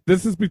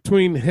 This is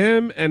between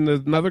him and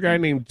another guy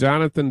named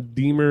Jonathan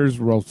Demers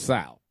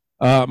Rosal.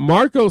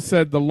 Marco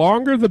said, the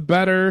longer the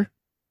better.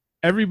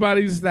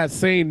 Everybody's that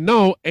saying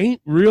no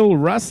ain't real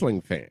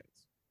wrestling fans.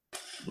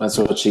 That's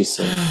what she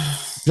said.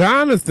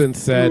 Jonathan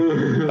said,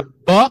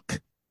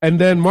 fuck. And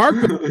then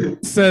Marco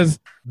says,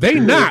 they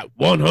not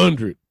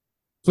 100.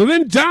 So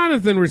then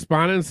Jonathan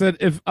responded and said,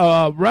 if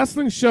a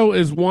wrestling show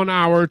is 1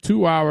 hour,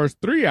 2 hours,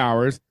 3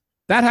 hours,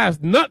 that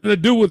has nothing to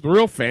do with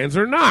real fans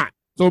or not.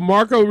 So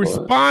Marco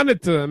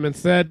responded to him and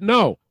said,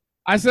 no,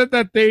 I said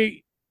that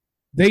they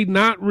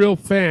not real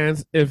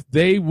fans if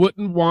they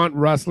wouldn't want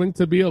wrestling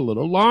to be a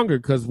little longer,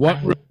 because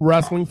what real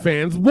wrestling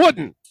fans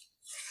wouldn't.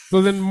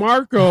 So then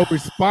Marco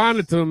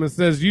responded to him and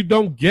says, you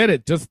don't get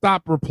it. Just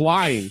stop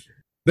replying.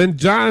 Then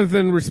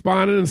Jonathan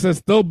responded and says,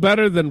 still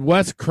better than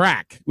Wes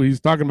Crack. Well, he's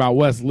talking about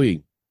Wes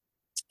Lee.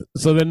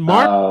 So then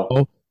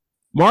Marco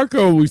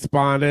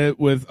responded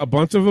with a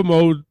bunch of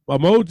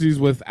emojis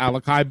with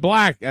Alakai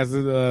Black as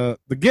the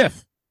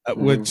GIF,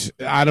 which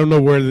I don't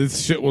know where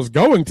this shit was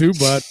going to,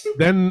 but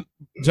then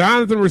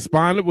Jonathan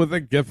responded with a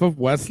GIF of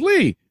Wes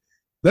Lee.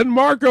 Then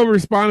Marco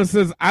responded and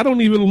says, I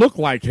don't even look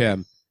like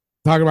him.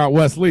 Talking about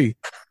Wes Lee.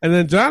 And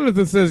then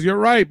Jonathan says, you're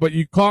right, but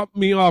you caught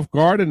me off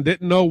guard and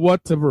didn't know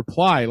what to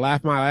reply.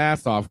 Laughed my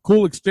ass off.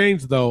 Cool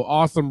exchange, though.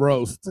 Awesome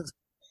roast.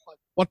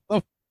 What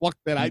the fuck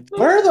did I do?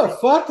 Where the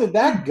fuck did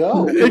that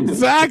go?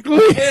 Exactly.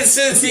 This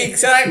is the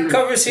exact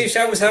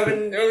conversation I was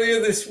having earlier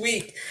this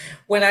week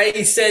when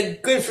I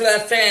said, good for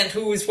that fan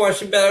who was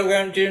watching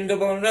Battleground during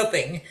Double or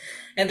Nothing.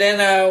 And then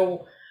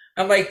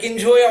I'm like,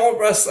 enjoy all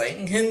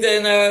wrestling. And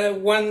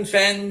then one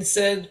fan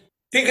said,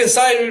 pick a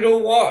side or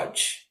don't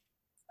watch.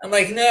 I'm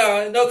like,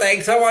 no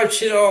thanks. I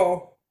watch it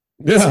all.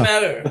 Doesn't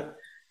matter.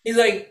 He's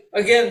like,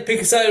 again,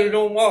 pick a side or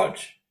don't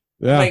watch.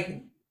 Yeah. I'm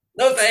like,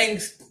 no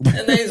thanks.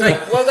 And then he's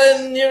like, well,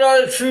 then you're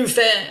not a true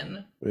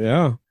fan.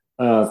 Yeah.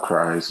 Oh,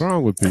 Christ. What's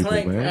wrong with people,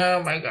 Like, man?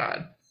 oh my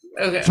God.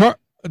 Okay.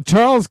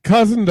 Charles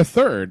Cousin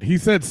III. He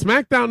said,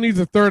 SmackDown needs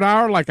a third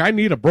hour like I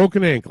need a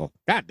broken ankle.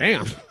 God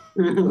damn.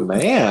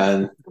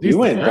 Man, you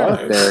went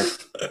dark there.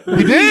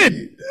 He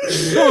did.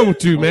 What's wrong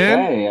with you, man?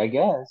 Okay, I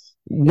guess.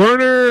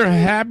 Werner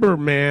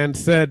Haberman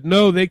said,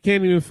 no, they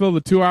can't even fill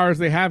the 2 hours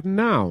they have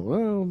now.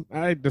 Well,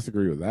 I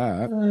disagree with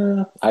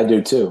that. I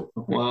do too.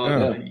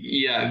 Well,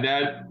 yeah,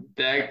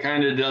 that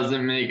kind of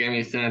doesn't make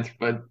any sense,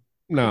 but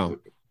no.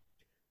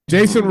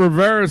 Jason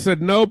Rivera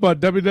said no, but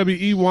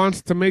WWE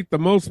wants to make the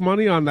most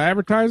money on the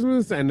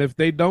advertisements, and if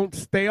they don't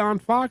stay on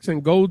Fox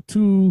and go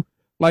to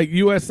like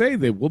USA,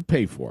 they will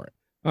pay for it.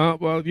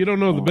 Well, you don't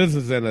know the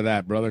business end of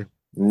that, brother.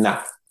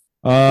 Nah.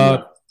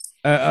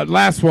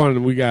 Last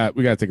one, we got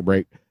to take a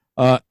break.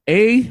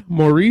 A.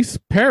 Maurice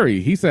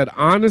Perry, he said,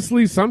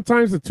 honestly,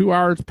 sometimes the 2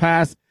 hours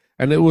pass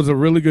and it was a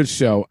really good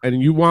show,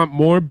 and you want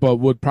more, but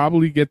would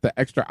probably get the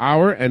extra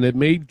hour, and it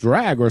may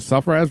drag or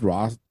suffer as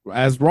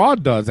Raw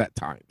does at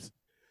times.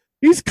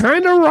 He's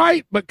kind of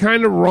right, but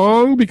kind of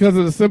wrong because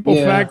of the simple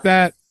fact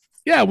that,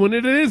 when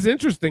it is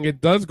interesting,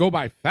 it does go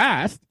by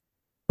fast,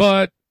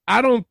 but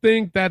I don't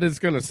think that it's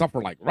going to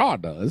suffer like Raw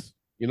does.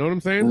 You know what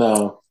I'm saying?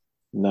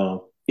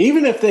 No.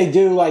 Even if they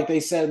do, like they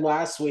said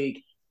last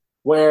week,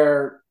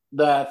 where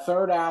the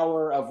third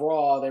hour of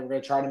Raw, they were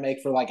going to try to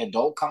make for like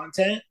adult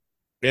content.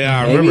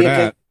 Yeah, I remember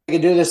that. They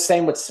could do the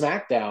same with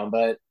SmackDown,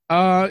 but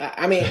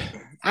I mean,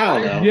 I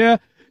don't know.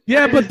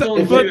 Yeah, but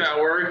don't see that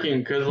working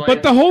because, like,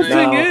 but the whole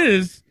thing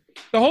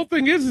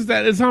is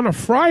that it's on a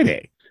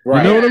Friday.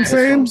 Right. You know what I'm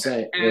saying?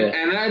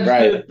 And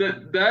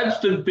that's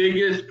the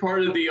biggest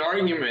part of the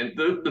argument.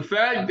 The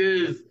fact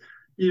is,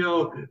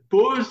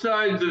 both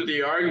sides of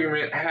the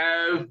argument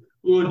have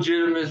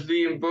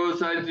legitimacy, and both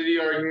sides of the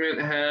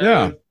argument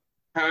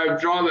have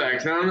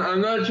drawbacks. And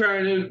I'm not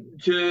trying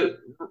to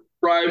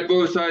ride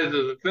both sides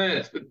of the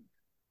fence,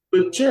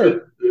 but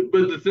sure.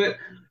 But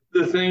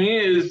the thing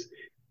is,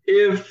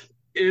 if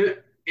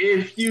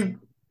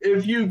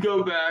you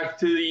go back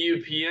to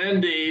the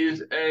UPN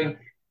days and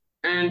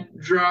and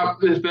drop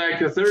this back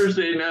to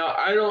Thursday. Now,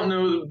 I don't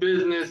know the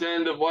business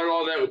end of what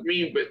all that would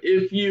mean, but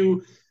if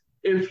you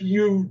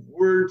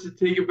were to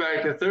take it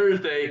back to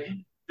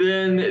Thursday,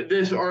 then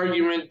this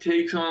argument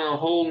takes on a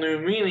whole new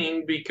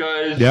meaning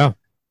because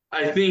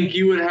I think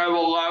you would have a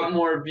lot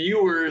more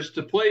viewers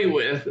to play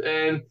with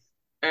and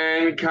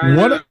kind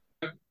of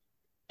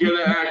get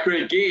an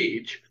accurate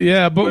gauge.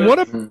 Yeah,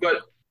 but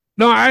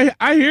no,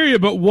 I hear you,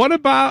 but what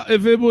about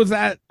if it was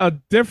at a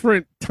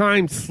different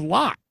time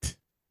slot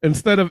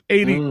instead of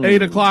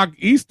 8 o'clock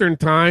Eastern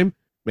time?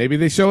 Maybe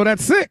they show it at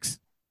 6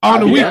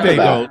 on a weekday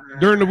though,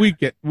 during the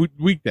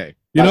weekday.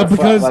 You know,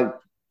 because like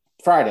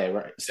Friday,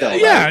 right? Still,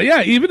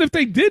 yeah. Even if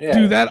they did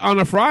do that on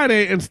a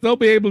Friday and still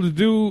be able to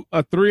do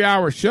a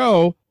 3-hour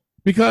show,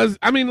 because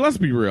I mean, let's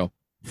be real.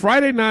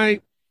 Friday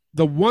night,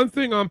 the one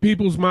thing on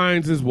people's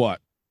minds is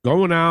what?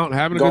 Going out,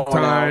 having a good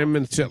time,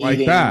 and shit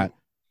like that.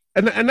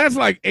 And that's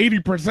like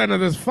 80% of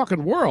this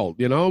fucking world,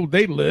 you know?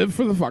 They live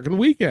for the fucking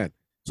weekend.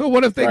 So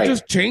what if they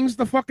just change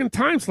the fucking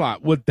time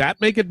slot? Would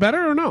that make it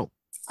better or no?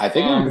 I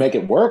think it would make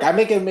it work. I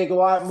think it would make a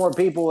lot more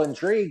people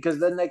intrigued because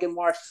then they can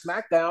watch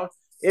SmackDown.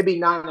 It'd be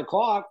 9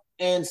 o'clock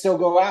and still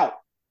go out.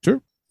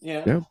 Sure.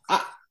 You know?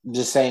 I'm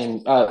just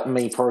saying,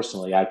 me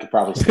personally, I could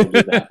probably still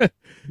do that.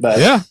 But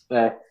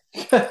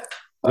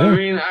I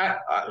mean,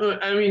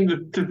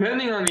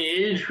 depending on the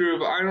age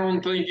group, I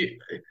don't think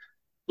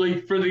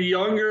like for the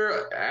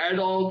younger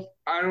adults,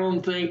 I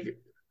don't think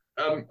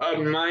a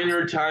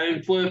minor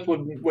time flip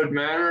would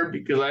matter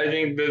because I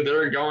think that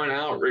they're going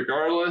out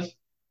regardless.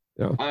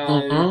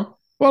 Yeah.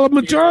 Well,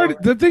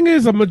 the thing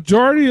is, a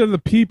majority of the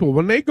people,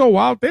 when they go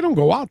out, they don't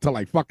go out till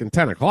like fucking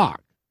 10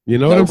 o'clock. You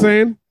know what I'm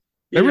saying?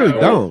 They really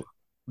don't.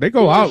 They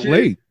go out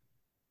late.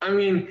 I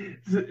mean,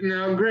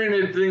 now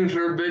granted, things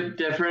are a bit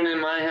different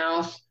in my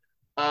house.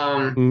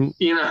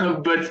 You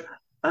know, but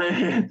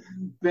then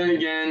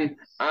again,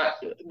 I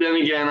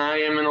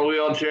am in a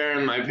wheelchair,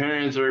 and my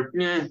parents are,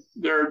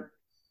 they're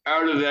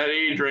out of that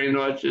age range.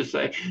 Let's just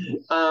say,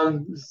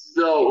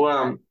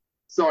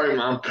 sorry,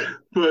 Mom,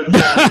 but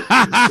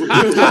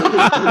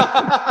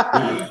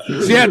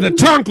she had the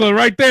chocolate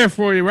right there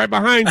for you, right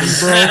behind you,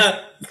 bro.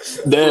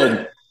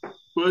 Dead.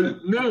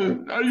 But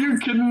no, are you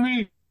kidding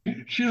me?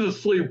 She's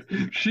asleep.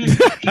 She used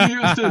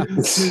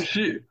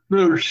to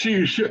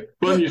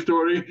funny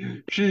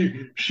story.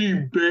 She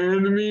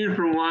banned me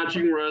from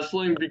watching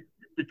wrestling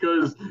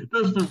because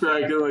this was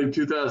back in like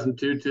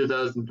 2002,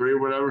 2003,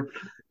 whatever.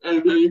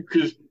 And then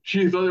because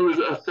she thought it was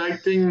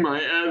affecting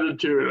my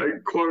attitude,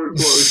 like quote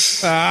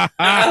unquote.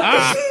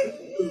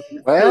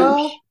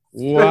 Well,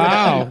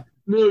 wow.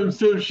 No,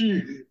 so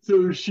she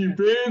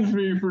bans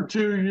me for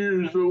 2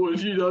 years, but what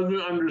she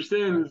doesn't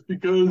understand is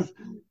because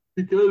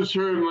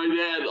her and my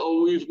dad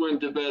always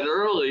went to bed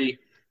early,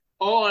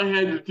 all I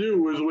had to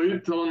do was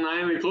wait till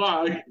 9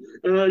 o'clock,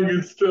 and I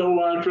could still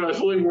watch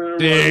wrestling whenever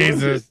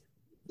Jesus.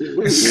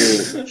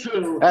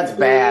 That's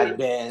bad,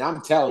 man. I'm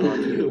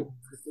telling you.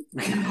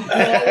 I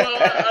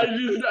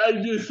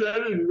just said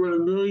it in front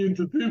of millions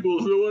of people,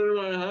 so what am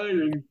I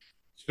hiding?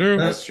 True.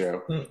 That's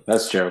true.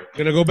 That's true.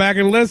 Gonna go back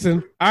and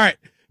listen. All right.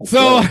 So,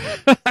 all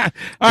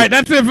right,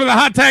 that's it for the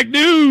Hot Tag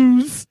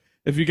News.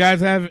 If you guys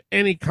have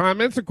any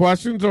comments or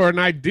questions or an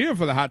idea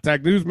for the Hot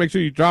Tag News, make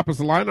sure you drop us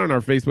a line on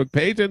our Facebook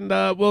page, and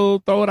we'll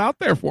throw it out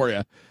there for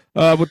you.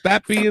 With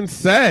that being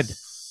said,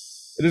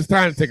 it is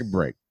time to take a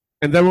break.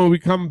 And then when we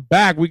come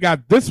back, we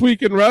got This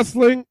Week in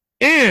Wrestling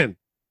and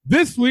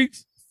this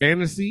week's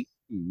Fantasy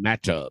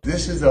Matchup.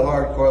 This is the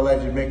Hardcore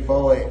Legend Mick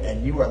Foley,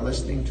 and you are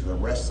listening to the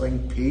Wrestling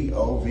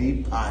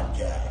POV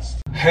Podcast.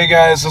 Hey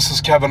guys, this is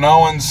Kevin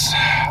Owens.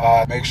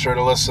 Make sure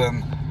to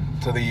listen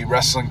to the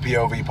Wrestling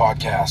POV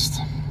Podcast.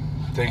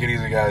 Take it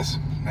easy, guys.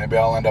 Maybe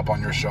I'll end up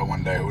on your show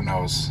one day, who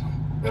knows?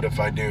 But if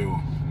I do,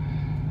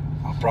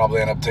 I'll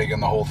probably end up taking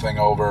the whole thing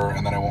over,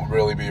 and then it won't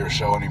really be your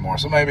show anymore.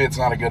 So maybe it's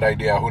not a good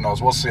idea, who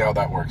knows? We'll see how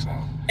that works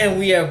out. And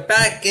we are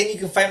back, and you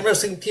can find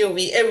Wrestling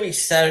POV every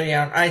Saturday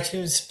on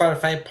iTunes,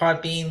 Spotify,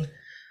 Podbean,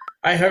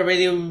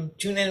 iHeartRadio,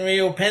 TuneIn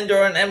Radio,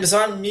 Pandora, and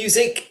Amazon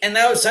Music. And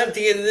now it's time to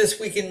get into This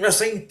Week in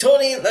Wrestling.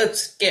 Tony,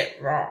 let's get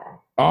raw.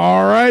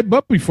 All right,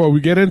 but before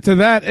we get into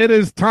that, it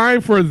is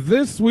time for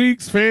this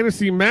week's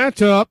fantasy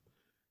matchup.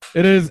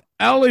 It is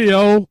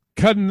Elio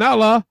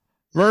Canella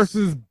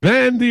versus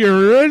Ben, the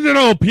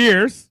original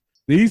Pierce.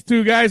 These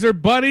two guys are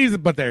buddies,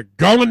 but they're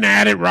going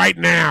at it right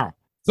now.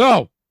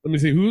 So, let me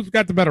see. Who's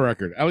got the better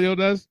record? Elio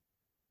does?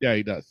 Yeah,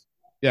 he does.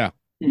 Yeah.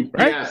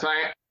 Right? Yes,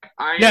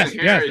 I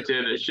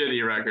inherited a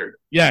shitty record.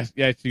 Yes,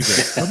 you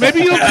did. But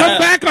maybe you'll come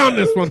back on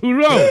this one. Who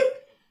knows?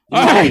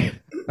 All right.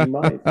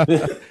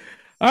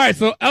 All right,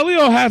 so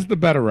Elio has the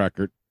better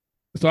record.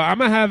 So I'm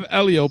going to have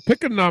Elio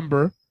pick a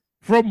number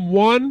from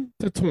 1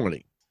 to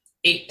 20.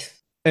 8.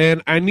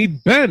 And I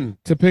need Ben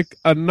to pick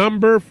a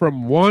number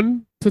from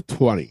 1 to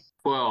 20.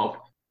 12.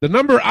 The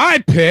number I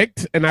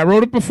picked, and I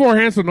wrote it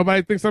beforehand so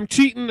nobody thinks I'm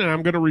cheating, and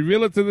I'm going to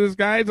reveal it to this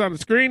guys on the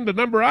screen. The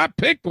number I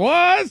picked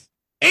was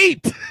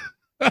 8.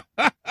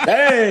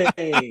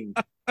 Dang.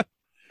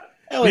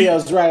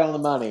 Elio's right on the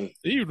money.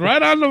 You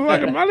right on the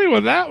fucking money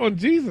with that one.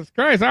 Jesus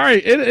Christ. All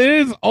right. It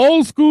is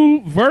old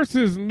school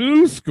versus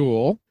new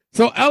school.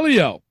 So,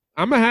 Elio,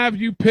 I'm going to have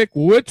you pick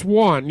which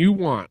one you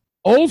want.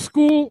 Old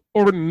school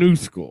or new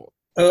school?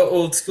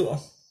 Old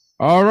school.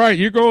 All right.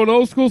 You're going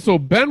old school. So,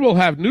 Ben will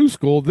have new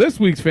school. This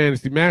week's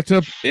fantasy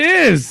matchup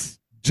is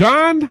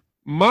John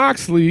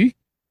Moxley.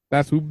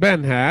 That's who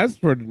Ben has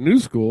for the new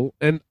school.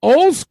 And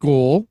old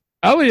school,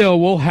 Elio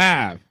will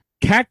have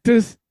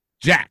Cactus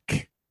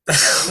Jack.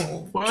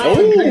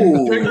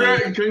 Well,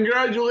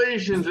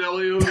 congratulations,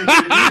 Elio.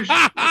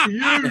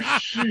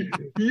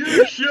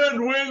 You should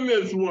win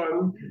this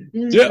one.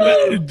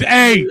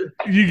 Hey,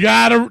 you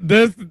gotta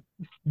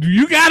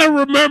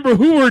remember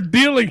who we're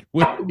dealing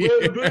with.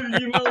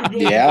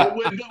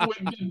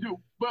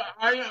 But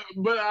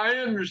I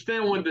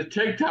understand with the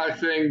TikTok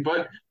thing,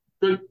 but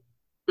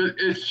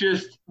it's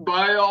just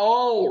by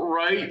all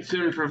rights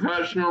in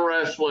professional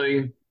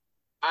wrestling,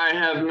 I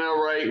have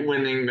no right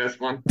winning this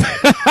one. But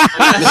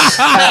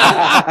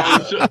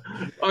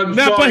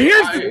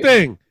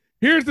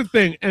here's the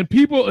thing, and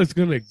people is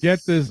gonna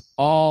get this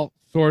all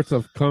sorts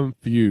of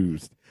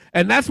confused,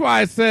 and that's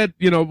why I said,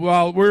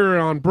 while we're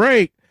on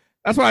break,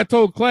 that's why I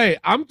told Clay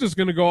I'm just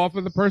gonna go off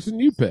of the person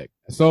you pick.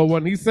 So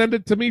when he sent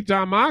it to me,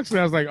 John Moxley,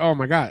 I was like, oh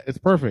my god, it's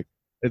perfect.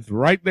 It's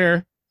right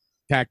there,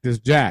 Cactus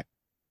Jack,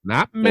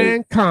 not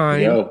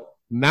Mankind,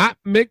 not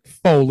Mick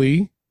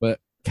Foley, but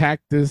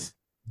Cactus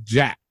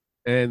Jack.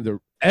 And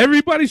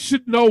everybody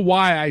should know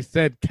why I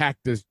said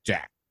Cactus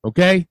Jack,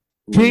 okay?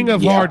 King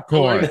of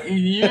hardcore.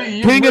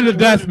 King of the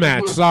death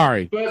match,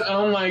 sorry. But,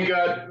 oh my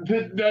God,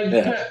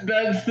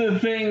 that's the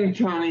thing,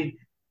 Tony.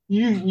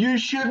 You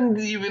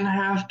shouldn't even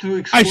have to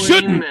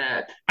explain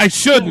that. I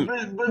shouldn't.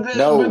 But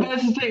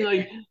that's the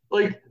thing,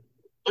 like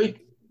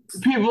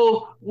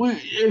people,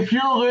 if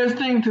you're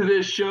listening to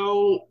this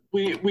show,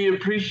 we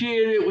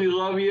appreciate it, we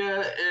love you,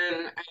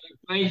 and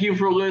thank you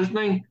for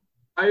listening.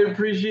 I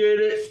appreciate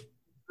it.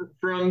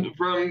 From the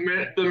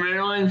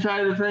Maryland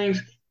side of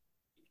things,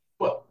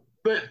 but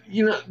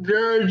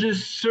there are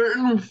just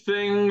certain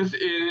things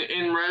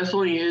in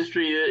wrestling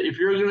history that if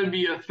you're going to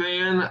be a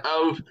fan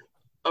of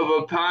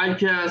a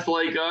podcast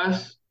like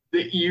us,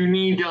 that you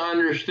need to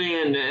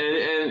understand,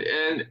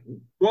 and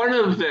one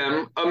of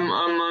them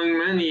among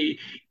many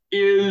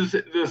is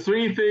the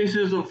three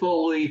faces of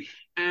Foley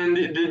and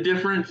the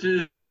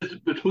differences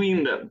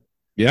between them.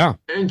 Yeah,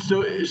 and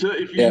so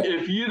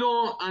if you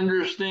don't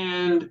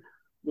understand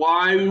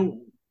why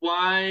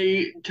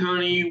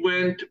Tony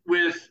went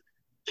with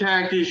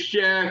Cactus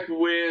Jack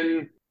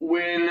when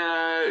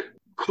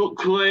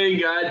Clay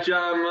got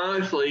John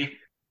Moxley,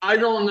 I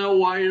don't know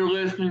why you're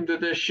listening to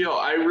this show.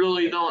 I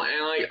really don't.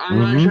 And I'm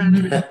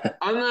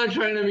not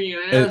trying to be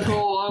an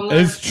asshole.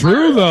 It's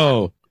true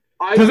though.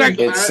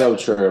 It's so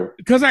true.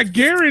 Because I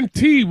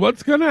guarantee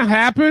what's gonna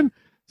happen.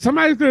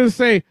 Somebody's gonna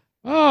say,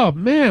 "Oh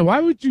man, why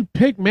would you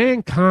pick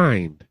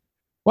Mankind?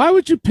 Why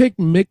would you pick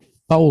Mick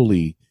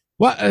Foley?"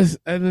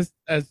 And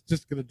it's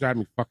just gonna drive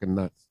me fucking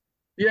nuts.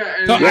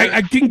 Yeah, so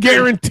I can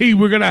guarantee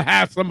we're gonna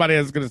have somebody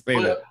that's gonna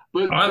say that.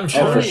 But I'm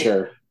sure. For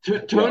sure.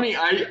 Tony,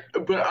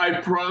 I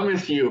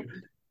promise you,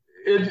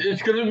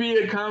 it's gonna be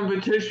a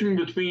competition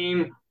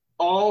between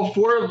all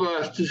four of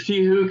us to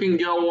see who can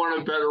go on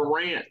a better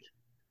rant.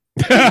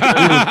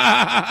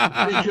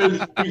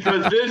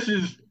 because this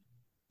is,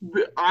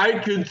 I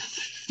could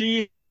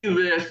see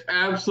this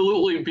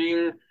absolutely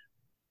being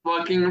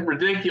fucking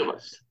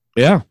ridiculous.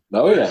 Yeah.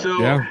 Oh yeah.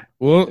 So, yeah.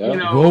 Well,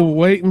 we'll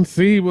wait and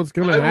see what's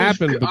going to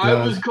happen.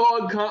 I was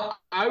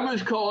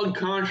called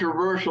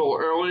controversial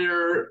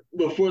earlier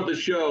before the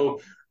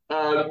show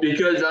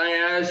because I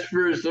asked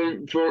for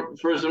some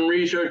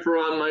research for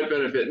on my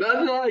benefit.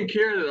 Not that I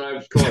care that I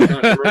was called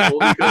controversial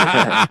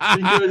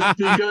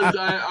because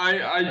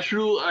I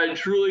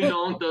truly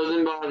don't,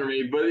 doesn't bother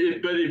me. But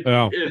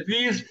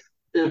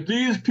if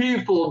these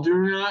people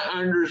do not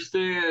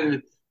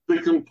understand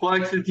the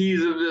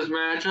complexities of this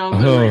matchup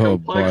and the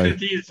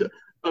complexities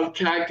of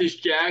Cactus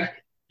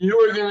Jack, you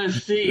are going to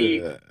see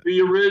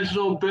the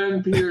original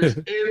Ben Pierce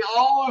in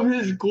all of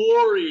his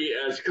glory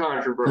as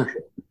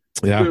controversial.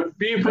 Yeah. So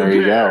be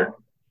prepared.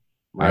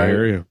 I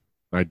hear you.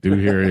 I do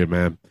hear you,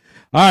 man.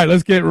 All right,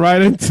 let's get right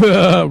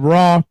into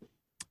Raw.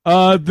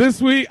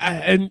 This week,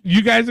 and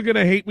you guys are going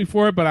to hate me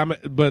for it,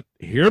 but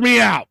hear me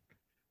out.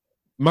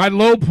 My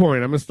low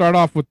point, I'm going to start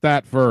off with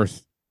that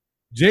first.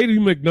 JD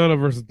McDonough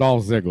versus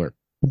Dolph Ziggler.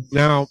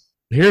 Now,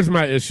 here's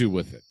my issue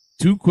with it.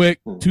 Too quick,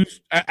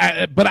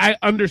 but I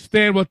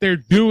understand what they're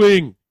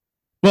doing.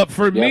 But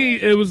for me,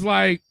 it was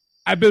like,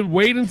 I've been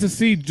waiting to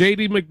see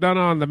JD McDonough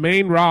on the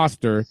main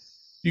roster.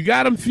 You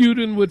got him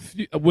feuding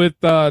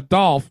with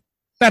Dolph.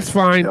 That's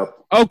fine. Yep.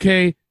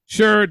 Okay,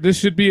 sure, this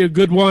should be a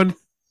good one.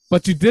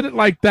 But you did it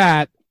like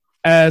that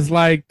as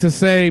like to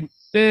say,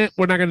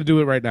 we're not going to do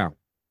it right now.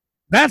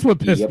 That's what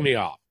pissed me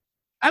off.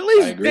 At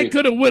least they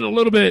could have went a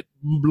little bit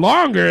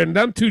longer and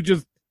them two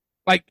just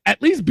like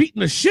at least beating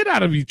the shit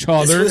out of each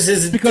other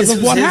because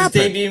of what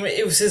happened.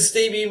 It was his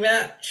debut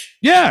match.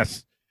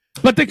 Yes.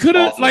 But they could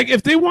have, like,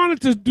 if they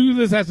wanted to do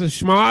this as a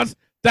schmoz,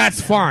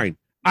 that's fine.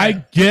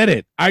 I get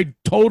it. I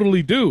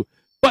totally do.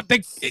 But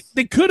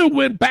they could have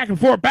went back and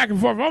forth.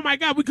 Oh my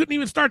God, we couldn't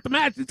even start the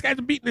match. These guys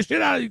are beating the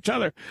shit out of each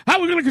other. How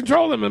are we going to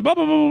control them? And blah,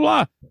 blah, blah, blah,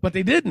 blah. But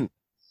they didn't.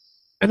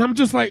 And I'm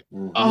just like,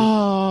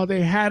 oh,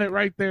 they had it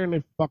right there and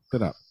they fucked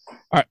it up. All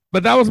right.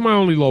 But that was my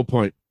only low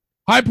point.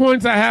 High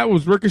points I had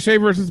was Ricochet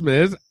versus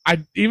Miz.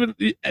 And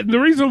the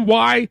reason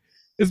why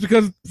is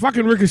because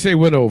fucking Ricochet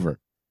went over.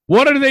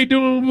 What are they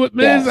doing with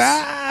Miz?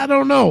 Yes. I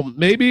don't know.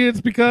 Maybe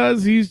it's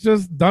because he's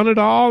just done it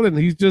all and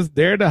he's just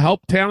there to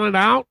help talent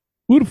out.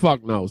 Who the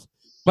fuck knows?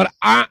 But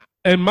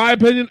in my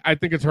opinion, I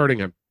think it's hurting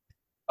him.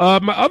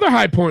 My other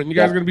high point, and you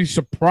guys are going to be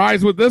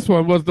surprised with this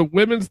one, was the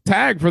women's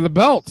tag for the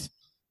belts.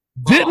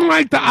 Didn't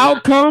like the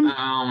outcome.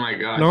 Oh my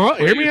God. No,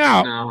 hear me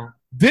out. No.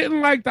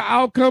 Didn't like the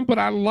outcome, but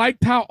I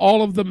liked how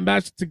all of them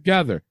meshed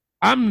together.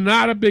 I'm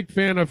not a big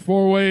fan of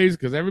four-ways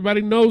because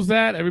everybody knows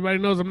that. Everybody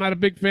knows I'm not a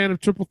big fan of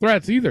triple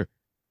threats either.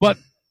 But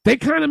they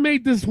kind of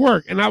made this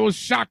work, and I was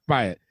shocked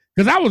by it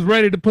because I was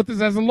ready to put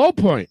this as a low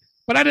point,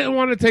 but I didn't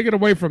want to take it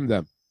away from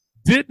them.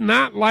 Did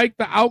not like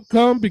the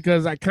outcome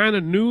because I kind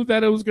of knew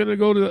that it was going to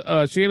go to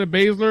Shayna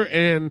Baszler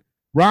and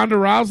Ronda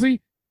Rousey,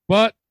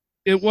 but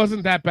it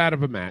wasn't that bad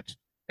of a match.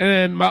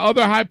 And my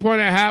other high point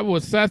I had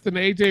was Seth and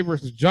AJ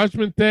versus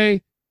Judgment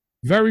Day.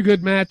 Very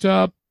good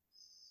matchup.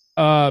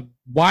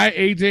 Why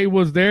AJ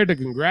was there to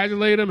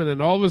congratulate him, and then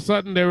all of a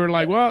sudden they were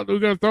like, well, we're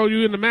going to throw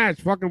you in the match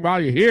fucking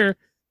while you're here.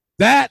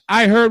 That,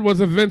 I heard,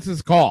 was a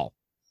Vince's call.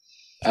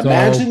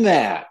 Imagine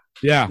that.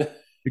 Yeah,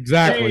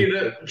 exactly.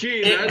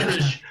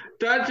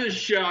 That's a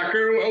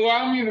shocker.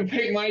 Allow me to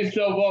pick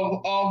myself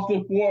up off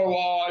the floor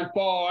while I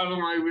fall out of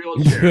my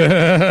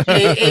wheelchair.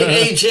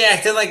 AJ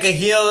acted like a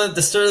heel at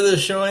the start of the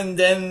show and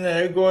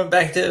then going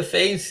back to the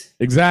face.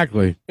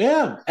 Exactly.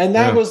 Yeah, and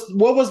that was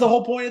what was the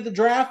whole point of the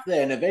draft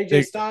then? If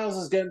AJ Styles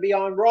is going to be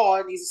on Raw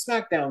and he's a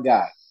SmackDown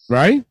guy.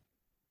 Right?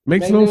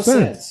 Makes no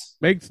sense.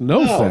 Makes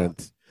no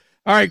sense.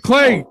 All right,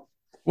 Clay,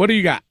 what do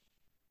you got?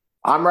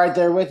 I'm right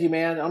there with you,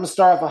 man. I'm going to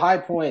start off with high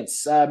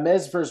points.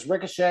 Miz versus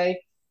Ricochet.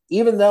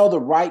 Even though the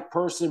right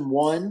person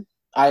won,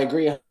 I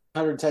agree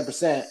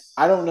 110%.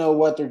 I don't know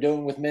what they're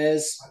doing with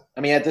Miz. I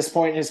mean, at this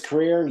point in his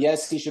career,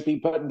 yes, he should be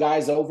putting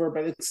guys over,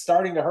 but it's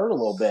starting to hurt a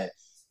little bit.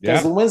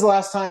 Because when's the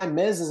last time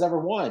Miz has ever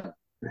won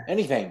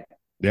anything?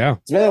 Yeah.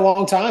 It's been a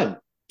long time.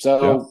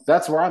 So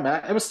that's where I'm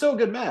at. It was still a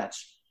good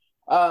match.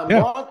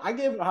 I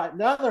give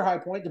another high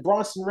point to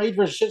Bronson Reed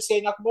versus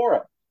Shinsuke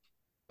Nakamura.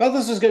 I thought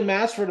this was a good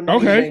match for the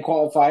main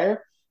qualifier.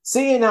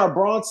 Seeing how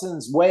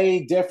Bronson's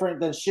way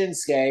different than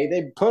Shinsuke,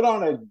 they put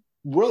on a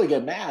really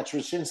good match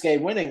with Shinsuke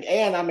winning,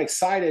 and I'm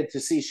excited to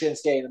see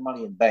Shinsuke in the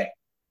Money in the Bank.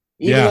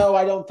 Even though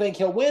I don't think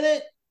he'll win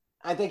it,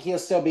 I think he'll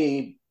still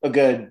be a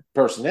good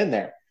person in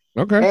there.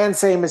 Okay. And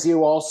same as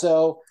you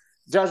also,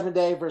 Judgment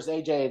Day versus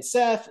AJ and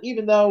Seth,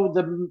 even though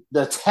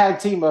the tag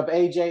team of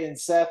AJ and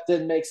Seth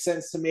didn't make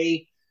sense to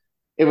me,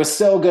 it was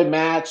still a good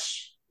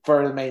match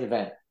for the main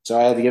event. So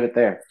I had to give it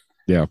there.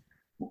 Yeah.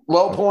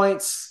 Low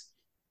points.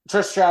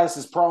 Trish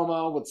Stratus's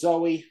promo with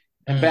Zoe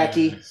and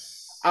Becky.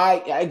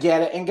 I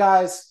get it. And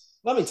guys,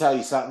 let me tell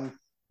you something.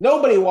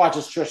 Nobody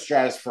watches Trish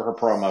Stratus for her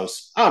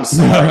promos. I'm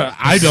sorry.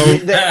 I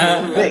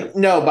don't.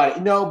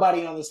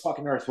 Nobody on this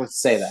fucking earth would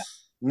say that.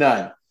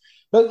 None.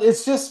 But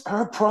it's just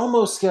her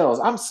promo skills.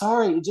 I'm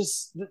sorry.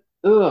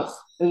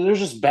 They're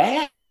just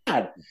bad.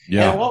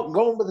 Yeah. And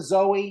going with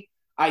Zoe,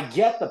 I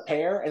get the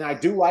pair, and I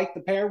do like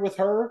the pair with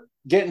her,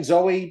 getting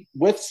Zoe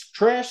with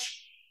Trish.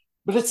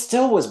 But it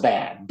still was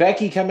bad.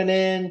 Becky coming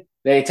in,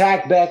 they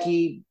attacked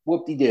Becky,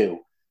 whoop-de-doo.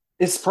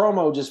 This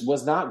promo just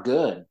was not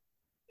good.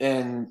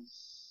 And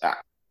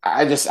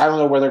I don't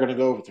know where they're going to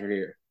go through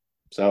here.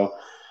 So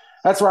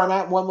that's where I'm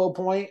at, one low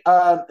point.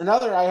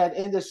 Another, I had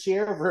Indus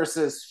Sher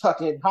versus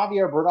fucking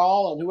Javier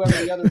Bernal and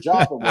whoever the other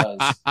Jobber was.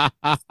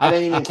 I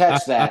didn't even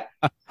catch that.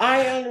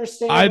 I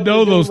understand. I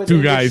know those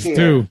two guys,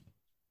 too.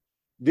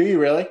 Do you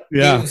really?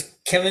 Yeah.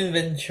 Kevin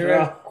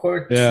Ventura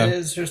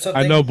Cortez or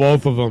something? I know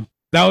both of them.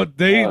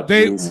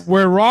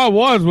 Where Raw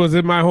was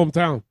in my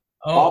hometown.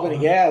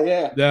 Albany,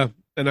 yeah.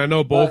 And I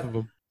know both of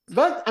them.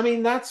 But I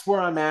mean, that's where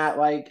I'm at.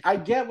 Like, I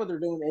get what they're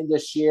doing in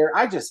this year.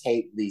 I just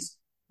hate these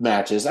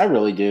matches. I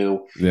really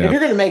do. Yeah. If you're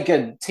going to make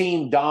a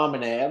team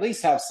dominant, at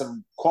least have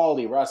some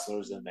quality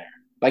wrestlers in there.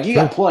 Like, you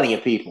got plenty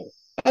of people.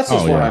 That's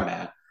just where I'm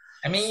at.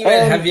 I mean, you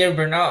had Javier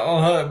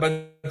Bernal,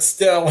 but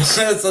still, that's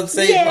what I'm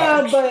saying.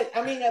 Yeah, but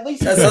I mean, at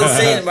least that's what I'm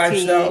saying,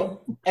 much though.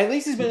 At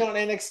least he's been on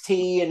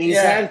NXT and he's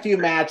had a few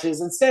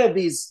matches instead of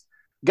these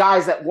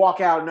guys that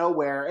walk out of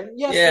nowhere. And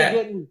they're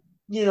getting,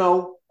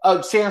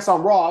 a chance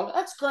on Raw.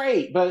 That's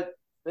great, but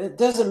it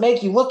doesn't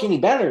make you look any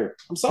better.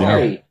 I'm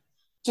sorry. It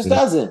just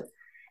doesn't.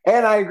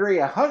 And I agree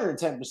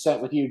 110%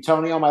 with you,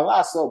 Tony, on my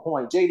last little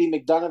point. JD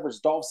McDonough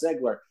versus Dolph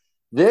Ziggler.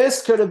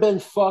 This could have been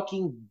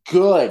fucking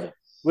good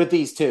with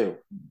these two.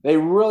 They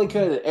really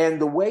could. And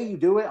the way you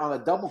do it on a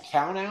double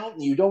count out,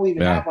 and you don't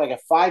even have like a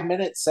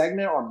 5-minute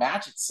segment or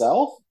match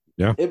itself,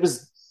 it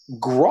was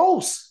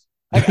gross.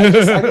 I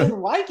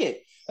didn't like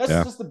it. That's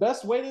just the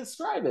best way to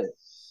describe it.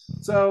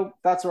 So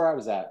that's where I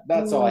was at.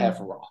 That's all I have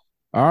for Raw.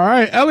 All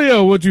right.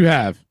 Elio, what'd you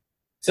have?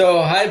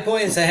 So high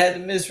points, I had the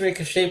Miz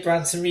Ricochet,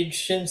 Bronson Reed,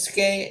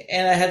 Shinsuke,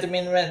 and I had the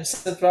main event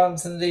Seth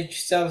Rollins and the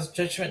Styles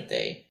Judgment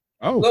Day.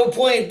 Oh. Low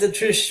point, the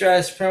Trish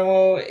Stratus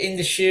promo in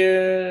the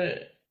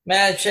sheer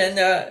match, and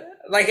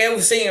like I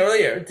was saying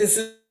earlier, this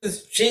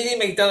is JD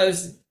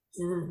McDonough's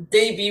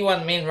debut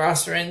on main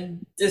roster,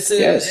 and this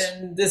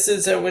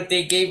is what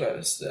they gave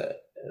us.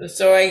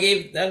 So I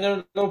gave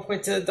another low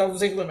point to the Dolph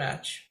Ziggler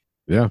match.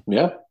 Yeah.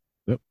 Yep.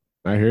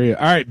 I hear you.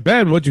 All right,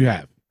 Ben, what'd you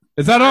have?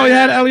 Is that all you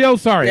had, Elio?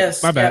 Sorry.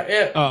 Yes. My bad.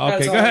 Yeah, Oh,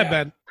 okay. Go ahead,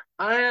 Ben.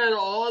 I had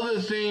all the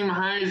same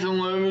highs and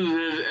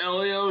lows as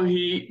Elio.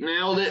 He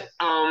nailed it.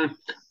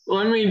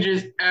 Let me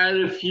just add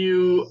a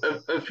few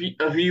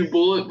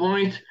bullet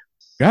points.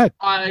 Go ahead.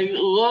 I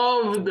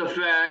love the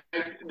fact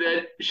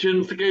that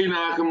Shinsuke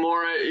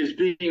Nakamura is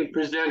being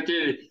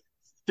presented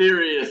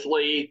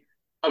seriously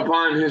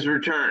upon his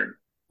return.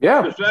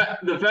 Yeah.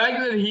 The fact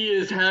that he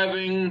is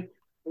having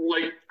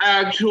like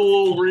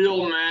actual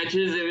real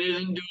matches and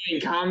isn't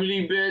doing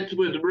comedy bits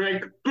with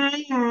Rick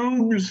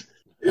Boogs,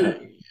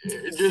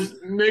 it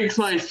just makes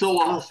my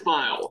soul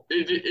smile.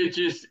 It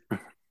just,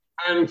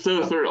 I'm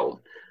so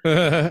thrilled.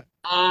 And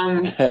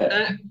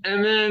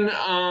then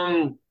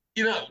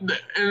you know,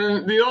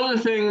 and the other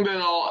thing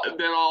that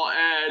I'll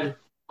add,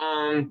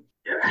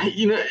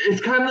 you know,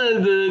 it's kind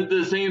of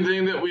the same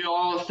thing that we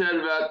all said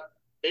about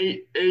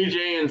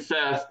AJ and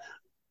Seth.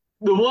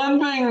 The one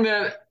thing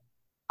that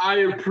I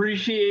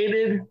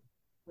appreciated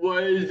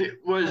was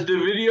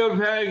the video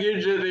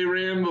package that they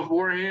ran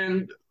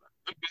beforehand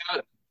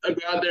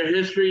about their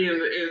history in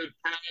the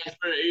past,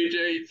 where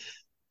AJ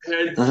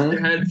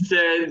had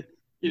said,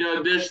 you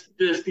know,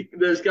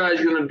 this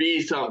guy's going to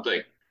be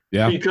something.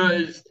 Yeah.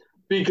 Because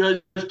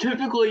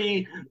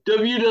typically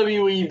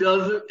WWE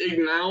doesn't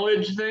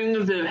acknowledge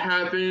things that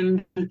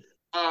happened,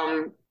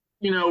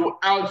 you know,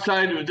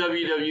 outside of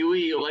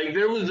WWE. Like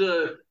there was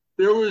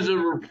a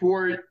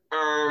report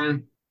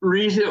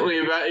recently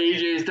about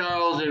AJ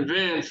Styles and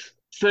Vince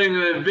saying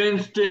that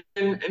Vince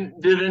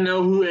didn't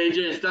know who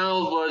AJ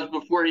Styles was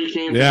before he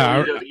came to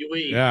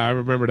WWE. I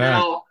remember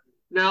that.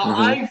 Now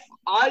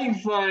I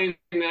find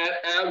that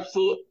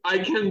I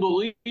can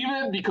believe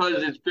it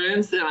because it's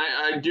Vince, and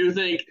I do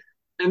think,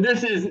 and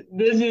this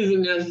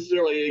isn't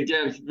necessarily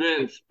against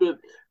Vince, but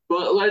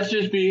let's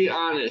just be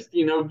honest.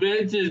 You know,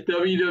 Vince is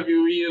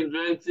WWE, and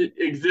Vince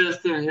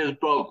exists in his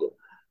bubble.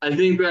 I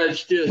think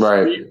that's just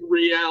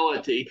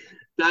reality.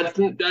 That's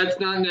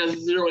not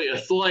necessarily a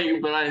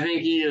slight, but I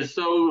think he is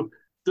so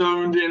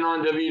zoned in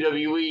on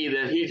WWE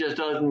that he just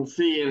doesn't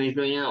see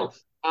anything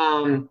else.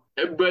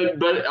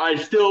 But I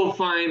still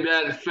find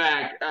that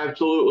fact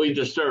absolutely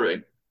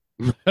disturbing.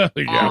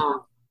 Yeah.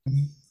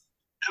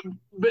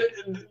 But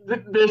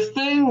this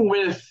thing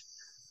with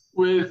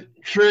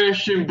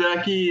Trish and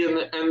Becky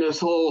and this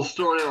whole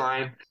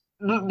storyline,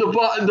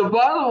 the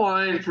bottom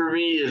line for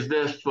me is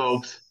this,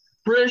 folks.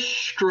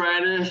 Trish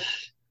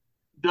Stratus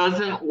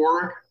doesn't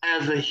work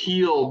as a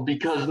heel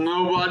because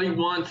nobody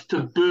wants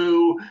to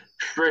boo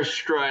Trish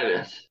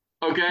Stratus.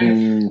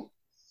 Okay?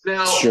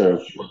 Now, sure.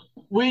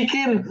 We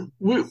can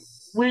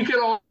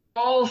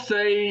all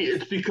say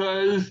it's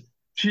because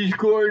she's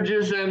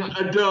gorgeous and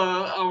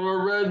I'm a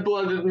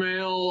red-blooded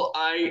male.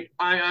 I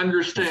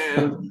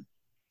understand.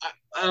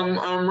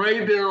 I'm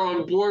right there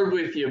on board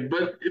with you.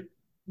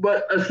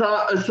 But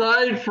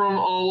aside from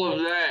all of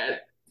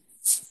that,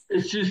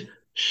 it's just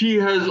she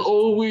has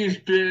always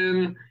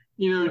been,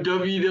 you know,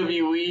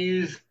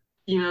 WWE's,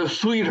 you know,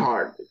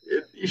 sweetheart.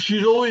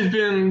 She's always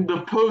been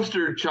the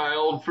poster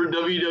child for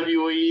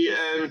WWE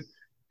and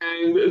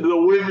the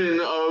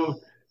women of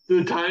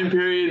the time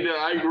period that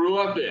I grew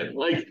up in.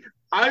 Like,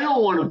 I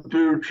don't want to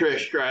boo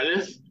Trish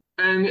Stratus,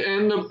 and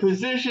the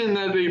position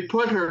that they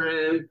put her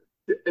in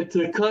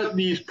to cut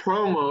these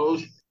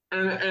promos,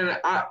 and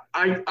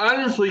I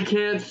honestly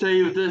can't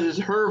say if this is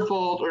her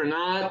fault or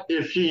not,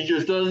 if she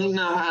just doesn't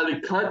know how to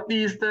cut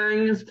these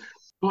things,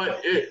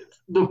 but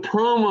the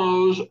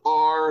promos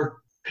are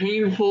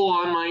painful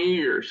on my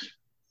ears.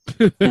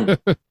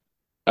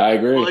 I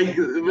agree. Like,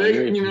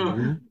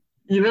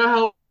 you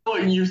know how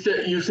you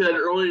said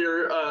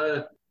earlier,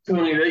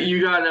 Tony, that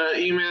you got an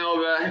email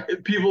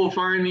about people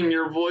finding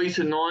your voice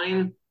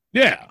annoying?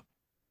 Yeah.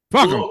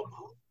 Fuck them.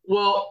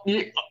 Well,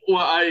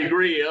 I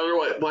agree.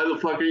 Otherwise, why the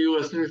fuck are you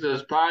listening to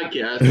this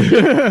podcast?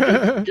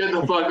 Get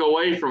the fuck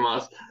away from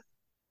us.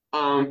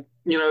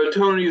 You know,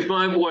 Tony's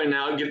my boy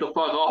now. Get the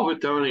fuck off with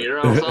Tony, or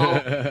else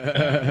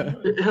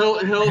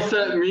he'll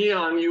set me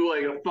on you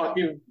like a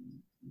fucking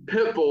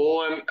pit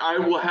bull, and I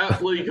will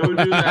happily go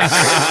do that.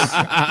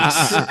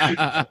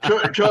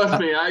 Trust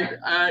me,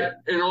 I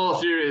in all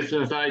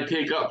seriousness, I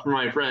take up for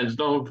my friends.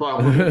 Don't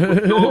fuck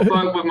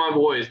with my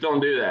boys.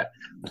 Don't do that.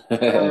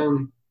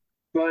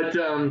 But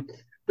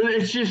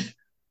it's just,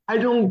 I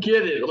don't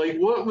get it. Like,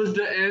 what was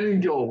the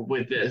end goal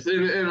with this?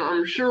 And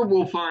I'm sure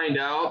we'll find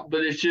out.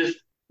 But it's just,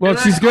 well,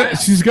 she's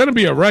gonna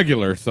be a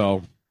regular,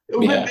 so.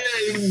 But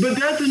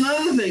that's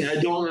another thing I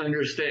don't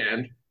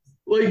understand.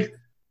 Like,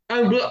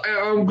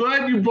 I'm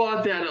glad you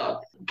brought that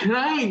up. Can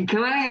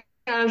I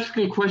ask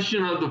a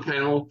question of the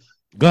panel?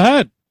 Go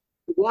ahead.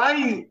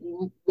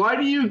 why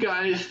do you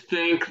guys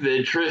think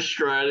that Trish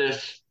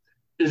Stratus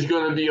is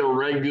going to be a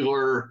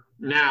regular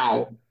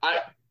now?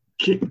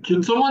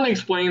 Can someone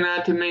explain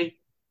that to me?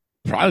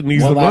 Probably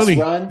needs One the last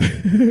money.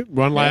 run?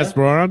 One last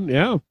run,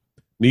 yeah.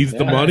 Needs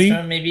the money.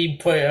 Maybe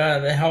put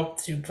the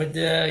help to put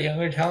the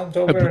younger talent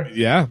over.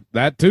 Yeah,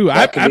 that too.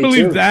 That could I be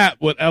believe too.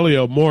 that with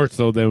Elio more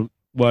so than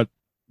what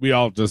we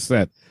all just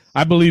said.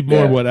 I believe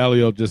more what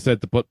Elio just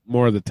said to put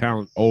more of the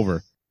talent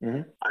over.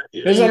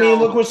 Because I mean,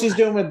 look what she's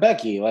doing with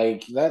Becky.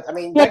 Like that. I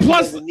mean, Well, Becky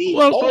plus- doesn't need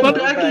well, over, But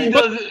Becky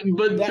doesn't.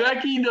 But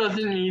Becky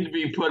doesn't need to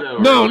be put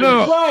over. No, Like,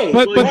 no. Right.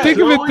 But Like, think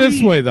of it Joey-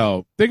 this way,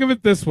 though. Think of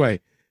it this way: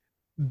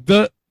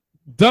 the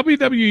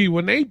WWE,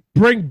 when they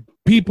bring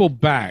people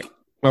back,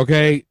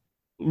 okay,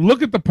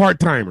 look at the part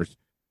timers.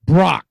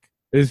 Brock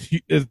is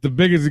the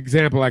biggest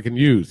example I can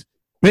use.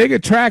 Big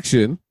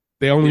attraction.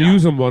 They only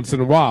use him once in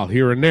a while,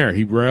 here and there.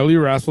 He rarely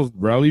wrestles,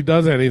 rarely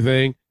does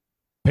anything.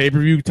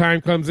 Pay-per-view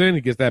time comes in,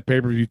 he gets that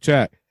pay-per-view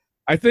check.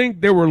 I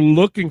think they were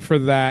looking for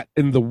that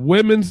in the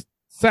women's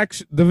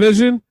section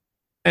division,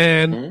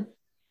 and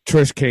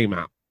Trish came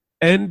out.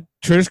 And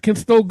Trish can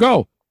still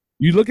go.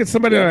 You look at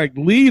somebody like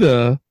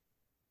Lita,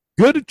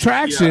 good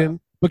attraction,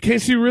 but can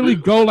she really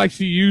go like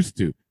she used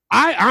to?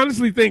 I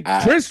honestly think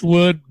Trish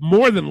would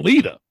more than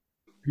Lita.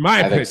 In my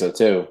opinion. I think so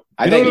too.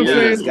 I You know think what I'm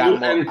Lita's saying? got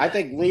more. I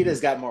think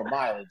Lita's got more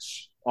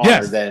mileage on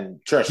her than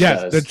Trish does.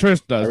 Yes, than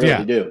Trish does. I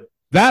really do.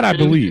 That I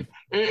believe.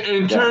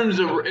 In terms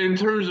of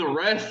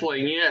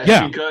wrestling, yes,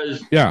 Yeah.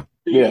 because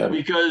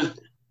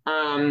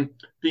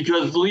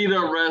because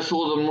Lita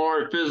wrestled a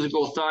more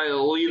physical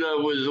style. Lita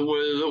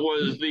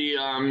was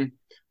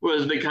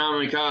the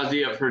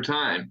kamikaze of her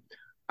time.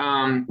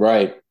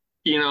 Right.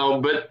 You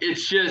know, but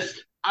it's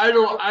just I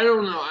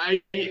don't know.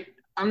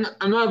 I'm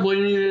not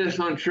blaming this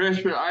on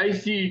Trish, but I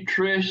see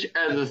Trish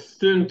as a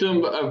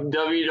symptom of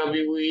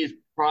WWE's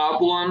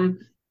problem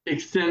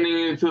extending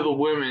into the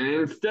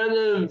women.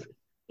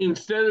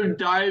 Instead of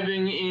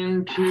diving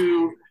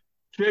into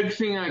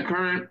fixing a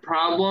current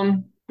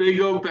problem, they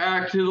go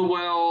back to the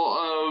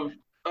well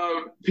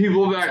of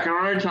people back in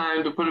our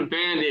time to put a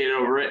Band-Aid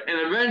over it.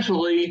 And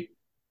eventually,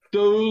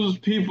 those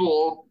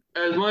people,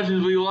 as much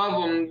as we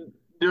love them,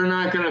 they're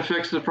not going to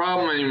fix the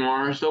problem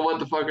anymore. So what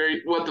the fuck are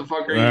you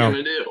going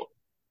to do?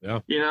 Yeah.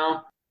 You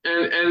know?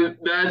 And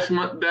that's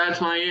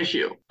my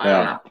issue. I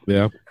don't know.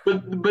 Yeah.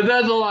 But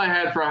that's all I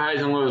had for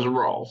highs and lows of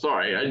Raw.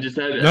 Sorry, I just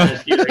had to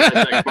ask you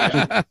that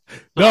question.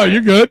 No,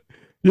 you're good.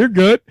 You're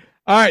good.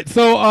 All right.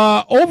 So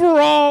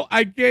overall,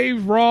 I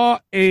gave Raw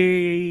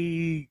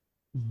a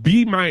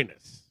B-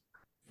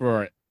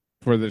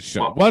 for this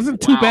show.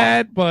 Wasn't too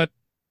bad, but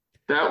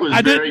that was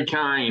very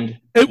kind.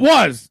 It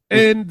was.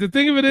 And the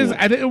thing of it is,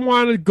 I didn't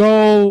want to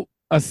go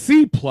a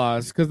C+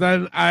 because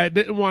then I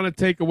didn't want to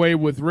take away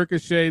with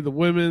Ricochet, the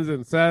women's,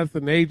 and Seth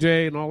and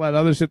AJ and all that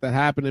other shit that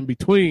happened in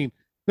between.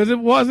 Because it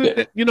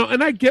wasn't,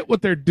 and I get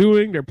what they're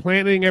doing. They're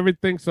planning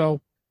everything.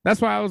 So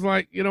that's why I was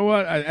like, you know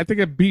what? I think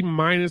a B-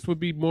 would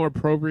be more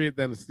appropriate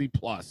than a C+.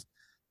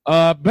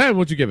 Ben,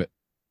 what'd you give it?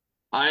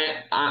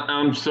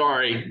 I'm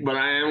sorry, but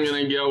I am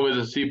going to go with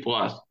a C+.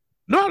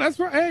 No, that's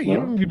right. Hey, you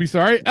don't need to be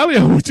sorry.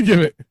 Elliot, what'd you give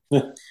it?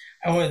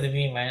 I went the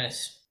B-.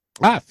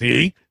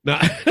 See? No.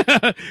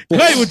 Clay,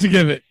 what'd you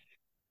give it?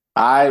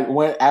 I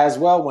went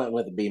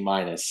with a B-.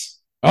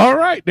 All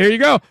right, there you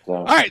go. So,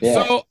 all right,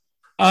 so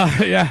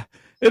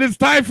it is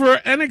time for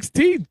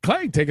NXT.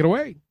 Clay, take it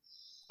away.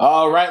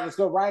 All right, let's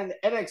go right into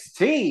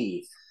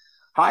NXT.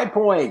 High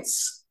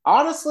points.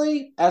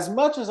 Honestly, as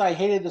much as I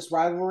hated this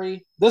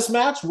rivalry, this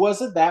match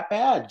wasn't that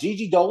bad.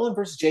 Gigi Dolan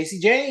versus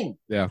JC Jane.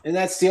 Yeah. In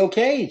that steel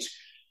cage.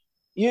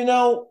 You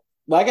know,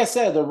 like I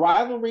said, the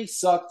rivalry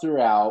sucked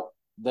throughout.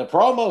 The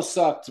promo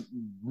sucked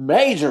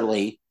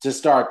majorly to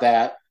start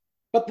that.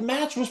 But the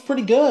match was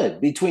pretty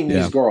good between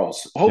these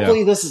girls.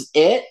 Hopefully this is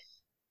it.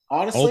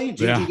 Honestly,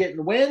 Gigi getting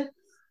the win.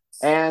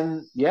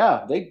 And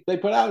they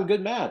put out a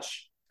good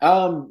match.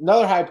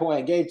 Another high point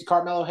I gave to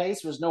Carmelo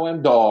Hayes was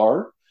Noam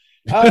Dar.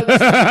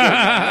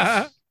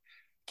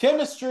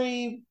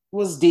 Chemistry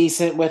was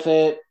decent with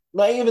it.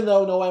 Like, even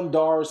though Noam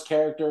Dar's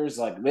character is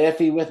like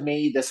iffy with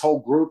me, this whole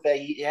group that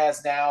he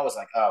has now is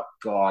like, oh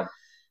god.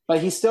 But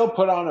he still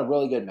put on a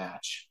really good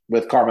match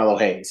with Carmelo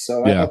Hayes.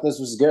 So I thought this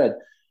was good.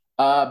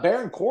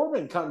 Baron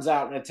Corbin comes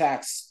out and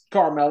attacks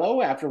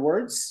Carmelo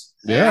afterwards.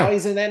 Yeah. Now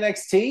he's in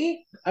NXT.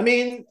 I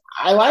mean,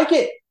 I like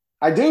it.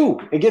 I do.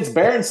 It gets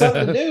Baron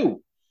something to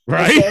do.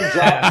 Right?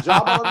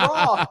 Job on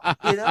Raw.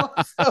 You know?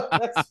 So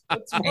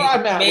that's where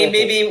I'm at.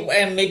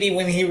 Maybe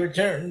when he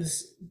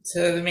returns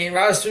to the main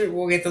roster,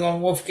 we'll get the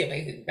Lone Wolf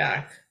gimmick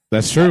back.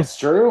 That's true.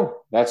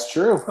 That's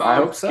true. I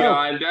hope so.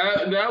 God,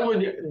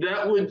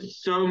 that would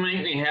so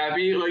make me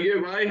happy. Like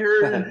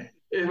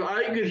if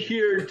I could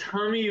hear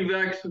Tommy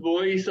Vex's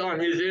voice on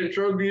his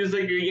intro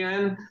music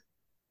again,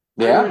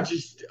 I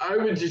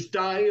would just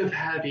die of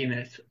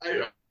happiness.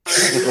 I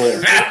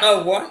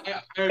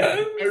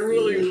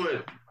really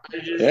would.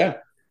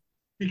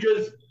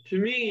 Because to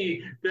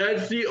me,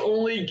 that's the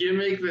only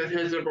gimmick that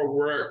has ever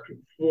worked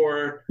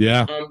for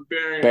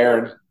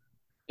Baron.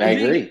 I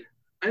agree.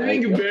 I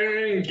think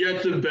Baron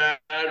gets a bad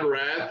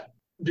rap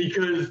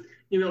because,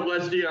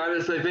 let's be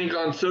honest, I think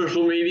on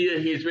social media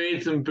he's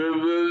made some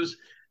boo-boos,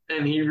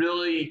 and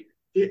I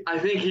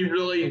think he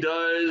really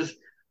does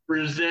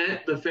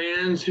resent the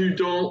fans who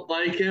don't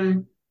like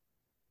him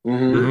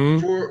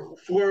for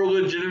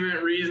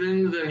legitimate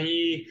reasons, and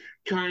he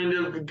kind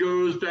of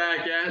goes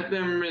back at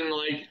them and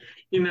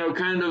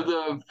kind of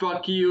the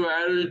fuck you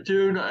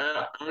attitude.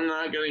 I'm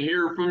not going to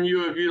hear from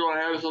you if you don't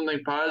have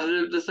something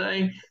positive to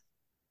say.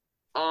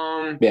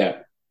 Yeah.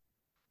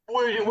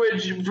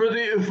 Which for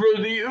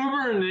the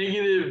uber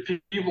negative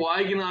people,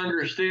 I can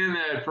understand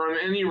that from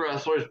any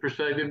wrestler's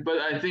perspective, but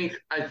I think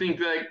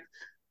that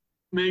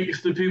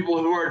makes the people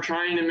who are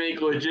trying to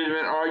make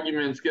legitimate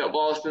arguments get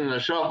lost in the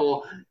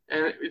shuffle.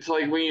 And it's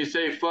like when you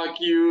say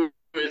fuck you,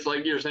 it's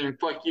like you're saying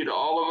fuck you to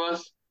all of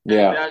us.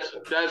 Yeah. And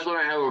that's when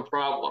I have a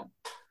problem.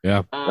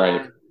 Yeah.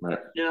 Right.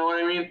 You know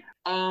what I mean?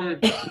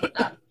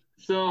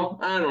 So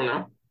I don't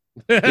know.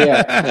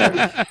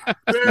 Yeah.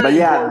 But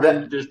yeah,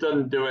 that just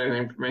doesn't do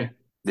anything for me.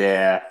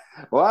 Yeah.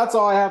 Well, that's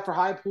all I have for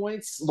high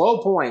points,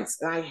 low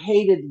points, and I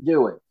hated to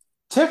do it.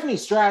 Tiffany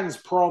Stratton's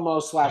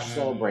promo /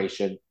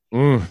 celebration.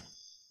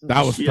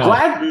 That was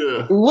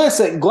tough.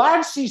 Listen,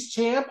 glad she's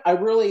champ. I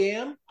really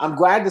am. I'm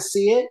glad to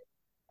see it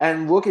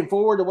and looking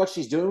forward to what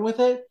she's doing with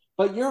it.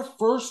 But your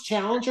first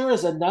challenger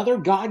is another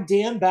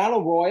goddamn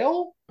battle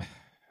royal?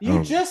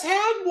 You just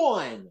had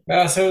one.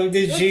 So can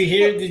you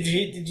hear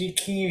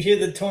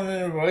the tone in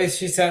her voice?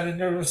 She sounded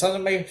nervous on the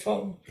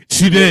microphone.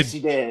 She did. She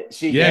did.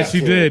 She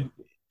did.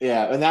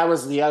 Yeah, and that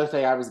was the other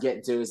thing I was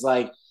getting to. Is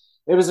like,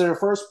 it was in her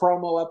first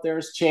promo up there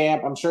as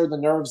champ. I'm sure the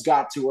nerves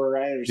got to her.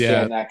 I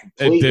understand that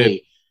completely. It did.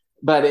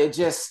 But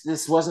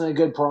this wasn't a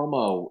good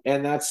promo.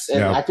 And I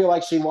feel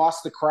like she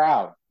lost the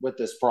crowd with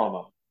this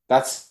promo.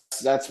 That's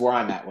where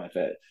I'm at with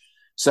it.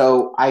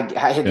 So I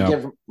had to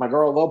give my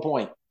girl a low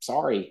point.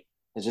 Sorry.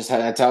 It's just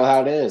that's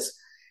how it is.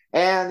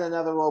 And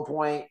another low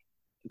point,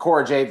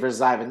 Cora Jade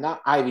versus Ivy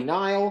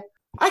Nile.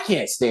 I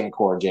can't stand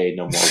Cora Jade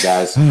no more,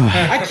 guys.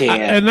 I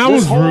can't. And I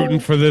was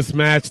rooting for this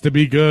match to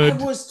be good.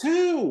 I was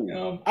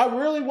too. I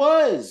really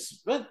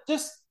was. But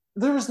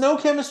there was no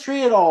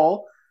chemistry at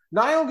all.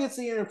 Nile gets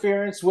the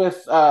interference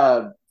with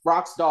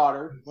Rock's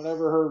daughter,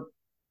 whatever her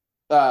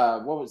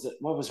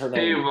what was her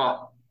name?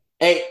 Ava.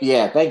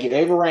 Yeah, thank you.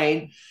 Ava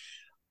Rain.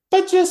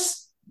 But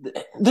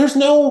there's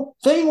no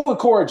thing with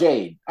Cora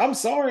Jade. I'm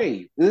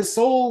sorry. This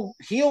whole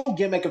heel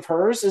gimmick of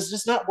hers is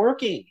just not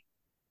working.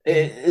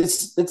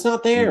 It's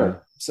not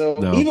there.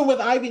 So even with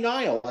Ivy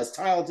Nile, as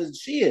talented as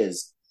she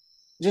is,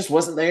 it just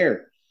wasn't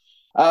there.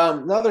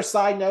 Another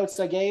side notes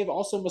I gave,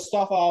 also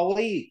Mustafa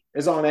Ali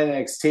is on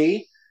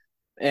NXT,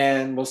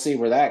 and we'll see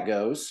where that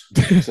goes.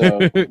 So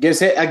gives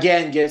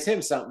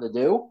him something to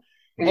do.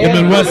 Him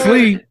and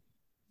Wesley.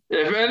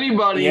 If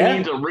anybody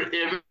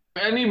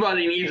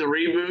needs a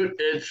reboot,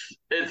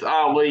 it's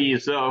Ali.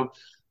 So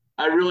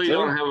I really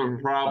don't have a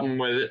problem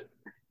with it.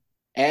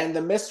 And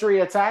the mystery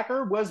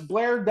attacker was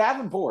Blair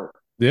Davenport.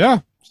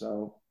 Yeah.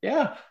 So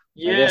I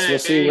guess we'll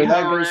see where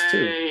that goes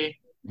too.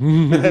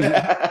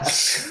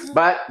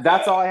 But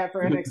that's all I have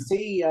for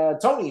NXT.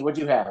 Tony, what'd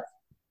you have?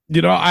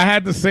 I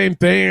had the same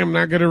thing. I'm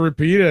not going to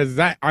repeat it.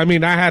 I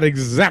had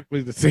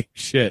exactly the same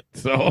shit.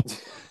 So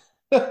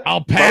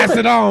I'll pass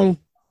it on.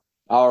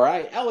 All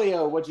right.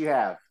 Elio, what'd you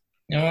have?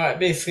 I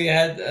basically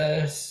had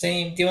the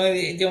same. The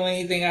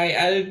only thing I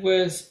added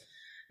was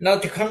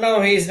not the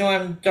Carmelo Hayes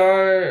Noam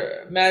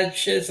Dar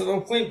match as a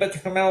low point, but the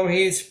Carmelo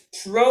Hayes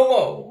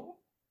promo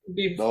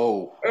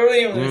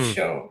earlier in the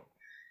show.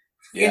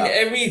 Yeah. And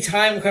every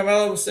time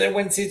Carmelo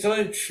went to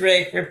the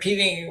trick,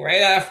 repeating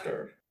right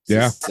after.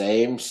 Yeah.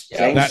 Same shit.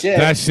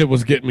 That shit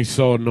was getting me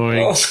so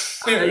annoying. Right?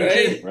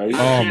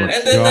 Oh my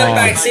And then God.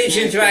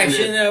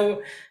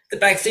 The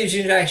backstage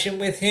interaction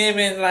with him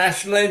and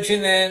Lash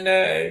Legend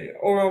and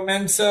Oro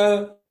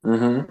Mensa.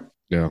 Mm-hmm.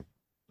 Yeah.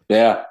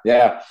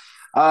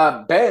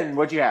 Ben,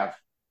 what'd you have?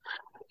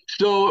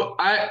 So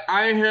I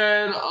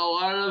had a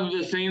lot of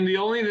the same. The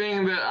only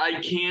thing that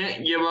I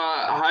can't give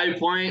a high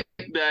point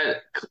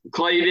that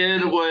Clay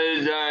did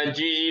was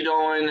Gigi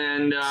Dolan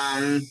and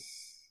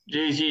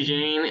JC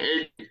Jane.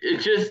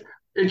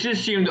 It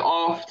just seemed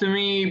off to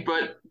me,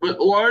 but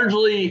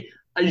largely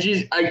I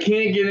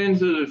can't get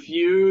into the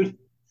feud.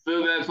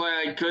 So that's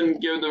why I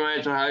couldn't give the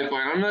match a high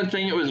point. I'm not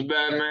saying it was a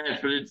bad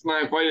match, but it's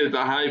not quite at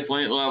the high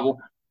point level.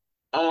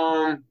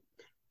 And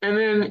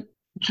then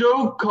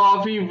Joe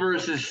Coffey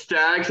versus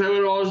Stacks, I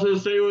would also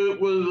say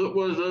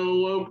was a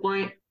low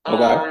point.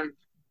 Okay.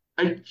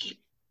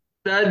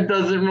 That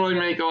doesn't really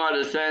make a lot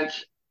of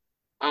sense.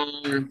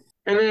 And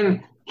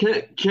then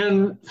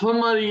can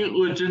somebody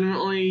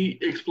legitimately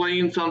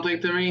explain something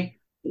to me?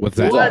 What's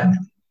that?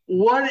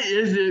 What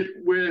is it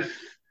with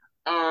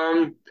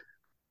Noam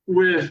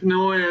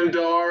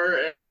Dar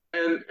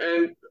and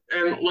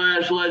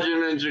Lash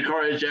Legend and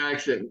Jakari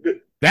Jackson?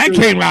 That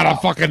came out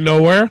of fucking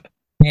nowhere.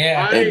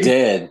 Yeah, it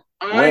did.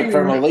 Went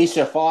from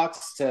Alicia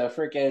Fox to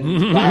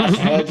freaking Lash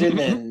Legend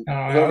and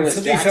whoever this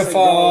Alicia Jackson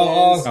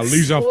Fox. girl is.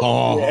 Alicia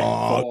Fox.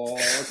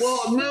 Yeah,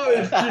 Well, no,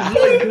 it's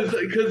just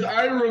like because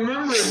I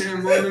remember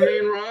him on the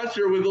main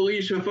roster with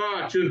Alicia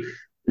Fox,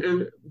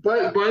 and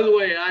by the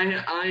way,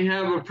 I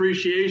have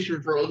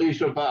appreciation for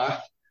Alicia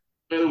Fox.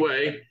 By the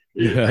way,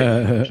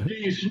 Yeah. I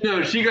think she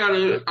got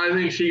a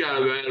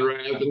bad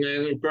rap, and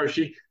then of course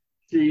she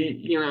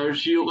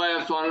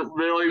left on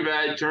really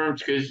bad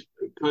terms because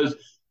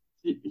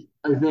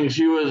I think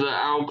she was an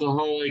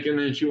alcoholic, and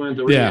then she went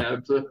to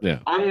rehab. So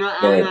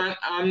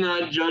I'm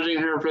not judging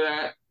her for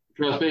that.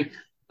 Trust me.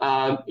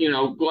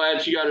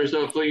 Glad she got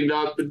herself cleaned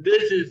up.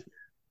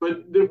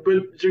 But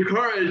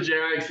Jakara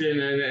Jackson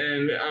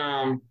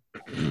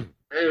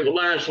and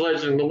Lash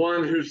Legend, the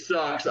one who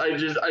sucks. I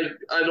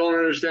don't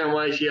understand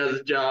why she has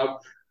a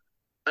job.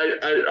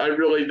 I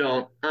really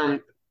don't.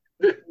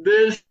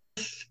 This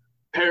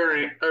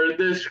pairing or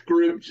this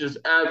group just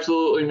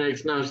absolutely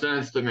makes no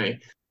sense to me.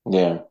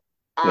 Yeah.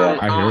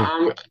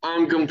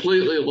 I'm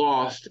completely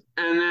lost.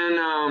 And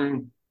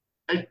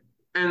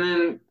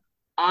then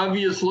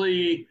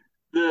obviously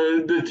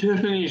the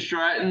Tiffany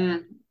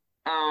Stratton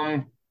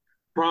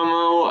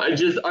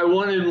promo. I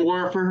wanted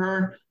more for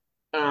her.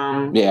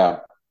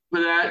 For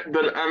that,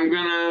 but I'm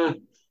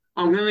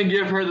gonna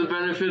give her the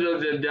benefit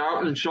of the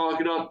doubt and chalk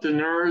it up to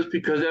nerves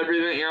because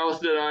everything else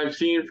that I've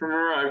seen from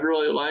her I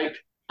really liked.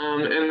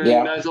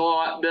 That's all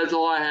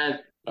I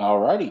had.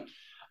 Alrighty.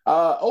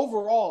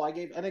 Overall, I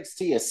gave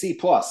NXT a C+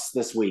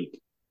 this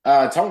week.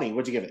 Tony,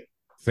 what'd you give it?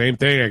 Same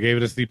thing. I gave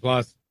it a C+.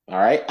 All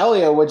right.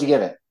 Elio, what'd you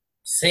give it?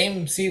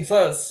 Same C+.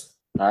 All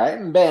right.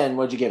 And Ben,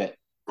 what'd you give it?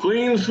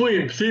 Clean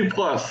sweep, C+.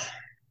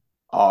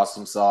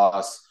 Awesome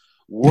sauce.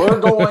 We're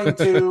going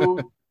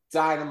to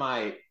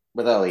Dynamite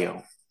with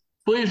Elio.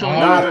 Please don't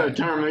use that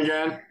term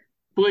again.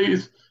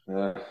 Please.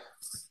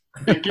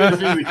 It gives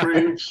me the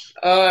creeps.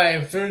 I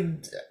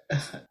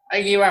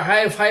gave a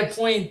high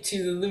point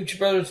to the Lucha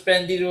Brothers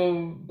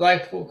Bandito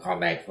Blackpool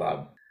Combat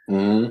Club.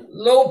 Mm-hmm.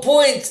 Low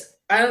point.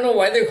 I don't know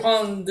why they're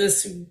calling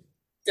this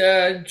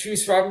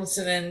Juice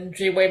Robinson and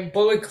Jay White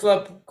Bullet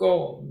Club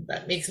Gold.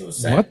 That makes no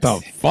sense. What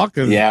the fuck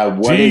is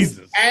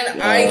Jesus?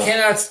 I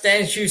cannot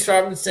stand Juice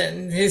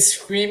Robinson. His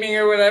screaming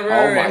or whatever.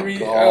 Oh my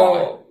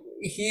God.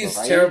 He's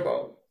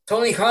terrible.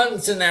 Tony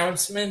Khan's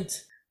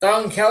announcement.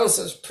 Don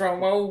Callis'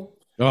 promo.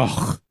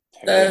 Ugh.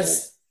 The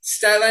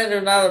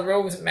Statlander Not a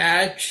Rose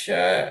match.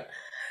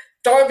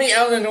 Darby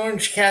Allin and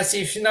Orange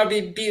Cassidy should not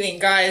be beating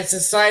guys the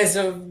size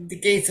of the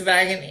Gates of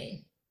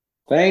Agony.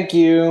 Thank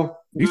you.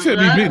 He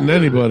shouldn't be beating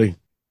anybody.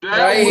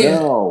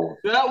 That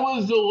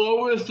was the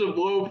lowest of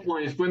low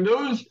points. When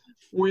those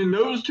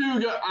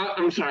two got,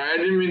 I'm sorry, I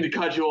didn't mean to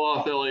cut you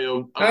off,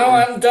 Elio. No,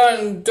 I'm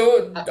done.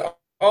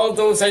 All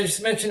those I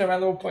just mentioned are my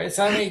low points.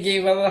 I only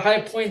gave a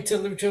high point to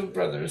Lucha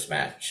Brothers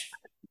match.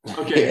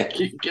 Okay,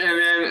 and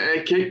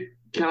then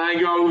can I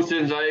go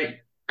since I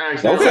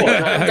accidentally Go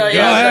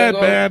ahead,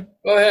 man.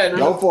 Go ahead.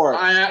 Go for it.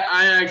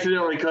 I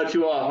accidentally cut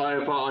you off. I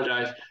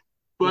apologize.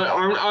 But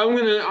I'm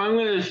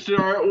gonna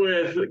start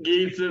with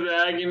Gates of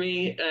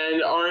Agony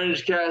and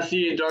Orange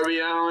Cassidy and Darby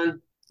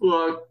Allin.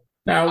 Look.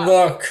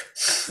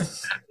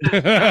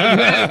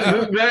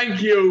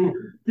 Thank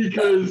you,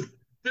 because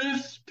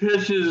this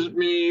pisses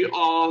me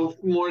off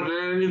more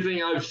than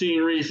anything I've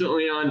seen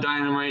recently on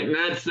Dynamite, and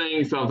that's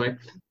saying something.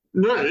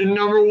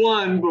 Number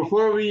one,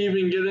 before we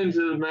even get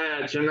into the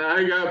match, and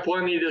I got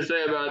plenty to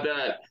say about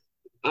that,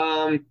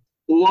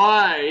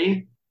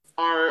 why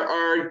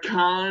are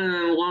Khan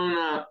and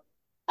Lona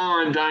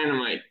on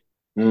Dynamite?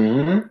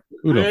 Mm-hmm.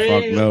 Who the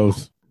fuck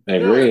knows? I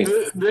agree.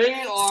 They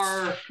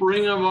are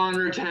Ring of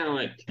Honor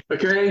talent,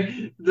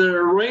 okay?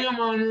 They're Ring of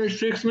Honor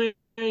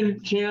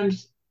 6-man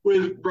champs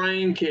with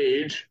Brian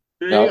Cage.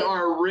 They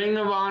are Ring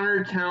of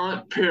Honor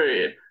talent,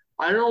 period.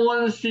 I don't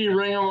want to see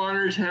Ring of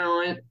Honor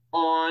talent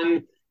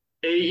on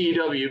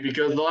AEW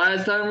because the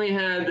last time we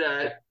had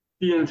that,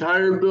 the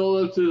entire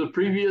build up to the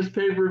previous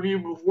pay-per-view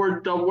before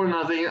Double or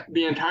Nothing,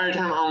 the entire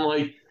time I'm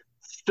like,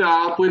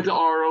 stop with the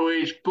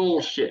ROH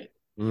bullshit.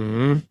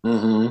 Mm-hmm.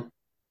 Mm-hmm.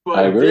 But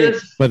I agree.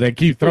 But they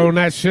keep throwing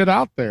that shit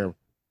out there.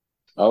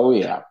 Oh,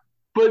 yeah.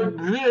 But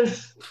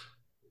this,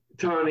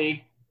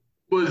 Tony,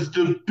 was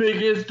the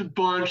biggest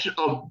bunch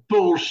of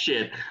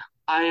bullshit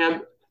I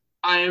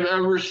have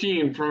ever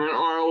seen from an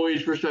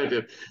ROH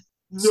perspective.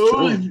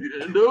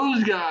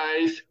 Those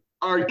guys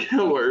are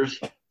killers.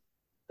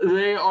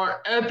 They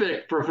are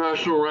epic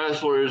professional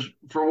wrestlers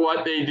for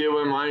what they do,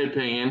 in my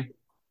opinion.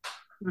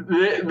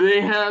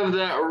 They have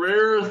that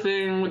rare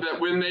thing that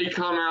when they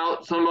come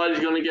out,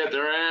 somebody's going to get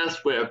their ass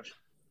whipped,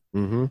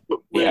 mm-hmm.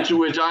 which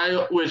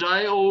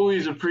I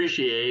always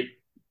appreciate.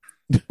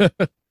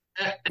 and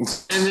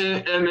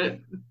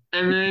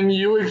then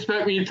you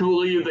expect me to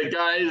believe that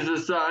guys the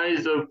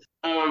size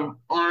of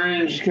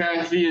Orange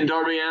Cassidy and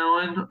Darby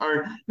Allin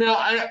are now.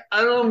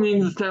 I don't mean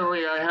to sound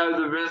like I have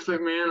the Vince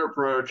McMahon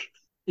approach.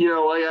 You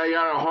know, like I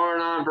got a hard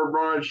on for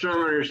Braun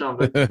Strowman or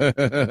something.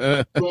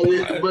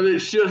 but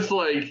it's just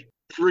like,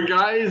 for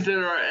guys that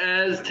are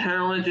as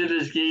talented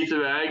as Gates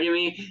of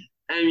Agony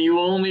and you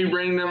only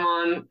bring them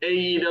on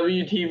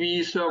AEW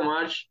TV so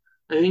much.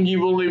 I think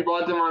you've only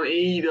brought them on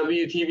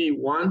AEW TV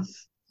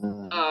once.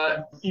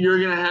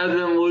 You're gonna have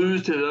them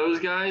lose to those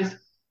guys?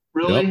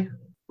 Really? Yep.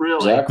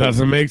 Really? Exactly.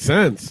 Doesn't make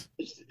sense.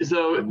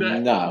 So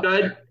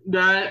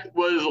that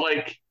was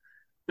like,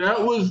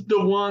 that was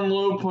the one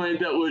low point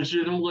that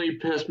legitimately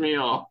pissed me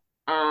off.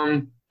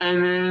 And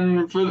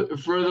then for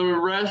the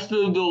rest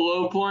of the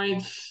low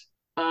points,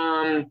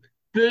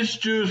 this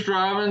Juice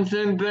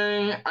Robinson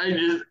thing,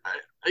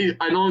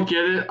 I don't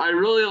get it. I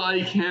really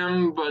like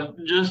him,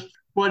 but just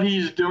what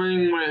he's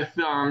doing with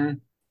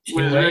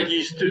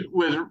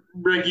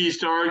Ricky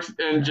Starks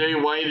and Jay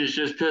White is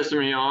just pissing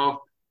me off.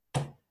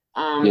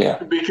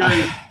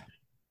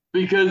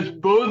 Because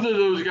both of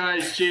those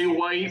guys, Jay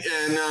White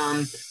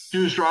and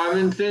Juice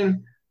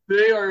Robinson,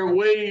 they are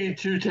way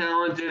too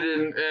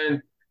talented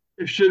and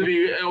should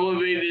be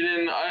elevated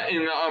in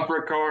the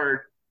upper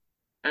card.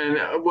 And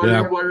what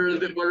are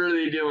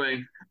they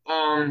doing?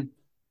 And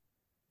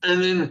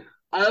then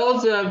I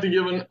also have to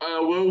give a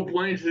low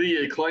point to the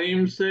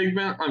Acclaim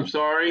segment. I'm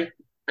sorry,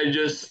 I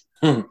don't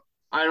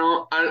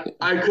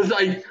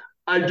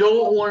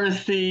want to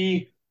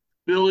see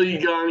Billy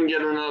Gunn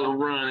get another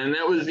run, and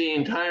that was the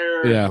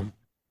entire. Yeah.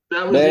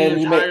 That was the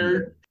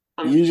entire.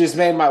 You just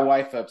made my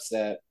wife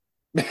upset.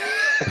 she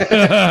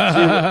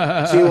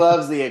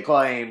loves the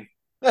Acclaim.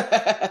 well,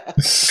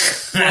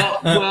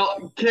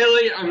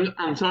 Kaylee,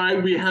 I'm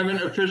sorry we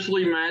haven't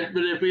officially met,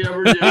 but if we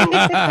ever do,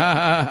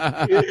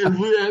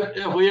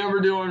 if we ever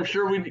do, I'm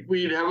sure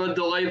we'd have a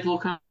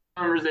delightful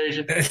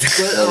conversation.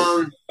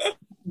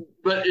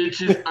 But it's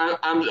just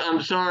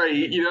I'm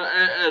sorry, you know,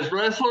 as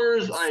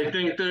wrestlers, I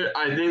think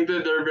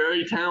that they're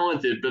very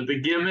talented, but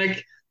the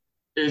gimmick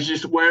is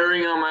just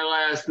wearing on my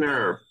last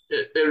nerve.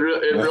 It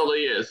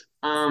really is.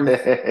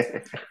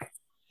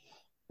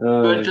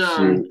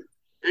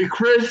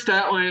 Chris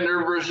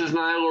Statlander versus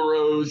Nyla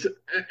Rose,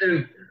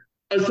 and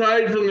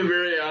aside from the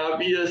very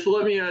obvious,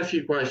 let me ask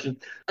you a question.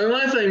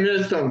 Unless I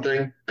missed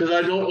something, because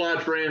I don't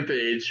watch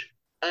Rampage,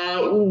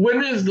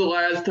 when is the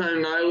last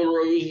time Nyla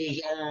Rose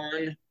was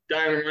on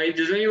Dynamite?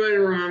 Does anybody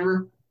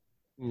remember?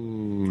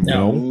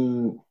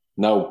 No.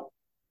 No.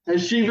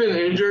 Has she been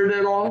injured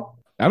at all?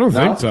 I don't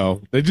think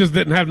so. They just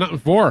didn't have nothing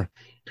for her.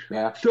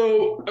 Yeah.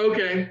 So,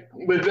 okay,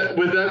 with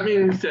that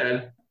being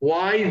said,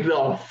 why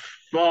the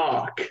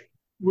fuck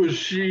was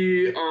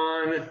she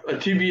on a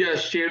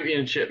TBS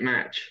championship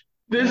match?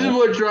 This is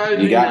what drives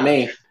me. You got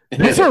me.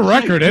 What's her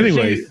record,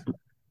 anyways?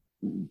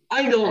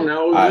 I don't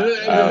know. Does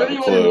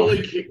anyone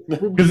really care?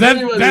 Because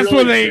that's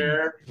when they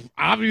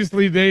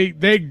obviously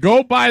they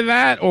go by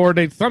that, or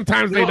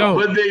sometimes they don't.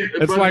 What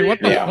the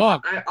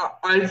fuck?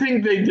 I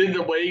think they did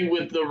away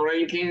with the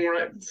ranking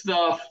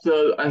stuff,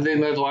 so I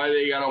think that's why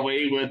they got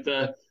away with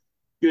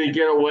they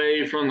get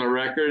away from the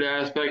record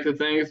aspect of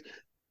things.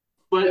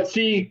 But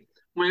see,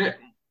 when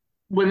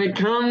it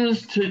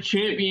comes to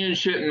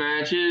championship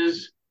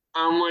matches,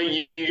 I'm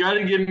like, you got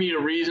to give me a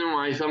reason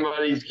why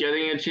somebody's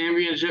getting a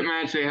championship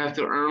match. They have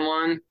to earn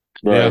one.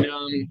 Right.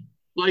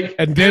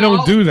 And they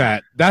don't do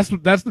that. That's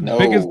the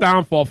biggest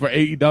downfall for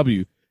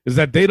AEW is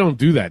that they don't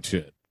do that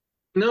shit.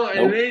 No,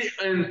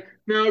 and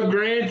now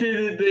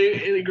granted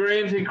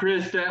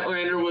Chris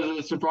Statlander was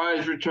a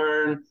surprise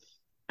return,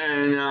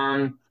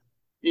 and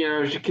you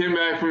know, she came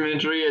back from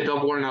injury at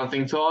Double or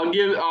Nothing. So I'll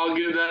give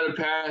that a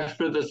pass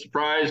for the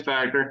surprise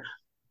factor.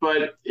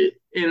 But in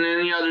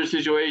any other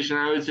situation,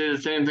 I would say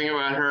the same thing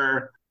about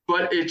her.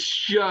 But it's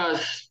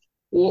just,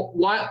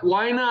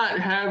 why not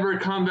have her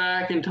come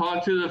back and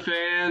talk to the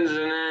fans? And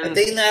then I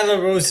think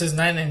Nyla Rose is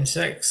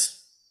 9-6.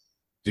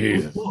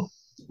 Jesus.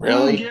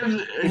 Really?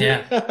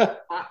 Yeah.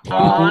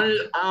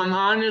 I'm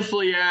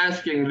honestly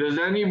asking, does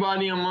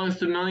anybody amongst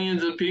the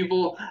millions of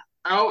people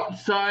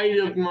outside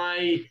of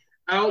my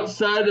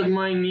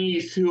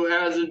niece who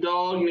has a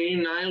dog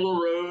named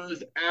Nyla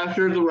Rose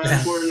after the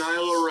wrestler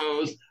Nyla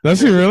Rose. Does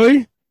she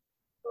really?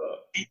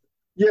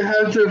 You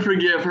have to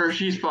forgive her.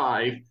 She's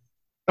 5.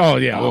 Oh,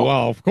 yeah. Well,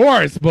 of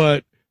course.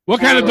 But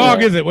what kind of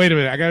dog is it? Wait a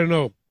minute. I got to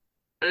know.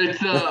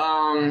 It's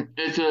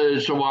a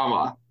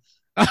Chihuahua.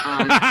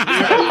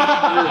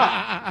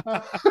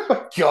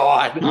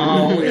 God.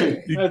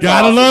 You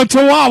gotta love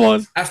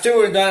Chihuahuas. After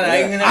we're done,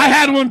 I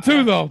had one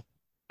too, though.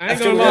 I ain't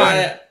gonna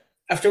lie.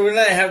 After we're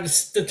done, I have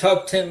the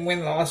top 10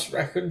 win-loss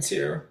records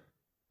here.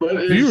 But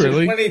do you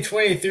really?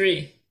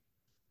 2023.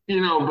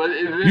 You know, but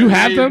you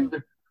have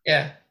them?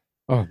 Yeah.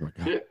 Oh my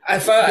god! I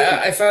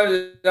found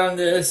it on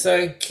this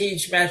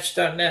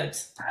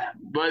cagematch.net.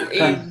 But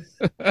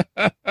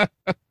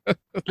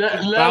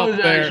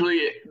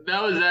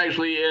that was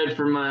actually it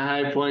for my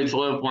high points,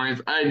 low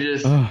points. I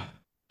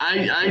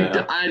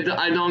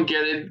don't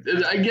get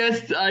it. I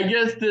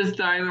guess this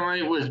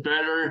Dynamite was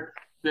better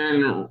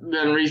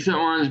than recent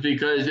ones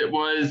because it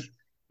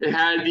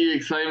had the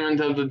excitement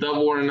of the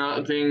Double or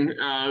Nothing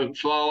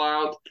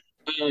fallout.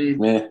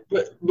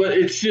 But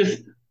it's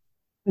just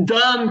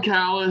Dom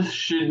Callis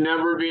should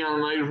never be on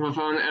a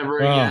microphone ever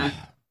again.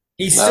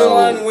 He's still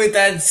on with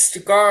that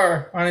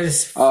scar on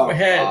his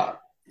head.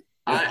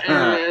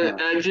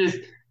 I just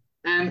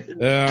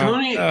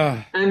Tony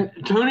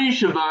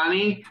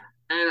Schiavone,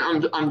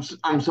 and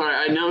I'm sorry,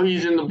 I know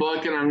he's in the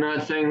book, and I'm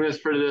not saying this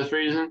for this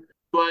reason,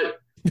 but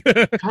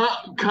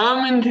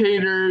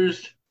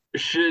commentators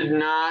should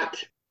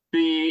not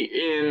be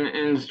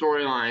in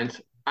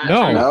storylines.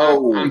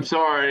 I'm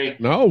sorry.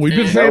 No, we've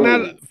been saying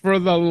that for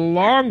the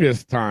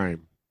longest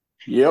time.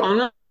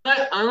 Yep.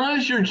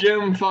 Unless you're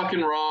Jim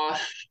fucking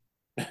Ross.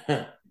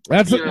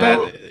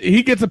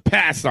 He gets a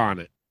pass on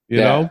it.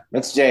 You know?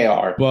 That's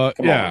JR. But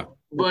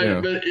But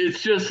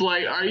it's just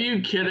like, are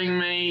you kidding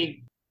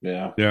me?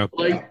 Yeah.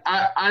 Like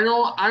I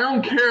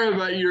don't care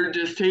about your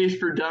distaste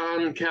for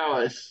Don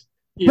Callis.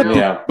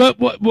 But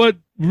what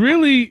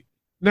really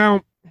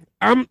now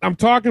I'm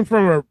talking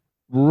from a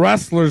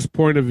wrestler's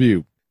point of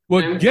view.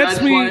 That's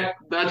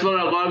what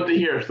I love to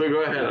hear. So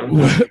go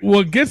ahead.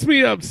 What gets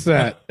me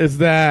upset is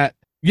that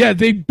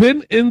they've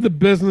been in the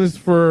business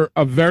for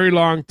a very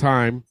long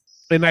time,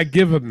 and I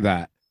give them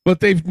that. But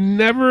they've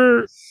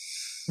never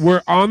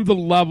were on the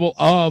level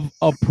of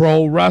a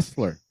pro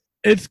wrestler.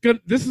 This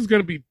is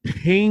going to be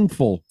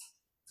painful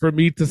for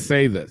me to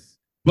say this,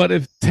 but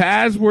if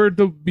Taz were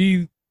to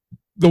be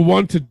the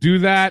one to do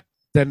that,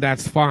 then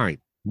that's fine.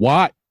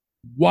 Why?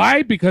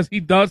 Because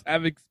he does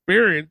have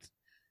experience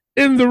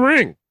in the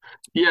ring.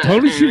 Yeah,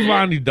 Tony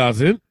Schiavone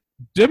doesn't.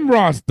 Jim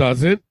Ross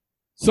doesn't.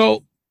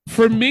 So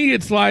for me,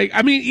 it's like,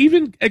 I mean,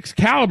 even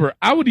Excalibur,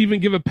 I would even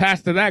give a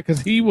pass to that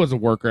because he was a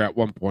worker at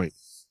one point.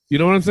 You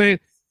know what I'm saying?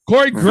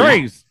 Corey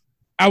Graves,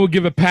 I would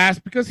give a pass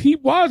because he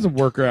was a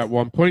worker at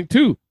one point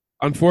too.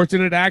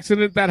 Unfortunate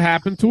accident that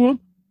happened to him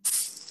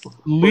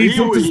leads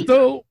him to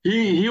still.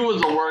 He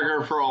was a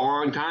worker for a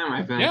long time,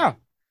 I think.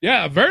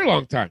 Yeah, a very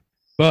long time.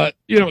 But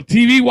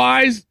TV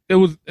wise, it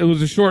was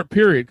a short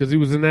period because he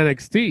was in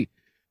NXT.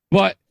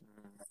 But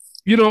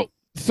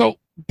so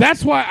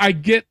that's why I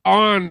get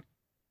on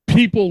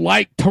people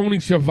like Tony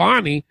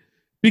Schiavone,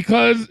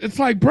 because it's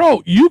like,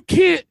 bro, you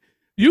can't.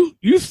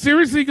 You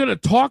seriously gonna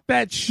talk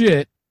that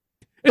shit?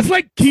 It's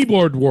like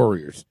keyboard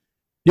warriors.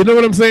 You know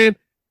what I'm saying?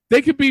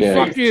 They could be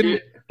fucking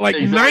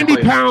like 90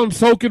 pounds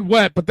soaking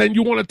wet, but then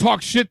you want to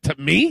talk shit to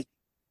me?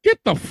 Get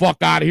the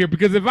fuck out of here,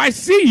 because if I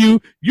see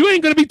you, you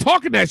ain't going to be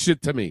talking that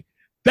shit to me.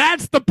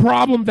 That's the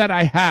problem that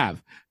I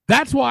have.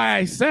 That's why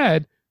I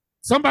said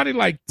somebody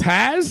like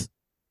Taz,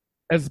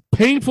 as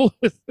painful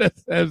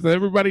as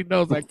everybody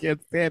knows, I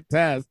can't stand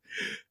Taz.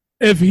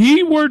 If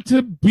he were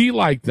to be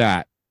like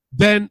that,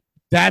 then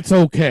that's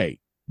okay.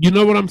 You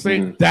know what I'm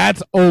saying?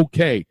 That's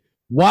okay.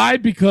 Why?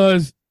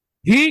 Because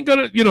he ain't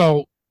going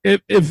to,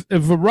 if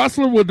a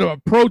wrestler would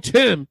approach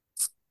him,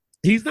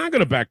 he's not going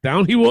to back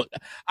down. He will.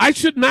 I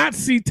should not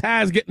see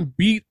Taz getting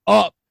beat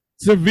up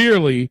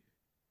severely,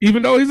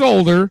 even though he's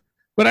older.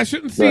 But I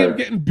shouldn't see him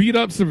getting beat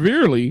up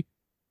severely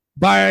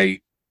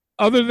by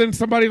other than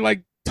somebody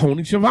like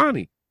Tony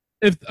Schiavone.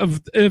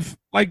 If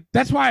like,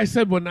 that's why I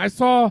said when I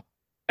saw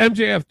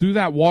MJF do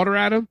that water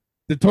at him,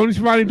 did Tony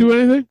Schiavone do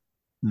anything?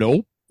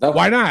 Nope.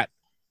 Why not?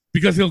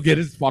 Because he'll get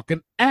his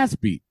fucking ass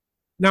beat.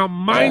 Now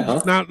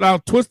now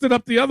twist it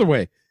up the other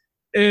way.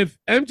 If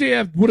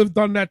MJF would have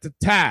done that to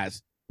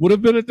Taz, would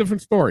have been a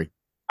different story.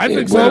 I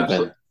think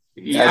so.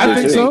 Yeah, I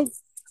think so.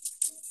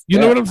 You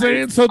know what I'm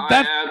saying? So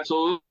that I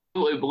absolutely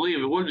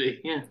believe it would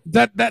be. Yeah.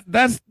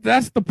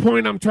 That's the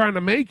point I'm trying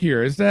to make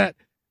here, is that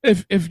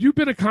if you've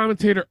been a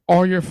commentator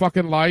all your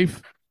fucking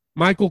life,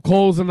 Michael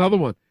Cole's another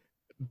one.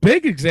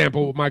 Big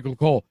example with Michael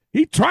Cole.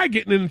 He tried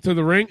getting into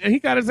the ring and he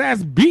got his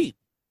ass beat.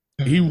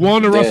 He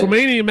won a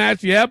WrestleMania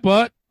match,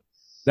 but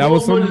that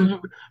was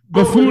some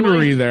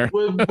buffoonery there.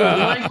 With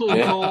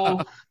Michael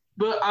Cole,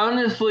 but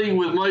honestly,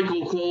 with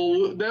Michael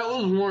Cole, that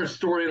was more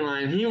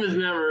storyline. He was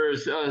never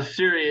a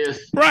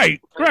serious.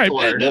 Right.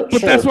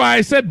 But that's why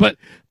I said, but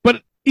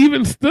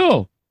even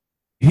still,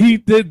 he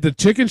did the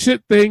chicken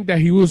shit thing that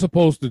he was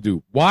supposed to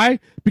do. Why?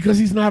 Because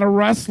he's not a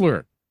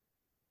wrestler.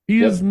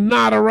 He is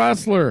not a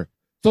wrestler.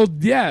 So,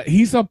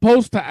 he's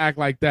supposed to act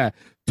like that.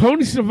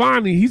 Tony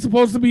Schiavone, he's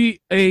supposed to be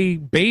a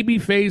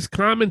babyface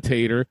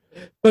commentator,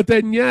 but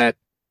then yet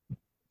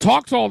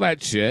talks all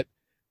that shit.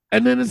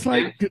 And then it's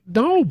like,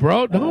 no,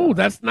 bro, no,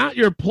 that's not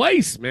your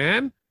place,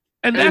 man.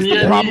 And that's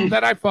the problem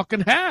that I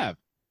fucking have.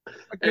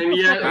 And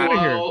yet,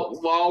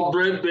 while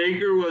Britt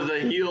Baker was a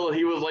heel,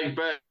 he was like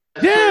best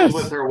friends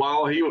with her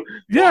while he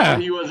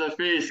was a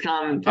face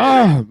commentator.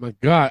 Oh my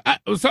god!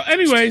 So,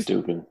 anyways,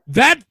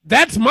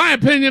 that's my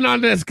opinion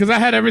on this, because I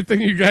had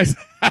everything you guys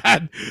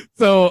had.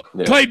 So,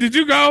 Clay, did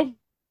you go?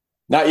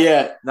 Not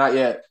yet. All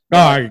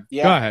right,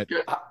 go ahead.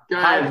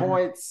 High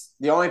points.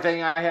 The only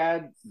thing I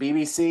had: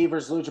 BBC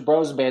versus Lucha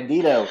Bros and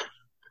Bandito.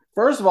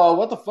 First of all,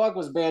 what the fuck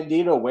was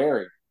Bandito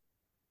wearing?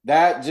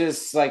 That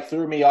just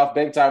threw me off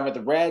big time with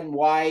the red and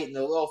white and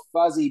the little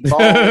fuzzy balls.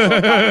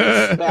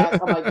 I'm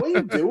like, what are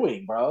you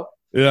doing, bro?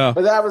 Yeah.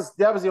 But that was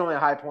the only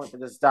high point for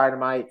this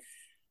Dynamite.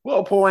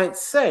 Low point,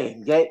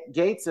 same.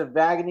 Gates of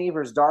Agony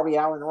versus Darby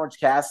Allin and Orange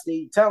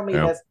Cassidy. Tell me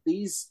that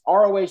these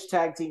ROH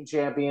Tag Team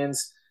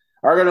Champions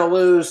are going to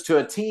lose to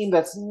a team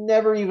that's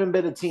never even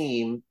been a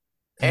team.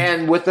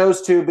 And with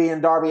those two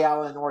being Darby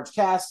Allin and Orange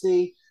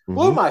Cassidy,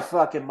 blew my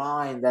fucking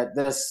mind that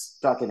this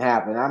fucking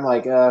happened. I'm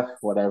like,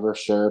 whatever,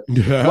 sure.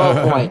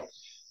 Low point.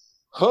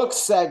 Hook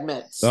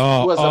segments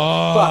was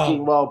a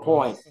fucking low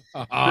point.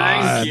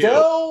 Thank you.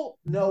 Still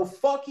no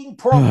fucking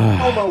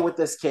promo with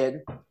this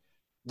kid.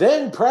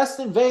 Then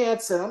Preston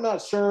Vance, and I'm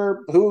not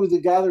sure who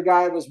the other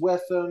guy was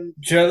with him.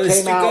 Jealous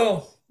to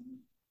go.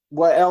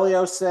 What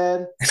Elio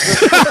said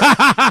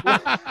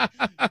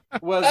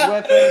was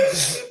with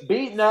him,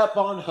 beating up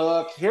on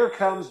Hook. Here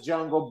comes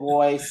Jungle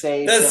Boy. That's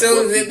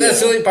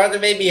the only part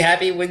that made me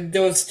happy when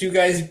those two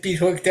guys beat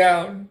Hook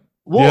down.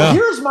 Well,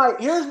 here's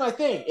my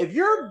thing.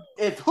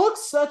 If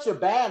Hook's such a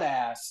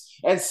badass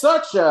and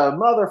such a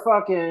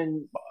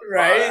motherfucking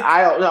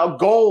I don't know,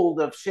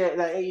 gold of shit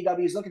that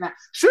AEW is looking at,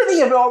 shouldn't he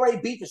have already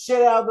beat the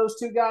shit out of those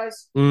two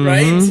guys?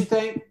 Right? You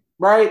think?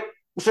 Right?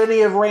 Shouldn't he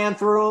have ran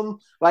through them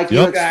like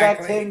you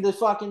expect him to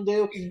fucking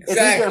do? If he's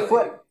gonna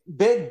put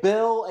Big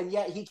Bill and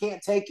yet he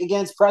can't take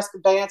against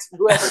Preston Vance and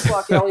whoever the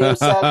fuck Elio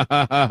said,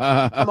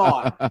 come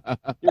on,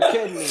 you're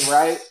kidding me,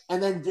 right?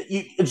 And then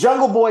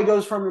Jungle Boy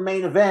goes from your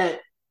main event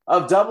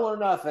of Double or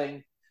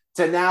Nothing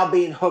to now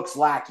being Hook's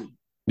lackey.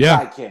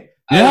 Sidekick.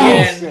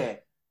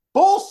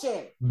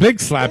 Bullshit.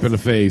 Big slap in the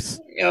face.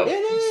 It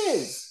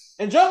is.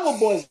 And Jungle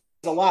Boy's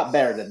a lot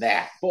better than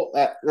that.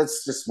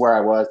 That's just where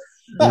I was.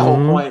 That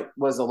whole point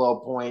was a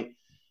low point.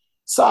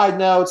 Side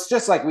notes,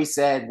 just like we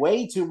said,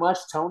 way too much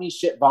Tony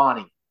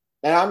Schiavone.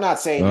 And I'm not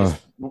saying his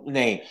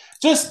name.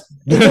 Just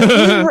he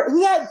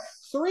had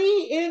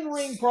 3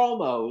 in-ring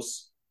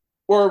promos,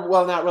 or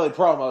well, not really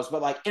promos,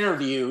 but like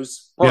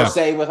interviews per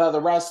se with other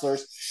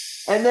wrestlers.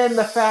 And then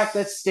the fact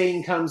that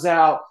Sting comes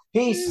out,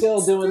 he's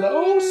still doing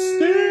the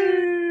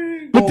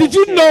Sting. But did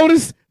you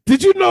notice?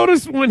 Did you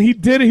notice when he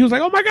did it? He was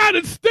like, "Oh my God,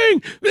 it's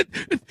Sting!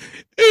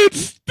 It's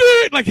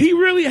Sting!" Like he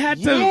really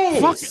had to.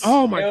 Fucking,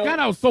 oh my God,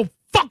 that was so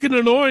fucking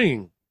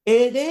annoying.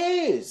 It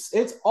is.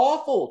 It's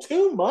awful.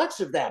 Too much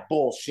of that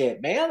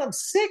bullshit, man. I'm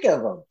sick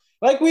of him.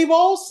 Like we've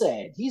all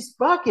said, he's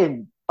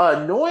fucking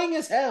annoying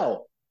as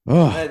hell.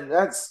 And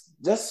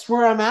that's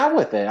where I'm at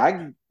with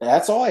it.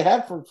 That's all I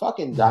have from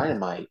fucking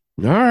Dynamite.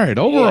 All right,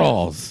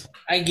 overalls.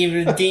 I give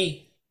it a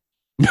D.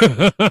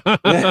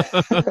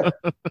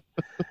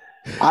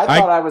 I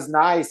thought I was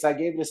nice. I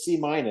gave it a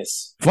C-.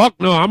 Fuck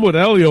no, I'm with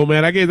Elio,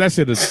 man. I gave that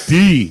shit a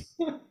D.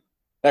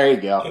 There you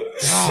go.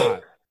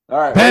 God. All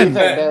right, Ben. what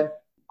do you think, Ben?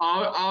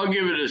 I'll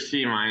give it a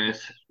C-.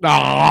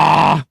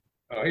 Ah.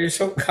 Oh, you're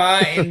so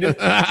kind. All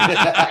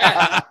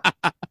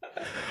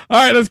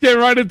right, let's get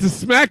right into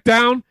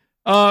SmackDown.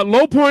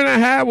 Low point I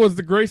had was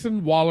the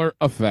Grayson Waller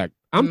effect.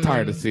 I'm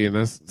tired of seeing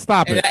this.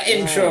 Stop and it. That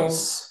intro.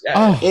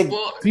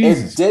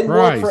 It did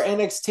work for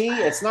NXT.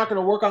 It's not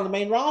going to work on the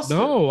main roster.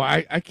 No,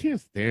 I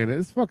can't stand it.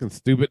 It's fucking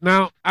stupid.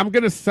 Now, I'm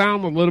going to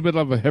sound a little bit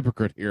of a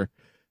hypocrite here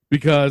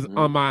because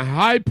on my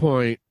high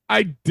point,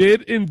 I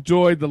did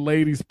enjoy the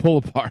ladies pull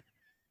apart.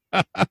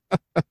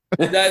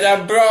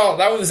 that brawl,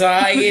 that was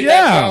I gave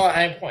that brawl a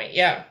high point.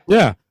 Yeah.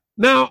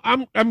 Now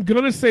I'm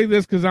gonna say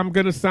this because I'm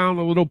gonna sound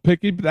a little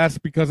picky, but that's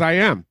because I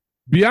am.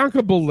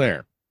 Bianca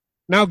Belair.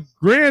 Now,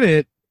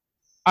 granted,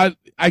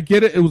 I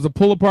get it. It was a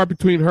pull apart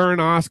between her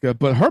and Asuka,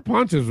 but her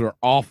punches were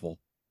awful.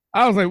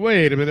 I was like,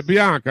 wait a minute,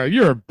 Bianca,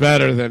 you're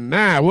better than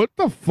that. What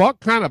the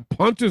fuck kind of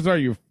punches are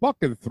you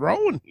fucking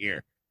throwing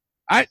here?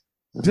 I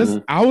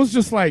was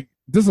just like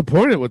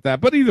disappointed with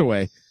that. But either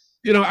way,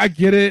 I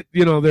get it.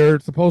 They're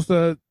supposed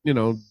to,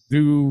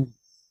 do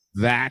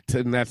that,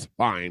 and that's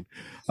fine.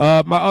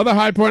 My other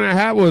high point I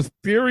had was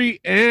Theory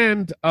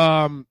and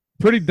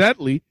Pretty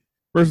Deadly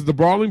versus the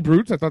Brawling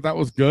Brutes. I thought that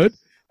was good.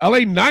 LA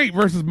Knight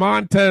versus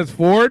Montez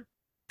Ford.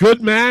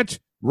 Good match.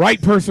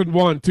 Right person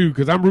won, too,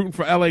 because I'm rooting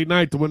for LA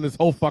Knight to win this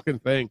whole fucking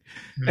thing.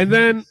 And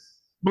then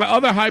my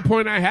other high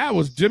point I had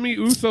was Jimmy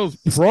Uso's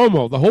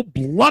promo, the whole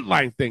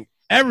bloodline thing,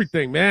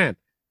 everything, man.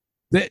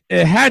 It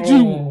had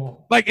you,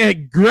 like,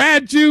 it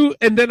grabbed you.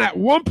 And then at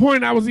one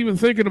point, I was even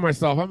thinking to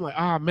myself, I'm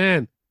like,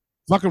 man,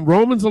 fucking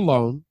Roman's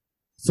alone.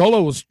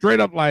 Solo was straight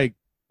up like,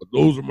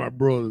 those are my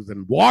brothers,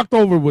 and walked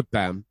over with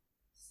them.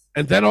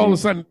 And then all of a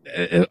sudden,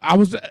 I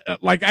was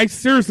like, I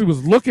seriously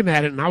was looking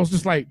at it, and I was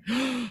just like,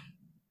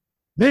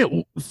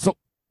 man, so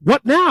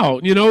what now?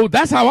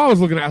 That's how I was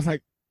looking at it. I was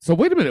like, so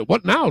wait a minute,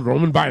 what now?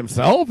 Roman by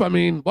himself? I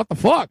mean, what the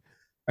fuck?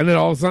 And then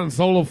all of a sudden,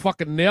 Solo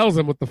fucking nails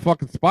him with the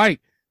fucking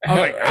spike. I was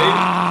like,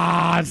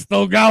 it's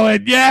still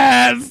going,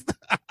 yes!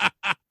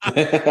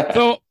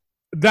 So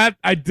that,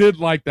 I did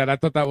like that. I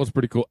thought that was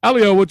pretty cool.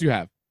 Elio, what'd you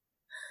have?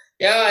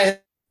 Yeah, I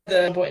had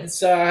the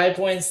points, high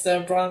points,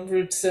 the Braun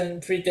Brutes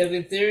and Pretty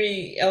Deadly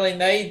Theory, LA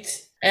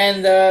Knight,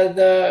 and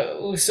the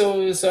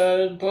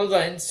Usos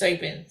Bloodline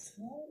segment.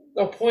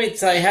 The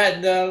points I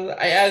had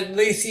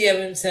Lacey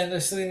Evans and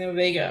Selena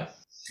Vega.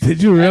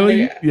 Did you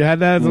really? You had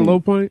that as a low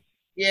point?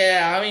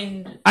 Yeah, I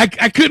mean, I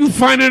couldn't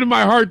find it in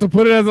my heart to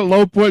put it as a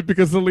low point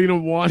because Selena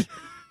won.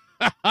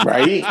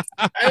 Right?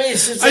 I mean,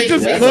 it's just I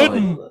just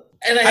couldn't.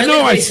 And I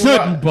know I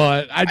shouldn't,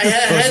 but I just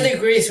had the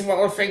Grayson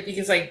Waller effect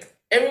because, like,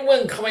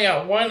 everyone coming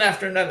out one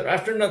after another,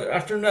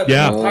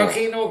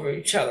 talking over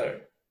each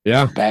other.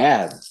 Yeah.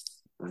 Bad. It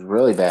was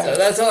really bad. So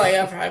that's all I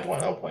got for high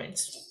point, low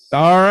points.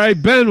 All right,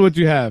 Ben, what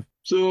you have?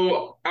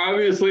 So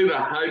obviously the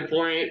high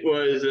point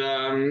was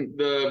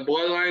the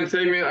Bloodline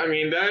segment. I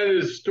mean, that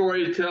is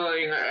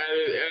storytelling at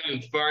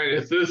its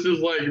finest. This is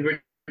like the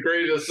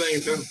greatest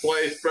thing since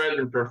sliced bread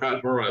in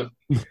professional wrestling.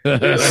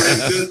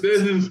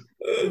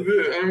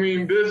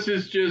 This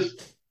is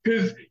just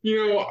because,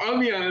 I'll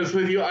be honest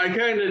with you. I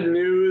kind of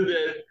knew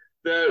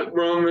that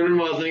Roman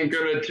wasn't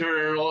going to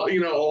turn all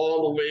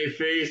the way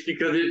face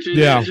because it's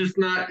just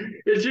not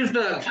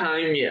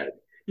time yet.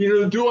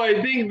 Do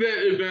I think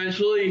that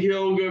eventually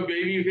he'll go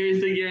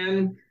babyface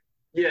again?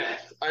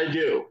 Yes, I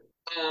do.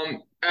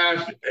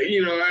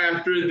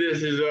 After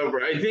this is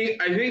over, I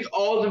think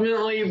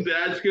ultimately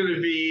that's going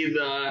to be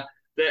the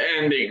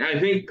ending. I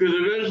think because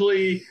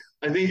eventually,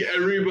 I think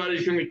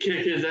everybody's going to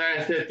kick his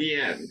ass at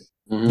the end.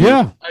 Mm-hmm.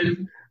 Yeah.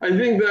 I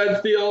think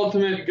that's the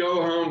ultimate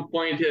go home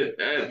point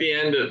at the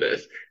end of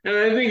this, and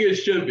I think it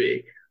should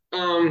be.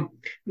 Now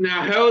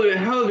how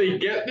they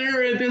get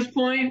there at this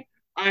point,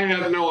 I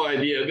have no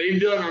idea. They've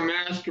done a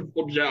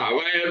masterful job.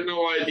 I have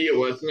no idea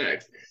what's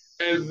next,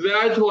 and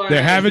that's why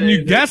they're having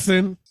you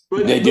guessing.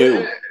 But they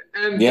do,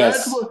 and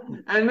yes.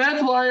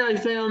 That's why I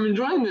say I'm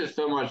enjoying this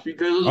so much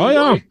because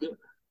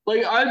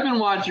like I've been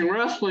watching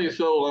wrestling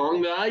so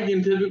long that I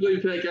can typically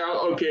pick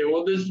out, okay,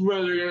 well this is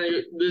where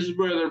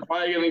they're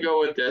probably gonna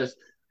go with this.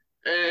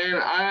 And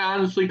I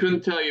honestly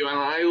couldn't tell you, and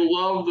I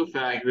love the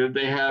fact that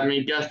they have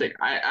me guessing.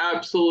 I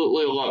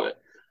absolutely love it.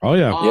 Oh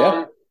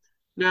yeah.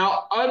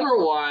 Now,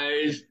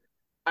 otherwise,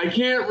 I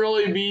can't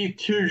really be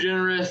too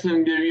generous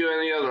and give you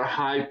any other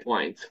high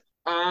points.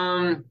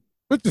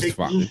 Which is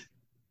fine.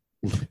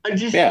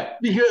 Because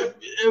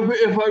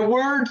if I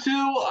were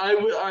to,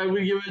 I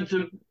would give it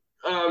to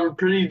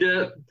Pretty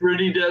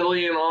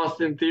Deadly and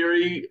Austin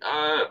Theory,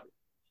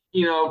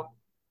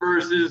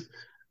 versus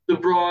the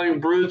Brawling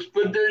Brutes.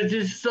 But there's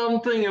just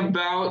something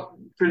about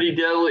Pretty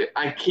Deadly.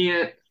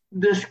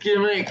 This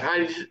gimmick,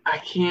 I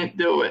can't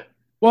do it.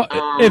 Well,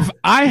 if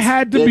I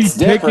had to be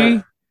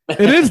picky,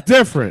 it is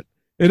different.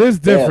 It is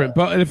different.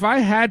 Yeah. But if I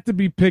had to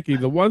be picky,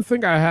 the one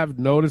thing I have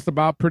noticed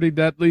about Pretty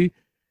Deadly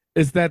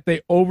is that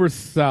they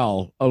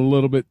oversell a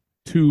little bit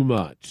too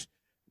much,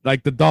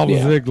 like the Dolph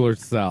Ziggler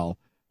sell.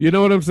 You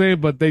know what I'm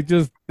saying? But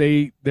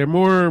they're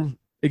more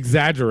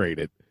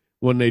exaggerated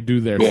when they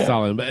do their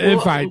selling. But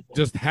if I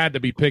just had to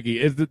be picky,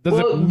 does it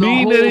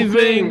mean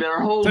anything?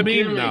 Their whole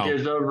gimmick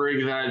is over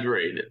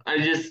exaggerated.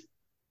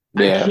 I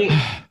can't,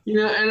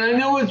 and I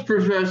know it's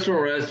professional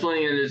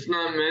wrestling and it's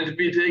not meant to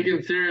be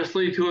taken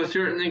seriously to a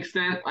certain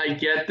extent. I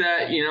get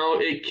that,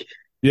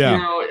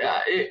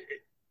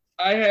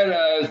 I had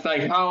a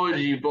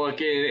psychology book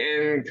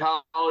in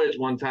college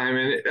one time,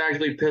 and it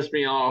actually pissed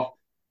me off.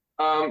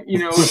 It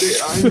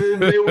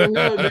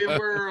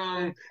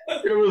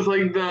was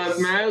like the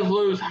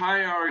Maslow's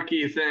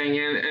hierarchy thing,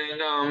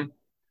 and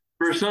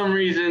for some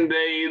reason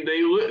they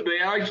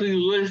actually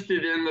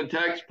listed in the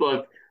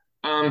textbook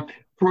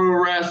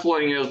pro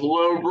wrestling as the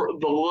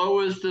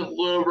lowest of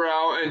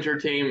lowbrow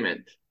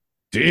entertainment.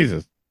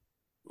 Jesus.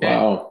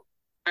 Wow.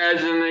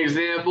 As an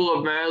example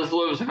of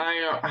Maslow's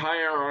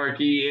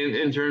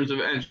hierarchy in terms of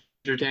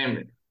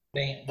entertainment.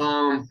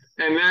 And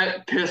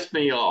that pissed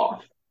me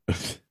off.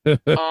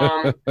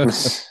 But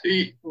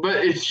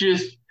it's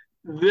just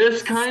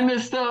this kind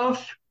of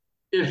stuff.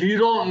 If you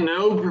don't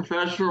know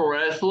professional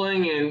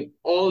wrestling and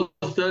all of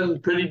a sudden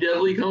Pretty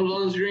Deadly comes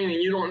on the screen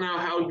and you don't know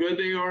how good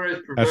they are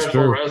as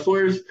professional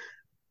wrestlers,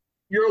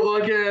 you're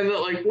looking at it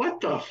like, what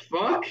the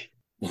fuck?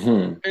 Mm-hmm.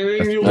 And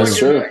then you look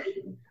at it,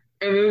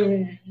 and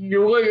then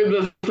you look at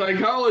the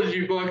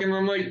psychology book, and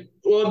I'm like,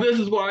 well, this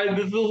is why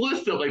this is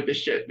listed like this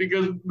shit,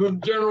 because the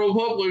general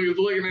public is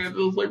looking at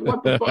this like,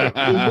 what the fuck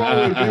is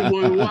wrong with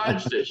people who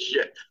watch this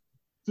shit?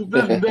 So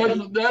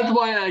that's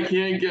why I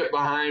can't get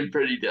behind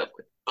Pretty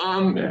Deadly.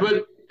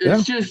 But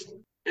it's just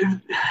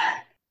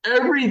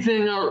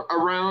everything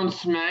around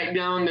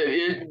Smackdown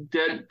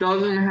that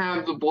doesn't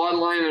have the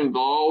bloodline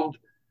involved,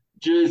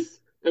 just,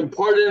 and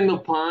pardon the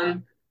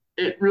pun,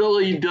 it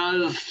really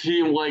does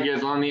seem like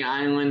it's on the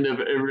island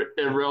of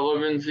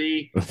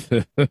irrelevancy.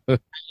 and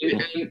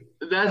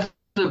that's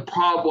the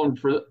problem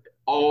for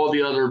all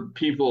the other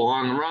people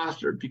on the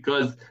roster,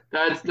 because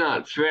that's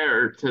not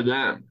fair to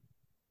them.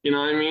 You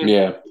know what I mean?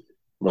 Yeah.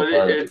 But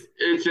it's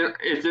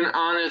an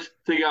honest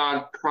to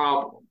God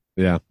problem.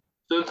 Yeah.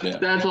 So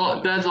that's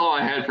all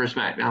I had for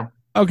SmackDown.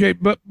 Okay,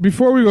 but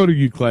before we go to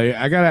you, Clay,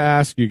 I gotta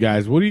ask you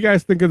guys, what do you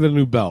guys think of the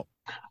new belt?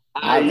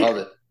 I love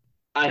it.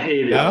 I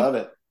hate it. I love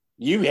it.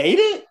 You hate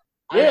it?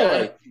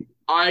 Really?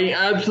 I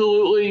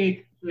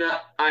absolutely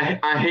not.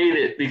 I hate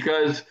it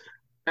because,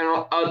 and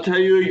I'll tell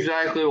you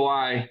exactly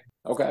why.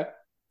 Okay.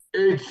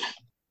 To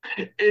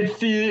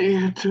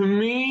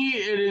me,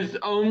 it is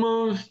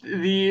almost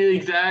the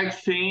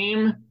exact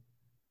same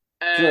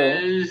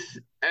as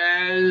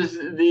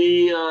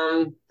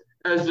the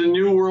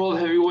new world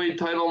heavyweight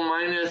title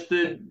minus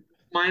the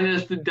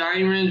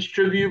Diamonds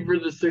tribute for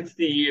the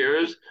 60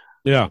 years.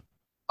 Yeah.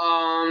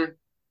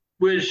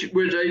 Which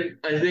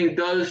I think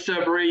does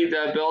separate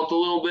that belt a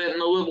little bit,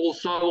 and a little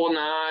subtle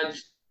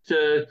nods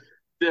to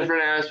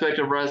different aspect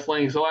of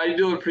wrestling. So I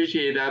do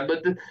appreciate that.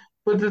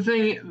 But the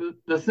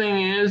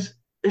thing is,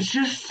 it's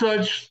just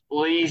such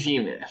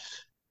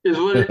laziness is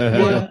what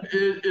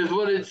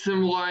it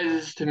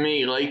symbolizes to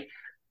me. Like,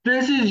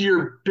 this is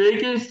your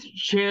biggest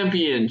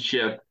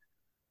championship,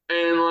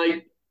 and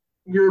like,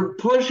 you're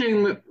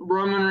pushing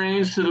Roman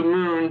Reigns to the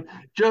moon,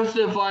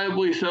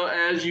 justifiably so,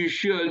 as you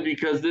should,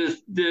 because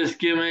this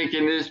gimmick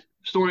and this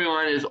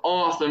storyline is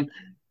awesome,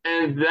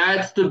 and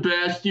that's the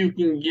best you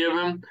can give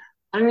him.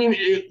 I mean,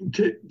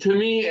 to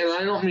me, and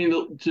I don't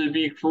mean to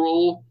be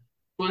cruel,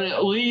 but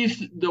at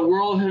least the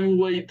World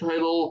Heavyweight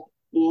title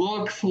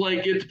looks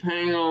like it's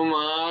paying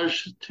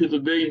homage to the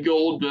big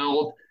gold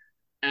belt,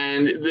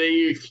 and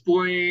they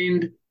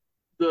explained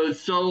the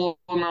subtle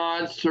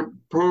nods to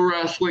pro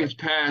wrestling's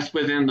past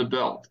within the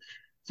belt.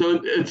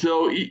 So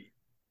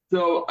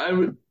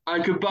I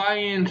could buy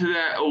into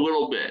that a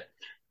little bit,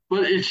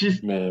 but it's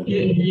just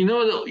you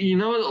know what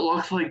it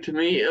looks like to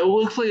me. It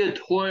looks like a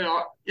toy.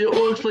 It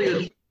looks like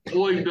a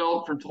toy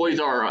belt from Toys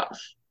R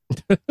Us.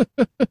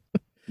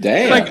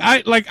 Damn.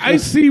 I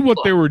see what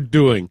they were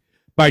doing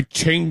by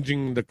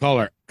changing the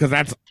color, because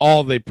that's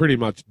all they pretty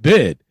much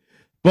did.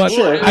 But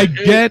Sure. I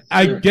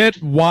get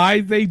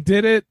why they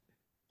did it.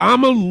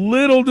 I'm a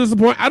little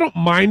disappointed. I don't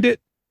mind it.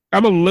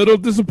 I'm a little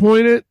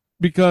disappointed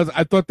because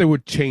I thought they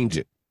would change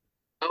it.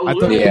 I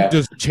thought they would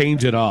just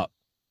change it up.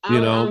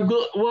 You know.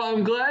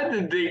 I'm glad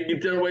that they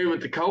did away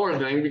with the color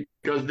thing,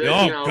 because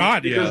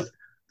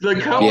The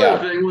color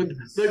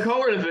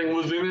thing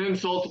was an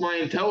insult to my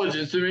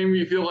intelligence. It made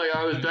me feel like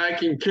I was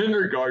back in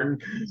kindergarten.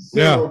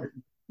 Yeah.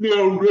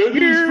 Red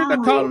Here is the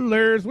for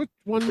colors. Which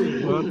one do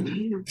you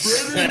want?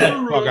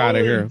 Fuck out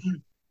of here.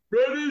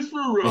 Red is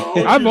for Raw.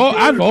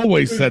 I've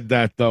always said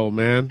that though,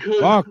 man.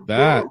 Fuck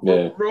that.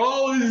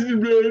 Raw is the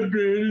red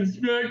brand and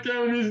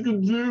SmackDown is the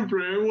blue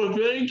brand. Well,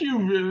 thank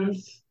you,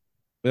 Vince.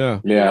 Yeah.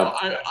 You know,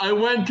 I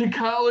went to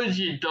college,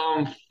 you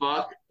dumb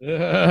fuck.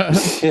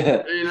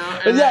 But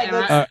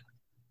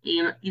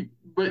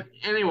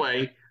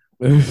anyway,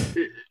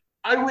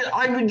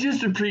 I would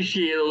just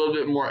appreciate a little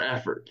bit more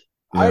effort.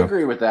 I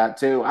agree with that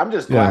too. I'm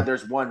just glad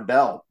there's one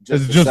belt.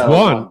 It's just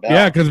one.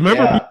 Yeah, because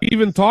remember we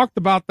even talked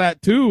about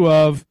that too.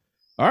 Of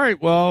all right,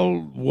 well,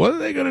 what are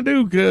they gonna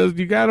do? Because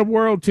you got a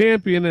world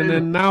champion, and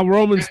then now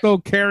Roman's still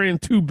carrying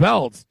two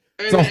belts.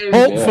 So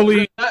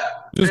hopefully,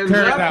 just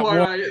carry that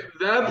one.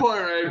 That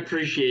part I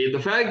appreciate.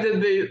 The fact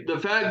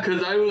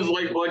because I was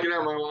like looking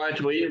at my watch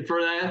waiting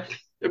for that,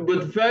 but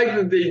the fact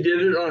that they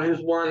did it on his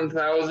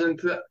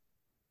 1,000th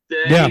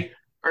day,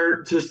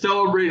 or to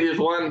celebrate his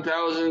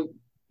 1,000th,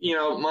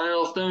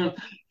 milestone,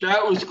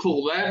 that was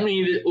cool. That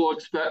made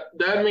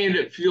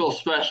it feel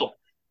special.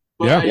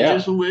 But I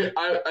just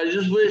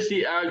wish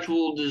the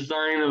actual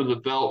design of the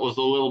belt was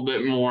a little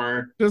bit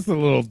more, just a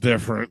little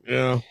different.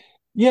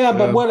 Yeah,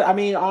 but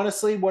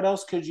honestly, what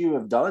else could you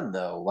have done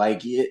though?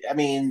 Like, I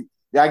mean,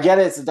 I get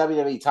it's a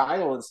WWE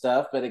title and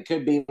stuff, but it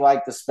could be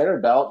like the spinner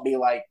belt, be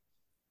like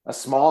a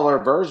smaller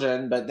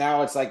version, but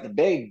now it's like the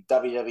big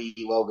WWE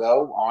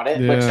logo on it.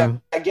 Yeah.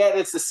 Which I get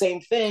it's the same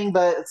thing,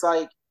 but it's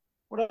like,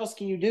 what else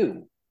can you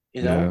do?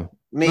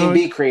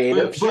 Be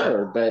creative,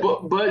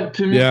 but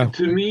to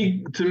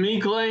me,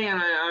 Clay,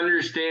 and I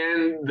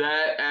understand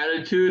that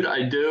attitude.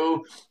 I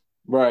do,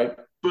 right?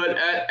 But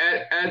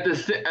at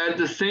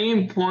the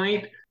same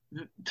point,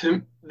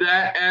 to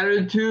that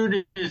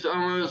attitude is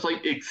almost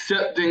like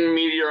accepting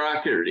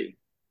mediocrity,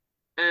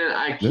 and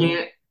I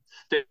can't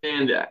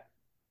stand that.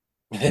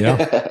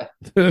 Yeah.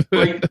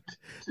 Like,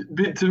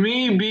 to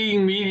me,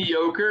 being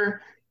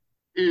mediocre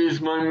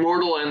is my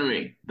mortal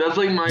enemy. That's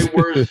like my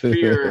worst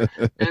fear,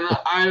 and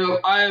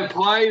I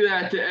apply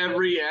that to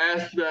every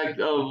aspect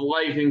of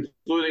life,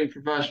 including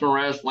professional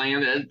wrestling.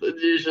 And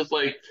it's just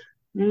like,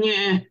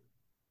 nah.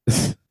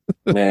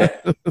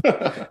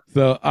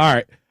 So, all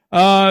right,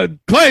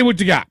 Clay, what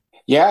you got?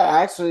 Yeah,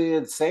 actually,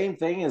 the same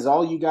thing as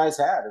all you guys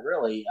had.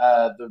 Really,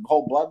 the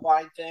whole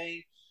bloodline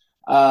thing.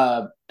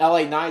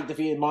 LA Knight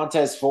defeated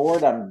Montez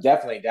Ford. I'm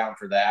definitely down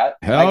for that.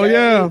 Hell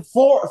yeah!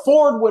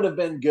 Ford would have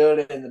been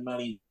good in the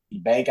Money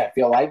Bank, I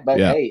feel like, but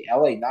hey,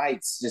 LA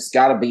Knight's just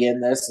got to be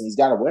in this, and he's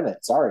got to win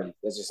it. Sorry,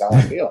 that's just how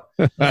I feel.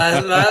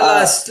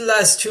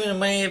 last two in the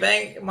Money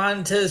Bank,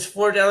 Montez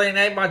Ford, LA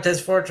Knight, Montez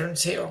Ford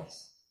turns heel.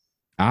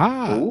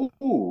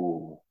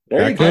 Ooh,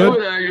 very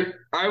good.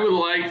 I would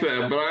like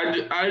that,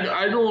 but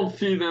I don't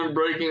see them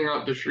breaking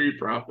up the Street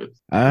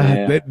Profits.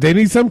 They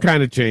need some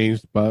kind of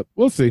change, but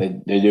we'll see.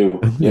 They do.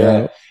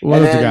 Yeah.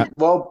 What else you got?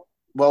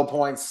 Well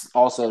points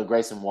also the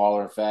Grayson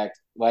Waller effect.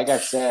 Like I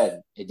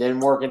said, it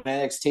didn't work in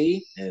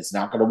NXT, and it's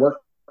not going to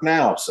work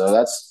now. So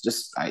that's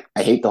just I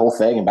hate the whole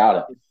thing about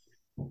it.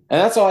 And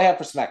that's all I have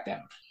for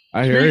SmackDown.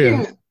 I hear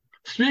you.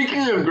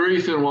 Speaking of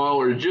Grayson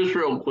Waller, just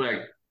real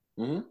quick.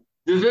 Mm-hmm.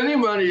 Does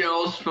anybody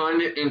else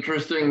find it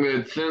interesting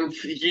that since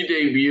he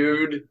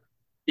debuted,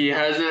 he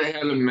hasn't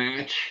had a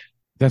match?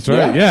 That's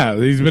right. Yeah,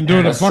 he's been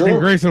doing a fucking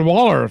Grayson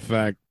Waller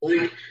effect.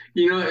 Like,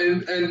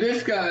 and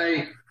this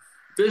guy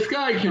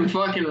can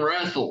fucking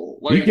wrestle.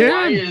 Like,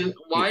 why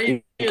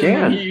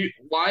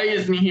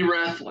isn't he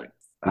wrestling?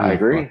 I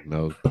agree.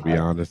 No, to be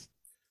honest.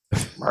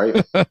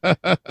 Right.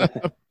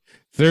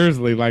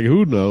 Seriously, like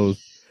who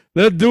knows?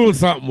 They're doing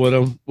something with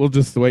him. We'll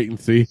just wait and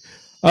see.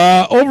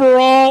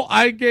 Overall,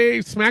 I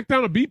gave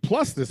SmackDown a B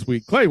plus this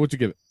week. Clay, what'd you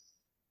give it?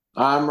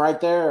 I'm right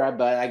there,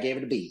 but I gave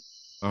it a B.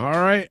 All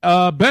right.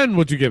 Ben,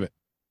 what'd you give it?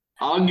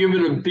 I'll give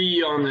it a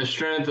B on the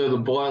strength of the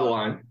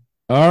bloodline.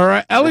 All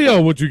right.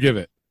 Elio, what'd you give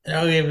it? And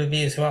I'll give it a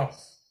B as well.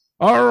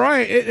 All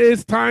right. It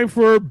is time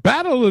for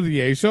Battle of the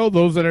A Show.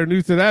 Those that are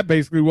new to that,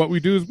 basically what we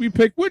do is we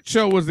pick which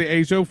show was the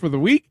A Show for the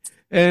week.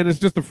 And it's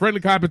just a friendly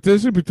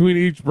competition between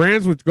each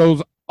brands, which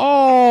goes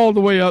all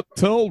the way up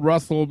till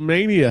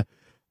WrestleMania.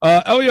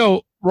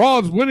 Elio, Raw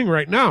is winning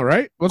right now,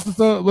 right? What's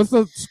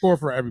the score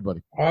for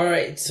everybody? All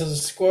right, so the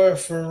score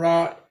for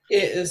Raw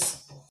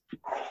is.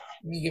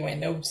 Let me get my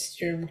notes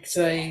here because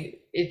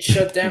it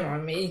shut down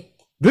on me.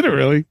 Did it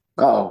really?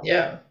 Oh,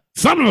 Yeah.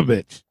 Son of a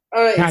bitch!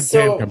 All right, Goddamn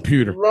so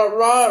computer.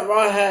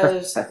 Raw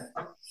has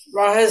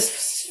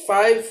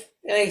 5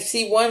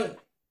 NXT 1,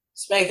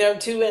 SmackDown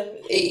 2, and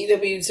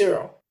AEW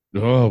 0.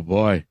 Oh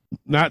boy,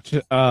 not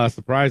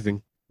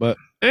surprising, but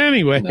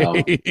anyway. No.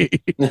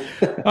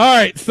 All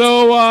right,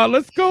 so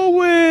let's go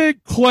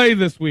with Clay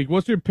this week.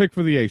 What's your pick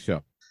for the A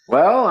Show?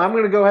 Well, I'm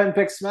going to go ahead and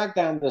pick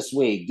SmackDown this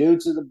week due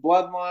to the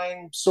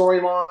Bloodline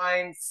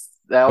storyline,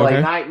 the LA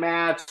Night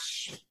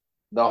match,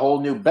 the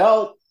whole new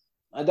belt.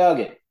 I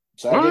dug it.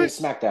 So I give it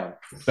SmackDown.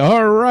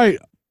 All right.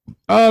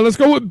 Let's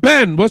go with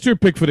Ben. What's your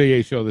pick for the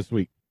A Show this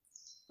week?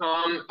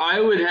 I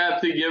would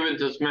have to give it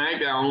to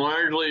SmackDown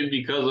largely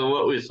because of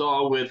what we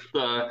saw with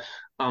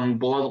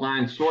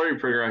Bloodline story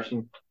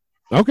progression.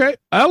 Okay.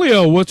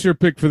 Elio, what's your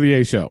pick for the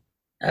A Show?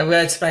 I've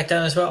got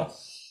SmackDown as well.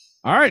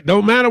 All right.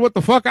 Don't matter what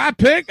the fuck I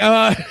pick.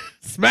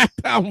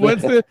 SmackDown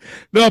wins it.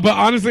 No, but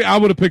honestly, I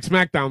would have picked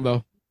SmackDown,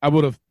 though. I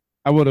would have.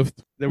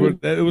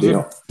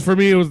 For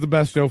me, it was the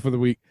best show for the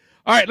week.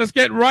 All right. Let's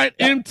get right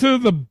into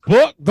the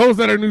book. Those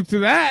that are new to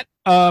that,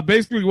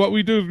 basically what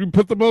we do is we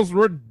put the most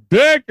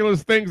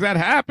ridiculous things that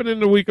happen in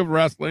the week of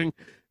wrestling.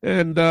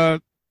 And,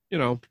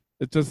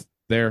 it's just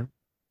there.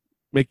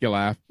 Make you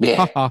laugh.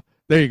 Yeah.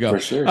 There you go. For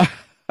sure.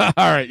 All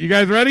right. You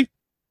guys ready?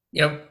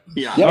 Yep.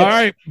 Yeah. All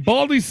right.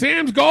 Baldy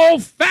Sam's go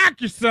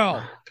fuck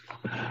yourself.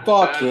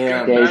 Fuck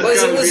him.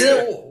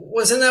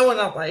 Wasn't that one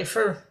a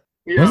lifer?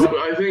 Yeah,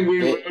 I think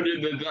we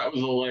voted that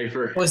was a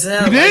lifer. Wasn't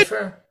that a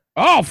lifer?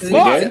 Oh, fuck.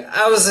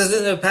 I was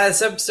in the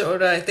past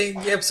episode, I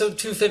think episode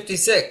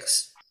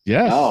 256.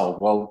 Yes. Oh,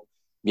 well,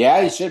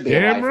 yeah, he should be.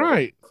 Damn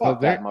right.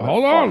 Hold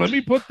on. Let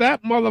me put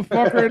that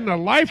motherfucker in the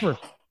lifer.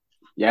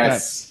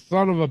 Yes. That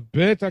son of a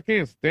bitch. I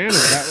can't stand it.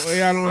 That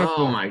way I don't have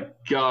to. Oh, my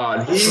God.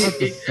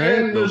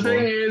 And the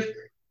thing is,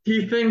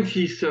 he thinks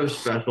he's so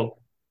special.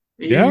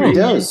 He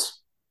does.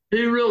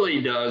 He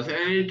really does.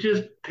 And it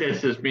just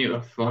pisses me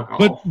the fuck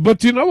off.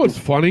 But you know what's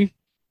funny?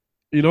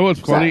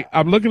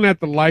 I'm looking at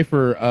the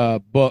lifer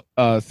book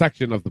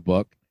section of the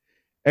book,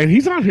 and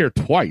he's on here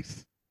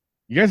twice.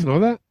 You guys know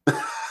that?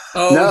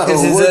 Oh,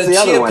 because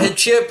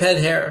it's chia pet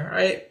hair,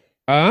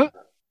 right?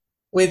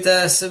 With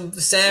some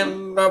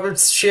Sam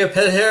Roberts chia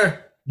pet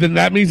hair. Then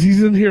that means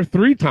he's in here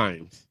 3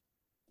 times.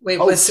 Wait,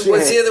 what's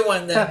the other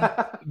one then?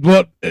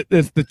 Well,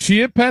 it's the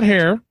chia pet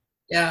hair.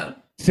 Yeah.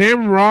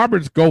 Sam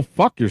Roberts, go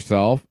fuck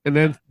yourself, and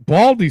then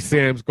Baldy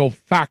Sam's go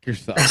fuck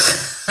yourself.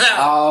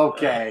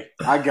 Okay,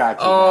 I got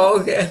you. Oh,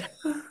 okay.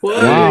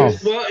 Well,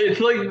 it's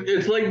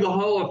like the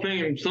Hall of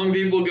Fame. Some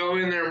people go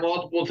in there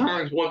multiple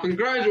times. Well,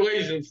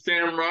 congratulations,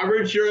 Sam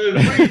Roberts. You're a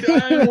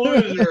 3-time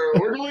loser.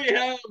 What do we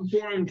have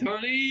for him,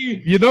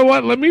 Tony? You know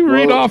what? Let me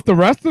read off the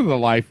rest of the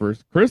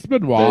lifers. Chris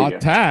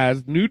Benoit,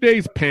 Taz, New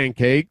Day's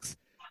Pancakes,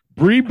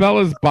 Brie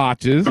Bella's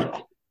Botches,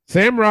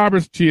 Sam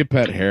Roberts' Chia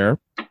Pet hair,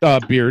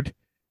 beard,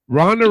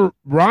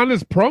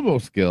 Ronda's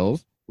promo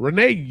skills,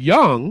 Renee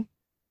Young,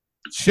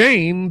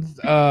 Shane's,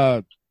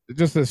 it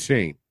just says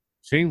Shane.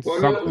 Shane's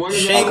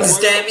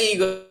damn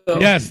ego.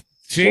 Yes,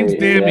 Shane's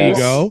damn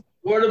ego.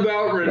 What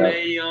about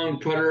Renee Young?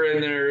 Put her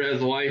in there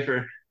as a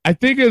lifer. I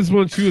think it's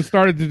when she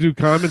started to do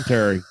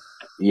commentary.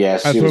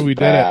 Yes, that's when we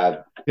bad. did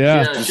it.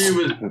 Yeah, she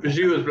was really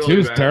she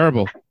was bad.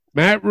 terrible.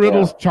 Matt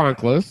Riddle's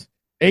Chonkless,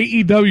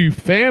 AEW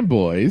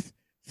fanboys,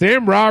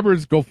 Sam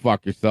Roberts, go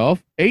fuck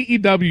yourself,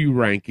 AEW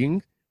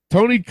rankings,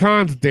 Tony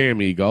Khan's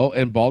damn ego,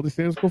 and Baldy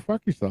Sam's go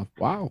fuck yourself.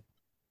 Wow.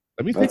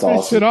 Let me take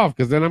that shit off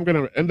because then I'm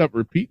going to end up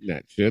repeating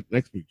that shit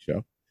next week's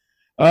show.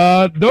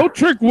 No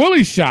Trick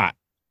Willie shot.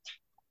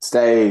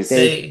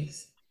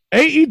 Stays.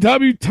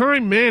 AEW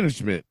time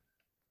management.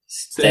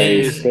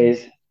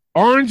 Stays.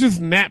 Orange's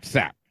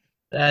knapsack.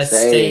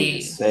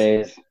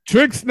 Stays.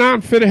 Trick's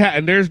non-fitted hat.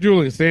 And there's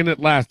Julian saying it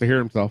last to hear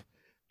himself.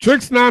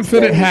 Trick's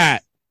non-fitted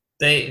hat.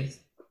 Stays.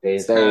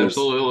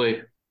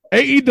 Absolutely.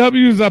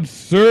 AEW's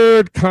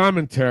absurd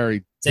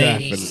commentary.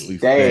 Definitely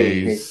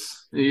stays.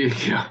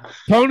 Yeah.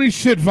 Tony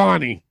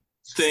Schiavone.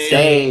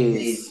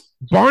 Stays.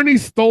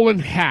 Barney's stolen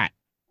hat.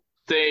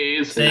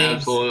 Stays.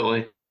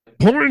 Absolutely.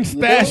 Porn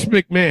stash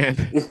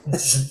McMahon.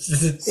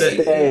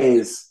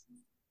 Stays.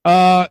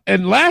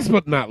 And last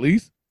but not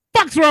least,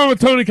 fuck's wrong with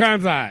Tony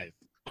Khan's eyes?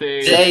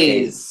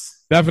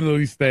 Stays.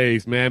 Definitely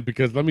stays, man,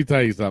 because let me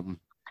tell you something.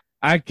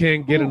 I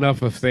can't get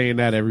enough of saying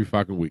that every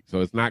fucking week.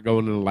 So it's not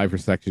going in the lifer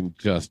section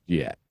just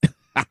yet.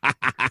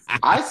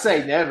 I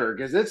say never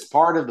because it's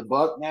part of the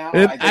book now.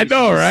 I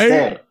know, right?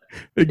 Stay,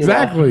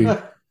 exactly. All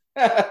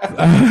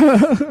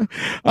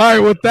right,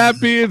 with that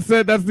being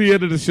said, that's the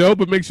end of the show,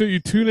 but make sure you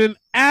tune in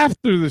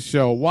after the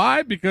show.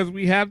 Why? Because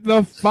we have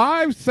the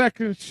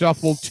 5-second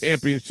shuffle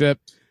championship,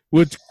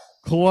 which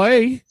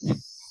Clay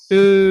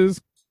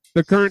is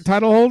the current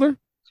title holder.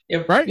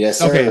 Yep. Right? Yes,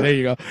 sir. Okay, there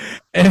you go.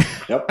 And,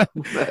 Yep.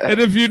 and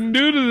if you're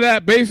new to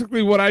that,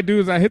 basically what I do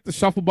is I hit the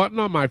shuffle button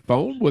on my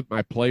phone with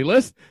my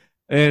playlist,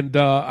 and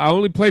I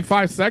only play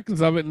 5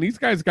 seconds of it, and these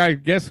guys got to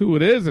guess who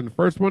it is, and the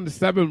first 1 to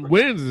 7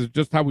 wins is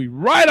just how we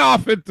ride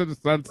off into the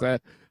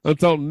sunset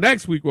until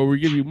next week where we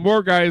give you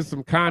more guys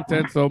some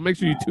content. So make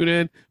sure you tune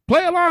in.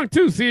 Play along,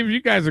 too. See if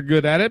you guys are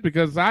good at it,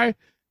 because I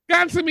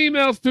got some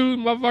emails, too,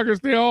 and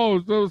motherfuckers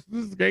say,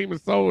 this game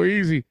is so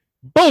easy.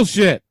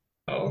 Bullshit.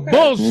 Okay.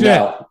 Bullshit.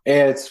 No,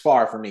 it's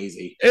far from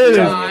easy. It is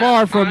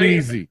far from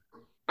easy.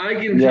 I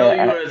can tell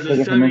you as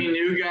a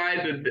semi-new guy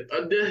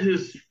that this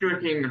is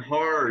freaking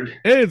hard.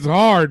 It's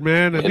hard,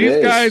 man. And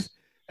these guys,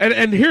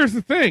 and here's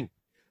the thing.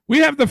 We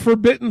have the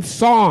forbidden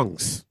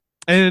songs.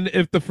 And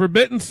if the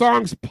forbidden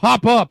songs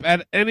pop up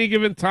at any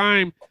given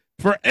time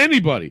for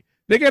anybody,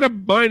 they get a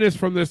minus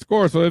from their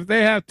score. So if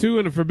they have 2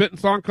 and a forbidden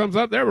song comes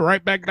up, they're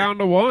right back down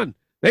to 1.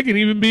 They can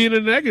even be in the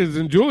negatives,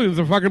 and Julian's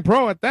a fucking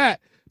pro at that.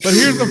 But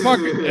here's the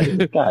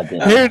fucking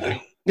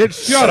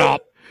shut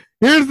up.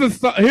 Here's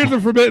the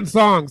forbidden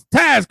songs: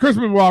 Taz, Chris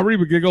Benoit,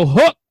 Reba Giggle,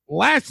 Hook,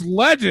 Lash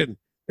Legend,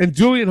 and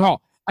Julian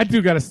Hall. I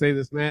do gotta say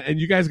this, man, and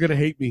you guys are gonna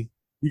hate me.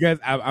 You guys,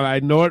 I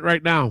know it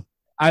right now.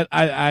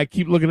 I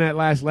keep looking at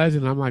Lash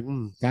Legend. I'm like,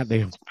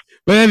 goddamn.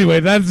 But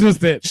anyway, that's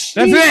just it.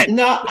 That's it.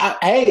 No,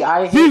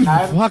 she's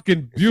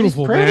fucking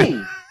beautiful, she's pretty.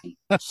 man.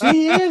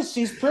 She is.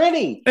 She's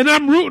pretty. And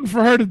I'm rooting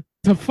for her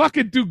to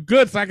fucking do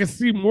good so I can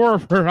see more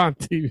of her on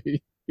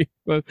TV.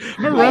 But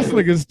her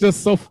wrestling is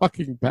just so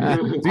fucking bad.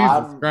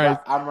 Jesus Christ.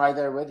 I'm right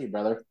there with you,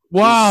 brother.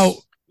 Wow.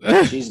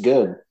 She's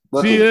good.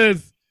 She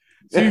is.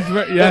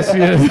 Yes, she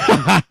is.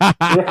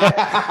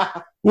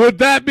 With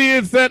that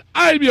being said,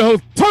 I'm your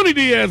host, Tony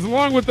Diaz,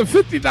 along with the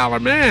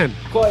 $50 man,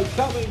 Clay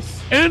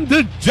Cummings, and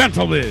the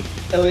gentleman,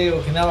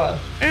 Elio Canella,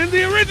 and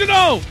the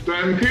original,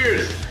 Ben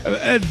Pierce.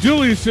 And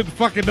Julie should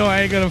fucking know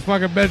I ain't gonna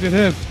fucking mention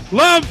him.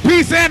 Love,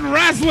 peace, and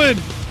wrestling.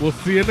 We'll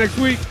see you next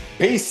week.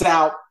 Peace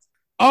out.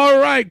 All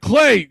right,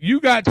 Clay, you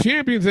got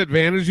champion's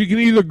advantage. You can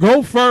either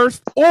go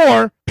first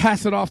or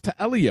pass it off to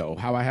Elio,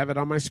 how I have it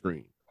on my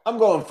screen. I'm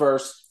going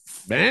first.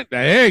 Man,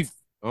 hey,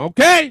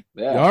 okay.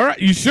 Yeah. All right,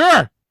 you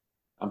sure?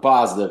 I'm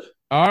positive.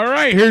 All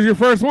right, here's your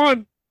first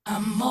one.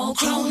 I'm all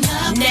grown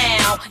up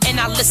now, and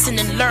I listen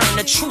and learn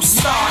the true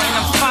star, and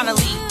I'm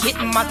finally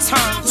getting my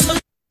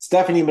turn.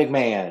 Stephanie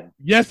McMahon.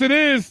 Yes, it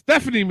is.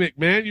 Stephanie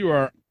McMahon, you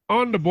are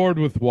on the board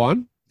with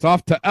 1. It's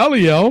off to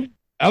Elio.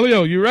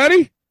 Elio, you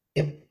ready?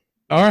 Yep.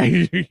 All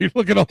right, you're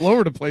looking all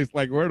over the place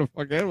like, where the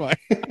fuck am I?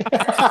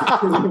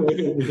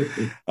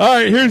 All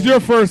right, here's your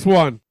first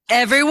one.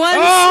 Everyone's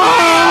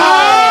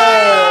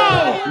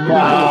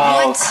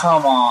No,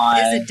 come on.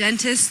 Is a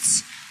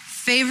dentist's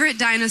favorite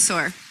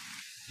dinosaur?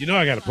 You know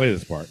I got to play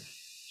this part.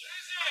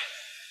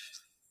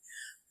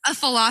 A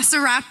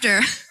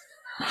velociraptor.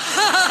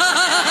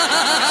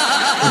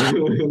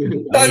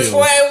 That's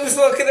why I was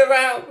looking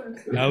around.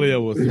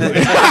 Elio was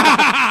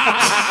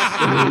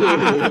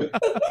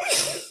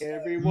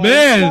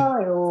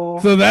man.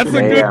 So that's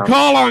a good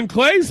call on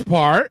Clay's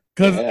part,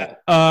 because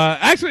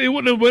actually it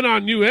wouldn't have went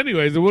on you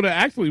anyways. It would have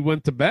actually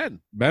went to Ben.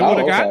 Ben would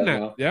have gotten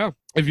that. Well. Yeah,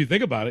 if you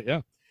think about it.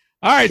 Yeah.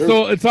 All right,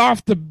 so it's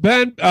off to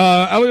Ben.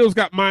 Elio's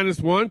got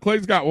 -1.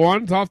 Clay's got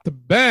 1. It's off to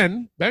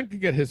Ben. Ben can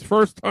get his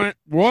first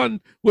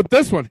one with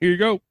this one. Here you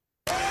go.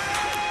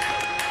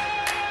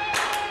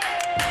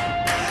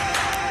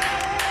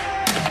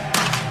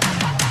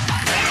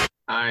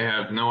 I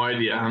have no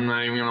idea. I'm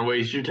not even going to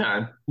waste your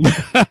time.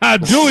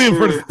 Julian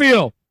for the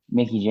steal.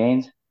 Mickey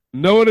James.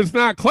 No, it is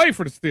not. Clay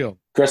for the steal.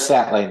 Chris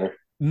Statlander.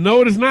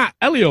 No, it is not.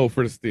 Elio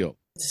for the steal.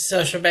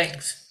 Sasha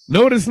Banks.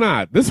 No, it is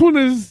not. This one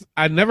is,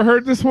 I never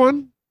heard this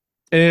one.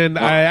 And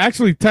I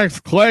actually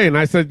text Clay and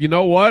I said, you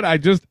know what? I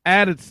just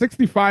added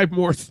 65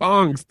 more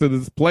songs to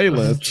this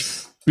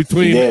playlist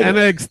between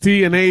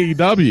NXT and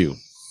AEW.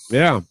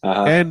 Yeah.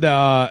 And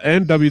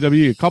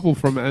WWE, a couple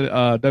from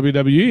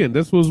WWE, and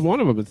this was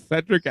one of them. It's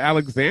Cedric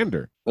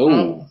Alexander.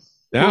 Oh.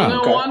 Yeah.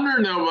 Well, no wonder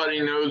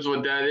nobody knows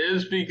what that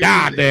is, because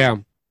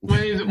goddamn.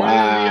 When is he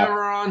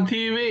ever on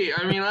TV?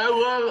 I mean, I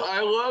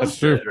love That's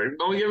Cedric. true.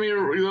 Don't get me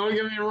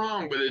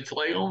wrong, but it's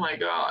like, oh my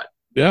god.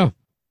 Yeah.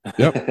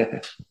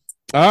 Yep.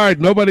 All right,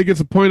 nobody gets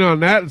a point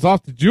on that. It's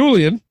off to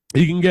Julian.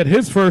 He can get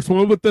his first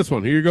one with this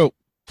one. Here you go.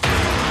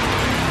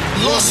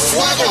 Los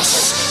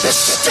Fuegos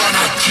están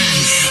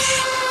aquí.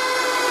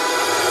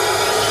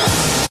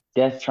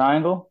 Death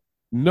Triangle?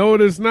 No,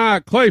 it is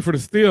not. Clay for the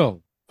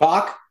steal.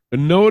 Pac?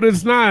 No, it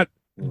is not.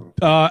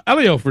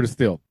 Elio for the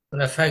steal.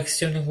 FX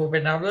Tuning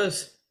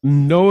Gobernables?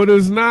 No, it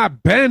is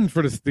not. Ben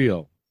for the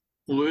steal.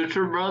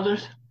 Lucha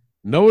Brothers?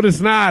 No, it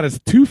is not. It's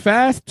Too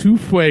Fast, Too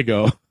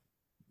Fuego.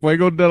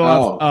 Fuego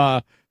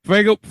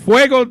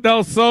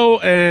del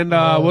Sol, and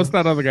what's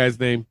that other guy's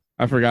name?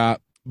 I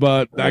forgot.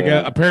 But I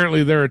guess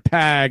apparently they're a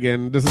tag,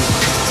 and this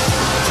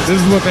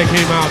is what they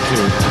came out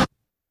to.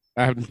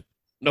 I have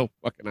no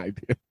fucking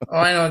idea. Oh,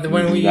 I know. The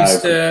one we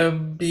used to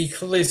be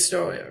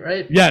Callisto,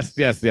 right? Yes.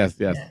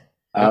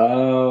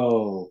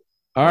 Oh.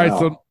 All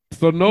right,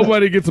 so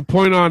nobody gets a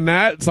point on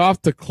that. It's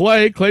off to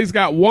Clay. Clay's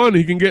got 1.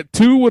 He can get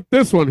 2 with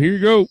this one. Here you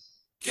go.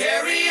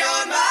 Carry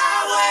on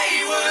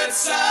my wayward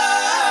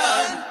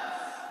son.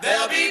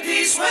 There'll be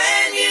peace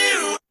when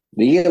you.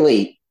 The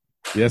Elite.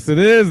 Yes, it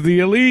is. The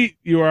Elite.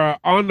 You are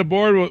on the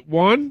board with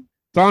 1.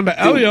 It's on to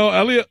Elio.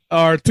 Elio,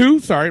 or 2.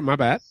 Sorry, my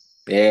bad.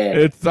 Yeah.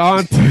 It's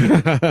on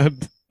to...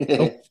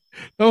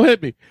 don't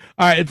hit me.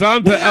 All right, it's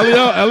on to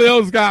Elio.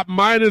 Elio's got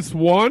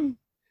 -1.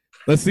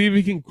 Let's see if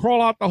he can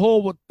crawl out the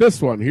hole with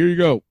this one. Here you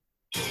go.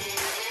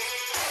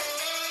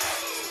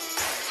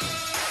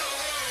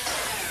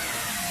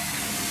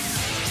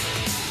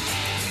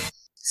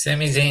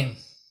 Sami Zayn.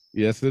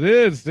 Yes, it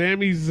is.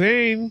 Sami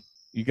Zayn.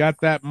 You got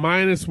that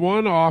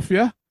 -1 off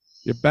you.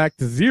 You're back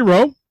to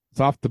 0.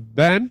 It's off to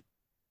Ben.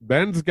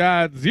 Ben's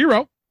got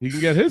 0. He can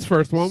get his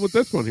first one with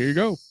this one. Here you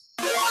go.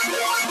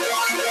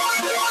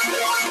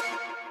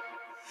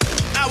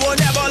 I will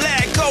never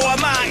let go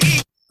of my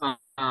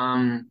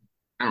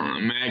I don't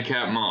know,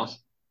 Madcap Moss.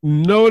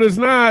 No, it is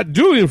not.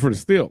 Julian for the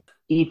steal.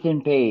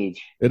 Ethan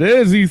Page. It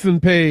is Ethan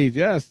Page.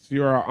 Yes,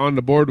 you are on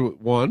the board with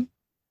 1.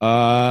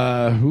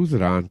 Who's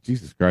it on?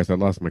 Jesus Christ, I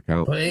lost my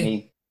count.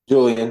 Me.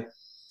 Julian.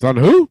 It's on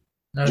who?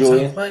 No,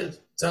 Julian.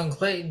 It's on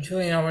Clay.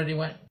 Julian already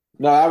went.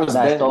 No, that was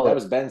Ben. That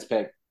was Ben's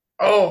pick.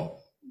 Oh.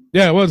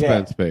 Yeah, it was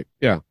Ben's pick.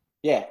 Yeah.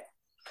 Yeah.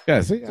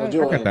 Yeah, see, So I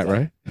Julian's got that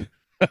right.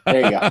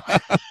 There you go.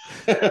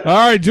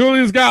 All right,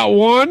 Julian's got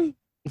 1.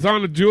 It's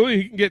on to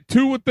Julian. He can get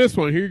 2 with this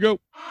one. Here you go.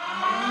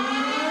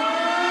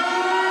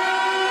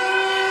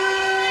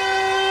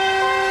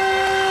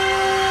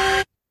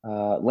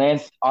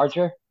 Lance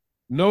Archer.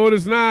 No, it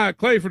is not.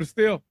 Clay for the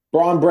steal.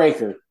 Braun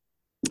Breaker.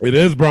 It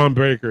is Braun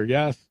Breaker.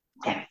 Yes.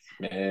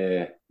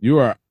 Yeah. You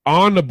are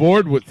on the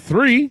board with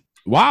 3.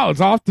 Wow,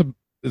 it's on to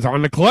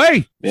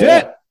Clay. Yeah.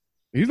 Shit.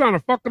 He's on a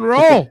fucking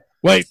roll.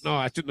 Wait, no,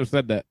 I shouldn't have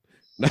said that.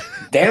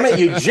 Damn it,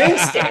 you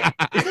jinxed it.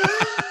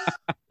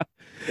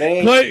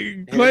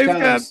 Clay's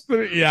got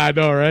 3. Yeah, I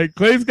know, right?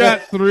 Clay's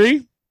got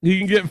 3. He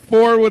can get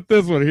 4 with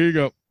this one. Here you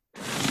go.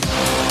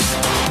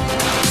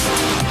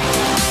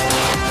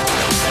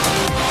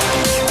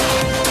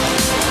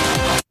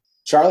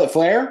 Charlotte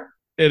Flair?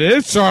 It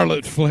is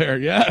Charlotte Flair,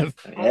 yes.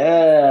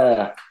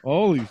 Yeah.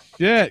 Holy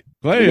shit.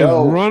 Clay is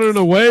running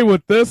away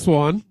with this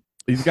one.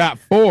 He's got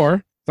 4.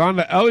 It's on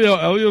to Elio.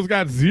 Elio's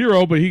got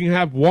 0, but he can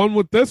have 1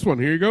 with this one.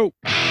 Here you go.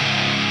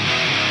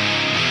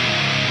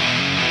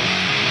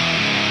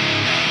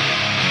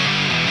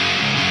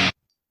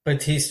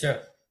 Batista.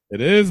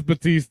 It is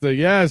Batista.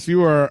 Yes,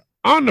 you are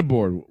on the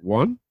board with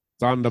 1.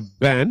 It's on to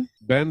Ben.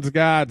 Ben's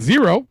got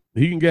 0.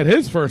 He can get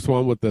his first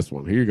one with this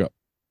one. Here you go.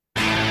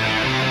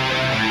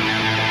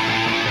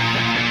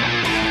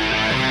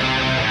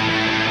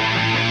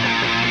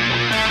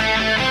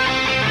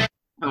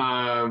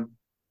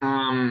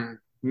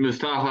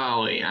 Mustafa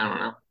Ali. I don't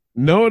know.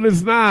 No, it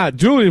is not.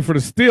 Julian for the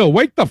steal.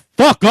 Wake the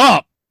fuck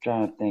up.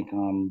 Trying to think.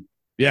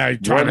 Yeah, you're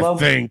trying to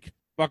think.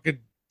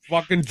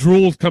 Fucking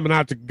drool's coming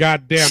out your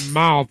goddamn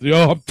mouth.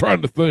 Yo, I'm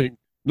trying to think.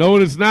 No,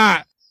 it is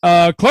not.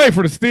 Clay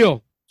for the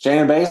steal.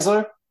 Shayna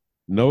Baszler?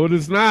 No, it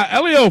is not.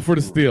 Elio for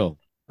the steal.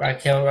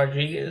 Raquel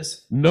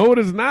Rodriguez. No, it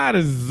is not.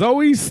 It's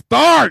Zoe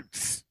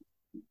Starks.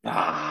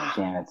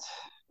 Damn it.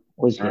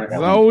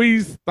 Zoe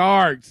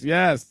Starks.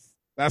 Yes,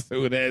 that's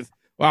who it is.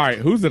 All right,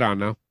 who's it on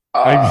now?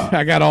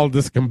 I got all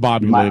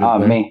discombobulated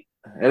there. Me.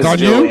 It's on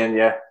Julian, you?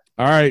 yeah.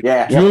 All right.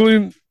 Yeah.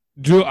 Julian,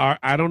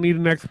 I don't need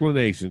an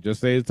explanation.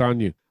 Just say it's on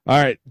you. All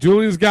right.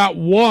 Julian's got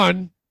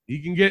 1. He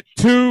can get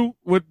 2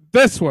 with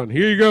this one.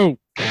 Here you go.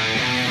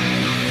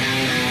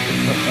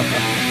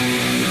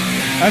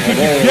 That's what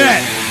you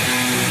get.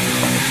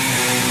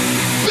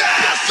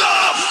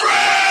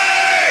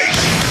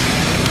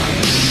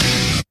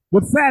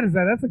 What's sad is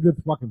that's a good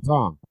fucking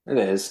song. It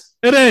is.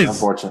 It is.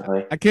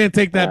 Unfortunately. I can't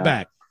take that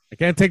back. I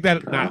can't take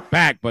that, not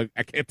back, but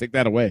I can't take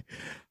that away.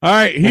 All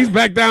right, he's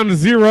back down to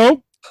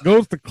 0.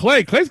 Goes to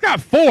Clay. Clay's got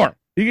 4.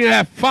 He can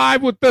have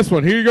 5 with this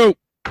one. Here you go.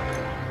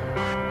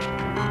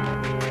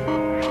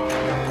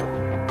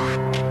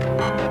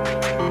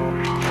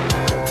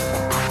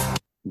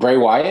 Bray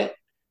Wyatt?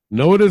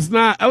 No, it is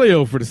not.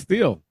 Elio for the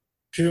steal.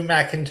 Drew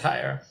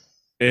McIntyre.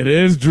 It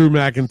is Drew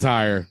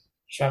McIntyre.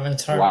 Shaman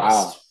Tarvis.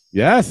 Wow.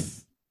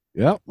 Yes.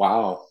 Yep.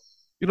 Wow.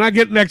 You're not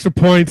getting extra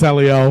points,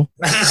 Elio.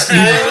 Jesus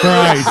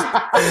Christ.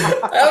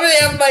 I only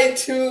have my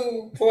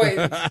 2 points.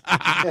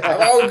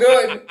 I'm all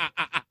good.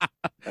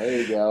 There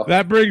you go.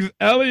 That brings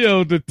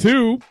Elio to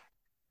 2.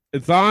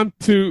 It's on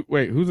to,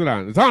 wait, who's it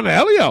on? It's on to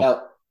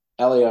Elio.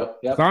 Elio.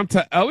 Yep. It's on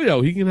to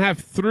Elio. He can have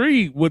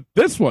 3 with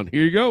this one.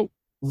 Here you go.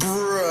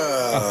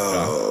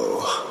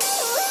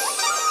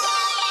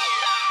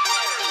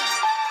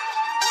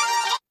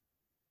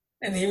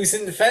 And he was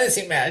in the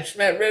fantasy match,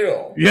 Matt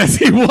Riddle. Yes,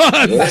 he was.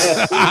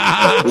 Yes, he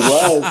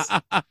was.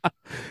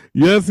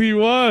 Yes, he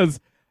was.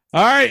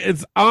 All right,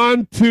 it's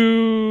on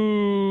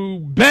to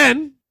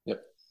Ben.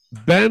 Yep.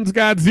 Ben's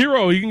got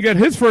 0. He can get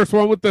his first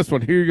one with this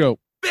one. Here you go.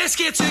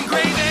 Biscuits and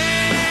gravy.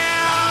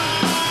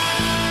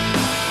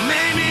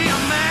 Made me a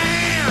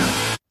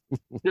man.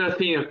 Just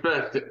the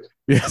infested.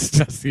 Yes,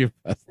 just the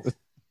infested.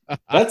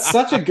 That's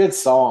such a good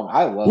song.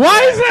 I love Why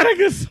that. is that a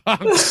good song?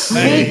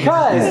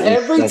 Because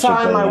every Such a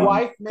time good my one.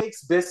 wife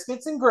makes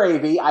biscuits and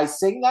gravy, I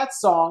sing that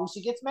song.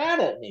 She gets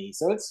mad at me.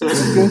 So it's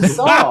just a good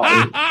song.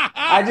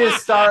 I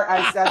just start,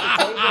 I at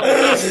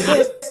the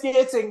table,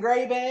 biscuits and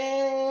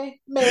gravy.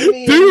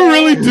 Maybe Do you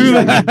really do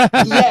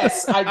that?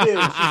 Yes, I do. She's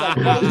like,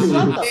 "Wait,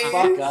 shut the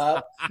fuck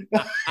up."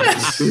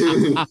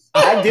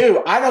 I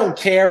do. I don't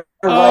care.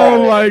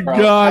 Oh my bro.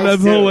 God, I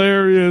that's do.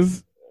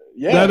 hilarious.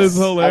 Yes, That is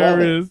I love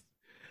hilarious.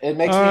 It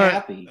makes All me right.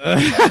 happy.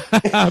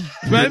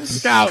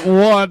 Ben's got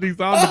 1. He's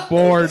on the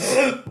board.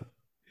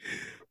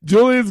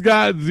 Julian's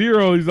got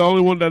 0. He's the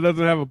only one that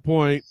doesn't have a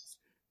point.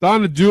 It's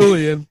on to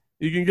Julian.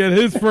 He can get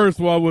his first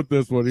one with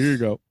this one. Here you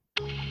go.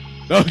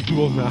 No, he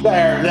will not.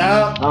 There,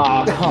 no.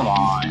 Oh, come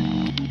on.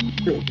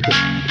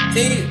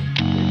 See,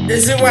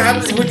 this is what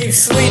happens when you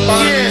sleep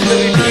on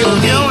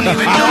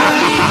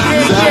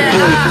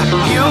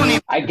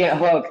I get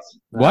hooked.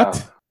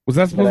 What? Was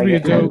that supposed to be a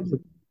get joke?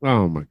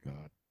 Oh my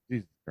God.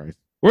 Jesus Christ.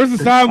 Where's the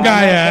sound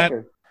guy at?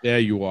 Yeah,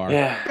 you are.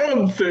 Yeah.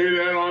 Don't say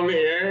that on the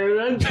air.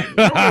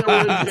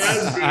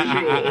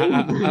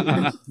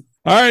 That's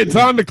All right, it's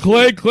on to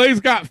Clay. Clay's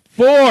got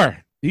 4.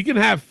 He can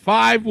have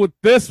 5 with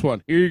this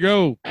one. Here you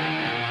go.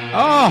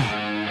 Oh,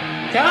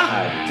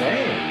 God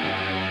damn.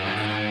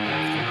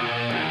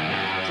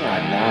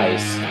 God,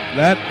 nice.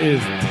 that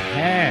is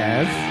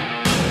Taz.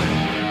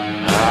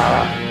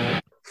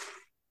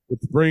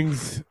 Which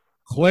brings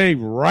Clay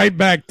right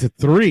back to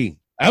 3.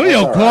 Elio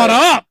That's all caught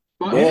right. up.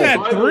 He's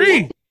at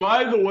 3.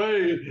 By the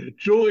way,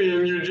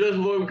 Julian, you just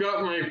woke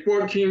up my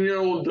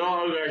 14-year-old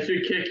dog. I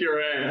should kick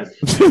your ass.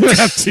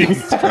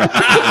 Jesus Christ.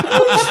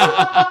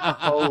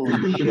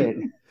 Holy shit.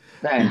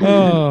 Thanks.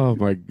 Oh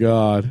my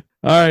God.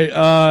 All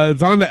right,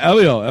 it's on to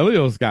Elio.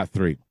 Elio's got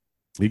 3.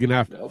 He can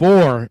have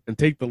 4 and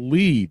take the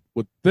lead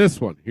with this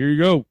one. Here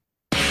you go.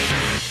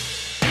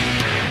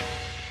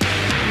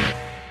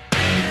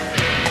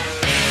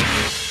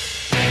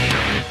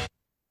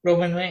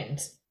 Roman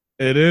Reigns.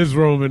 It is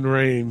Roman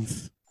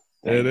Reigns.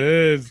 It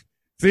is.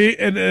 See,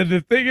 and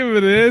the thing of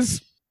it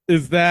is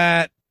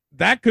that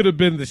could have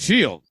been the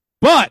Shield.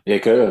 But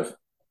It could have.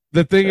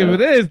 the thing of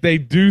it is, they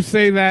do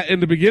say that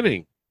in the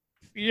beginning.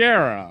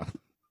 Sierra.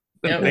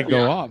 Yep. They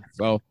go off.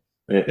 So,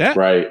 Yeah,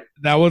 right.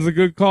 that was a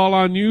good call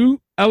on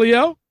you,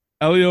 Elio.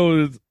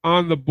 Elio is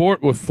on the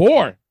board with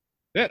 4.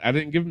 Shit, I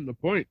didn't give him the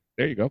point.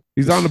 There you go.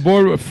 He's on the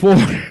board with 4.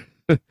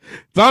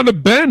 It's on to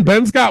Ben.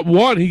 Ben's got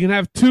 1. He can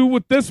have 2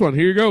 with this one.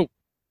 Here you go.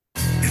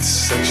 It's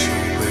sexual,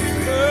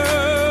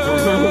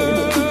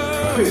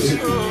 baby.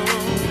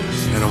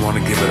 And I want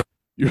to give it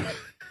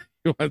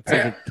You want to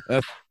take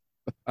a test?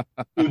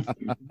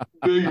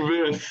 Big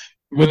Vis.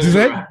 What'd you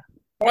say?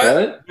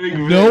 What? Big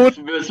No, Vis.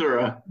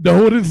 Viscera.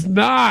 No, it is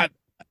not.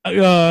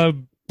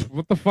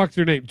 What the fuck's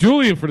your name?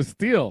 Julian for the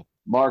steal.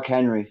 Mark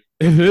Henry.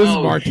 It is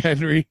Oh, Mark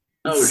Henry.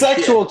 Oh,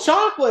 Sexual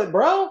chocolate,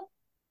 bro.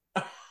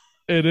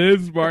 It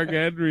is Mark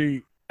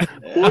Henry.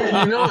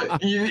 Well,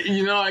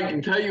 you know, I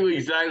can tell you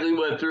exactly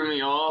what threw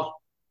me off.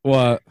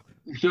 What?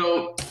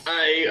 So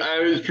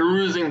I was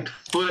perusing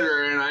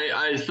Twitter and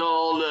I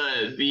saw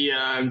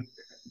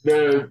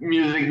the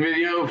music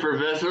video for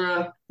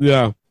Viscera,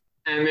 Yeah.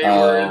 and they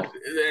were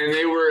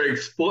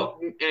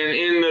and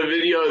in the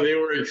video they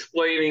were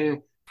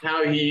explaining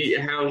how he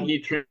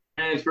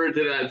transferred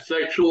to that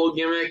sexual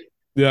gimmick.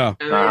 Yeah.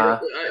 And I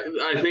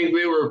think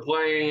they were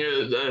playing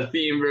a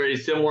theme very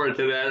similar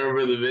to that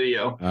over the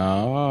video.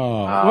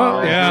 Oh.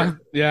 Well, yeah.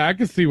 Yeah, I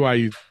can see why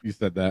you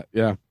said that.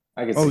 Yeah.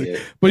 I can see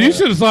it. But you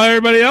should have saw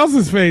everybody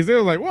else's face. They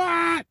were like,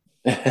 what?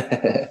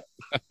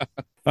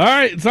 All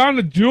right, it's on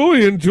to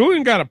Julian.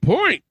 Julian got a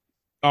point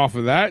off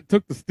of that.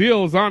 Took the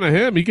steal. It's on to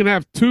him. He can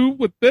have 2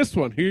 with this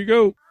one. Here you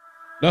go.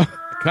 No,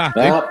 God,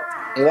 Nope,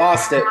 he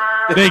lost it.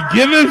 they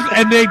give us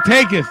and they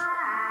take us.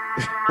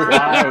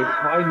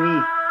 Why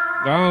me?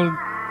 Don't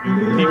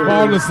keep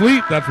falling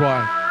asleep. That's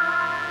why.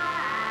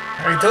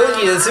 I told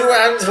you, this is what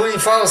happens when you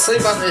fall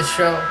asleep on this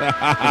show.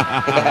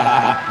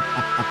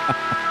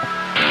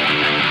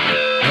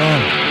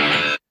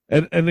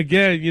 And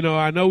again, you know,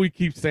 I know we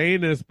keep saying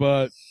this,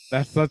 but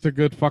that's such a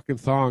good fucking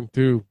song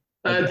too.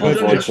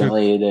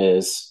 Unfortunately, it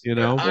is. You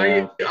know,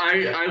 I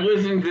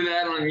listened to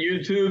that on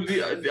YouTube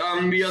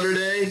the other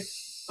day.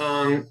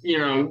 You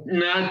know,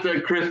 not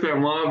the Chris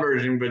Benoit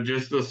version, but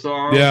just the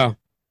song. Yeah.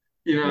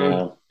 You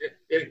know,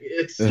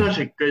 it's such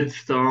a good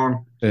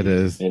song. It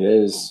is. It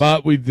is.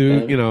 But we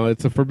do, you know,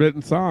 it's a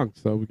forbidden song,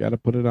 so we got to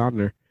put it on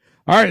there.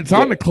 All right, it's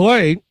on to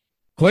Clay.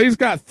 Clay's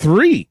got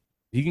 3.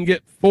 He can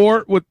get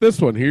 4 with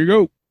this one. Here you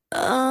go.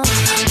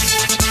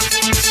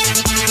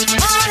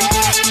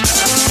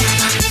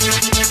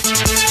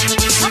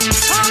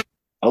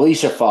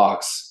 Alicia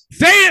Fox.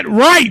 Say it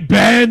right,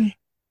 Ben.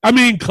 I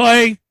mean,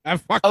 Clay. I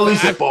fucked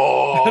Alicia that.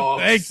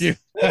 Fox. Thank you.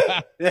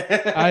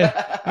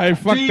 I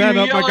fucked See, that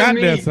you up. I yell got at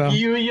me. this.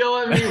 You yell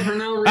at me for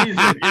no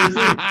reason.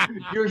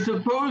 You're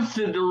supposed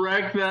to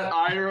direct that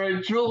ire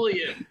at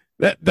Julian.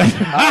 Oh,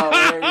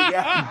 there you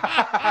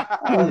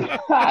go.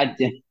 God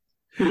damn.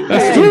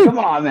 That's Hey, true. come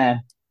on,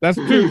 man. That's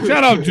true.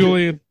 Shut up,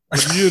 Julian.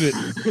 You're muted.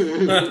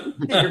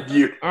 You're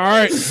muted. All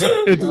right.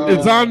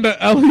 It's on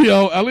to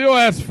Elio. Elio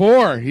has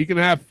 4. He can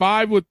have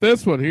 5 with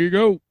this one. Here you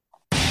go.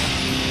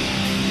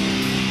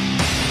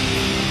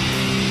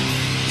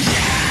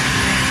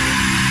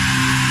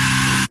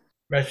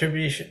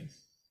 Retribution.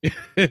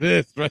 It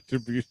is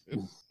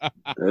Retribution.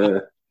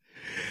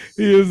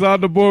 He is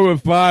on the board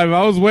with 5.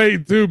 I was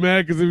waiting too,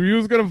 man, because if you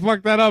was going to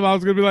fuck that up, I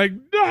was going to be like,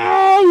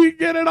 no, we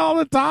get it all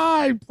the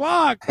time.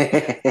 Fuck.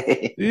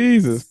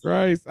 Jesus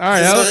Christ. All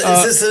right.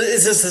 Is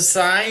this a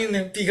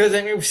sign? Because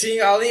I mean, we're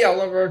seeing Ali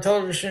all over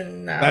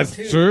television now. That's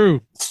too.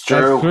 true. It's true.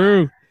 That's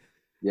true.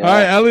 Yeah. All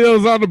right,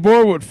 Elio's on the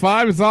board with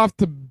 5. It's off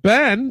to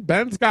Ben.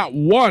 Ben's got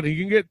 1. He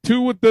can get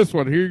 2 with this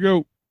one. Here you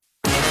go.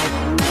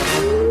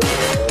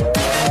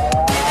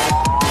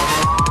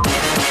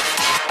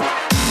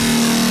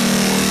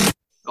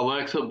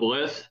 Alexa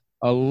Bliss.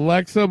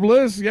 Alexa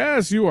Bliss,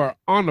 yes, you are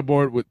on the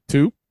board with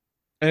 2.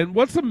 And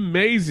what's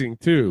amazing,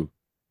 too,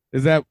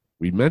 is that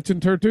we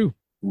mentioned her, too.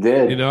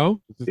 Did. You know?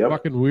 It's just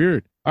fucking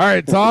weird. All right,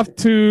 it's off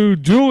to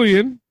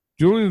Julian.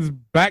 Julian's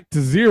back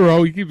to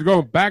 0. He keeps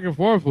going back and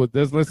forth with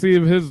this. Let's see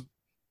if his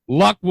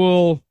luck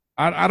will,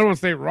 I don't want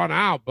to say run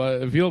out,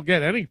 but if he'll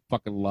get any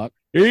fucking luck.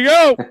 Here you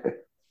go.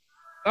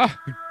 Oh,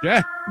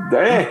 yeah.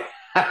 Damn.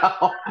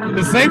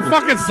 The same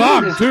fucking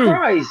song, Jesus too.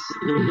 Christ.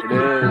 It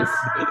is.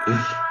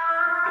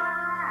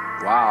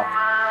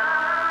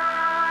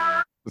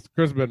 Wow. It's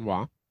Chris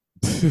Benoit.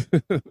 It's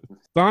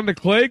on to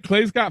Clay.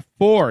 Clay's got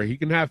 4. He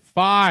can have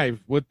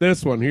 5 with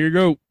this one. Here you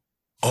go.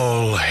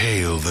 All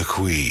hail the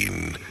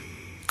Queen.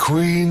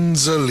 Queen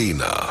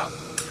Zelina.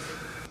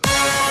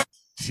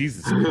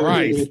 Jesus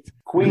Christ.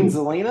 Queen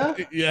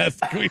Zelina? Yes,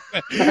 Queen.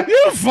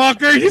 You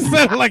fucker. You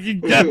said it like you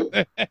get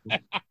it.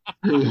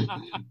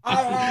 I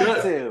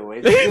had to.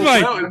 He's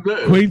like,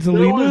 Queen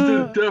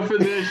Zelina? That was the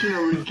definition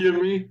of a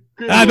gimme.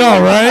 I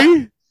know,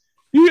 right?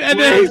 You, and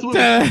then he's and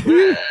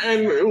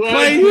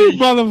Clay, you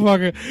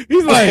motherfucker.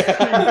 He's like,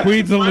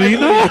 Queen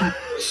Zelina?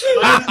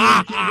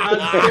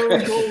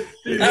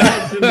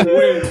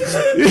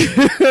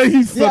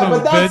 You son Yeah,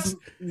 of but a bitch.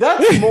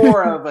 that's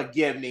more of a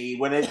give me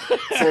when it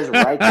says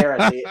right there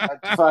at the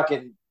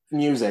fucking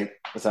music.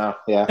 So,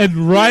 yeah.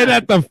 And right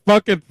at the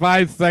fucking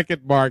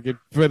 5-second mark, it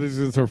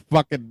finishes her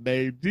fucking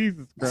name.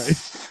 Jesus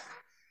Christ.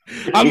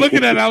 I'm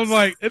looking at it, I was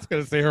like, it's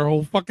going to say her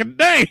whole fucking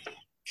name.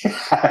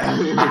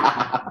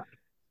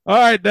 All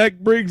right,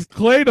 that brings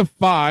Clay to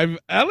 5.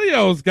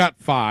 Elio's got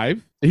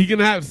 5. He can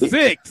have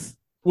 6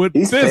 with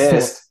He's this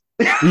pissed.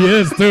 one. He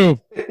is too.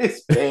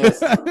 He's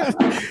pissed.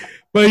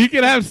 But he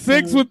can have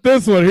 6 with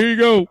this one. Here you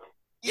go.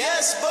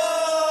 Yes, boy!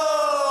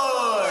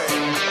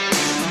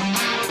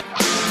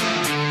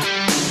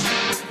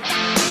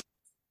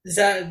 Is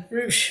that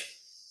Roosh?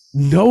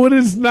 No, it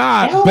is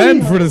not. Hell Ben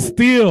no. for the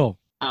steal.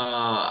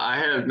 I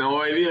have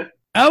no idea.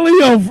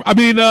 Elio,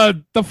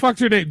 the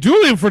fuck's your name?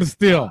 Julian for the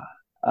steal.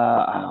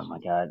 Oh my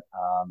God.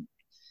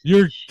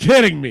 You're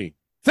kidding me.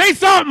 Say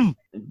something.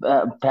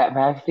 Pat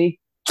McAfee.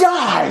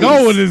 Guys!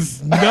 No, it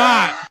is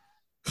not.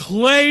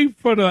 Clay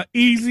for the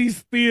easy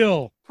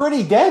steal.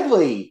 Pretty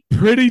deadly.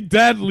 Pretty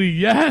deadly,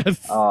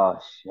 yes. Oh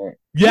shit.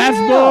 Yes,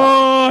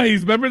 Yeah.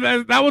 boys. Remember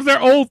that? That was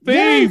their old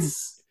theme.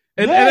 Yes.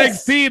 In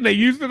Yes. NXT, and they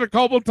used it a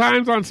couple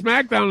times on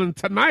SmackDown, and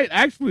tonight,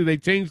 actually, they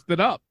changed it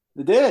up.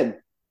 They did.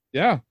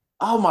 Yeah.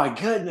 Oh my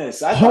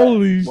goodness.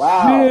 Holy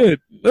wow. shit.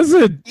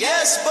 Listen.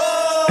 Yes, boy!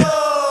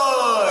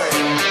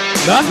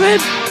 Nothing?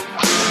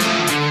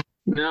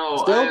 No,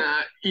 Still?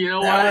 you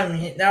know Now what? I'm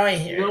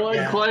here. You know what,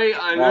 Yeah. Clay?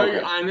 I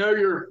know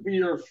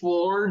you're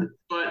floored,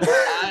 but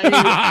I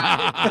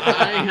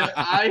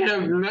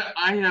have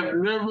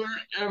never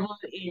ever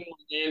in my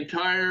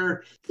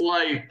entire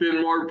life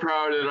been more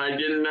proud that I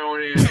didn't know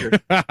an answer.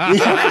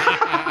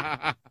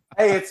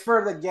 Hey, it's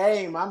for the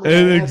game. I'm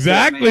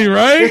Exactly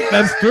right.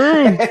 That's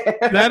true.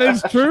 That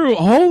is true.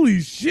 Holy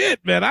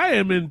shit, man. I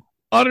am in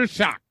utter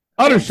shock.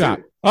 Utter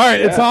shock. All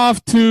right, it's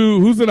off to,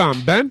 who's it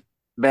on? Ben?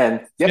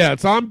 Ben. Yep. Yeah,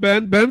 it's on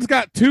Ben. Ben's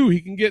got 2.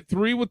 He can get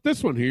 3 with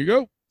this one. Here you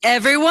go.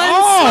 Everyone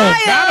Oh,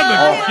 smile. got him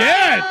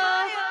again.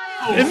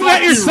 Isn't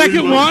that your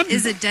second one?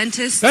 Is a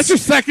dentist. That's your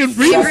second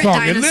Riddle favorite song,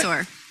 dinosaur.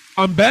 isn't it?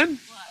 On Ben?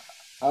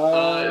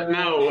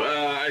 No,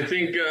 I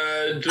think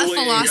Julian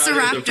got it the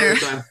velociraptor.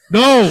 first time.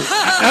 No,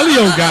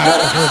 Elio got it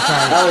the first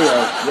time. Elio,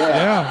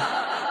 yeah.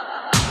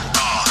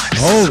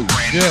 Holy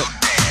shit.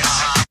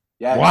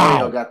 Yeah, Wow.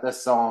 Elio got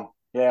this song.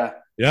 Yeah.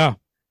 Yeah.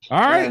 All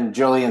right. And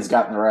Julian's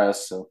gotten the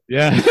rest, so.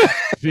 Yeah.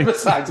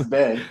 Besides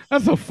Ben.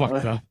 That's so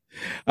fucked up.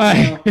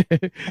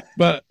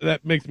 But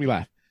that makes me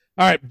laugh.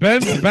 All right,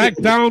 Ben's back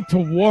down to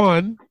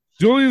 1.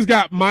 Julian's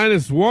got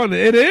 -1.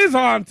 It is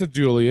on to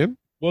Julian.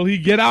 Will he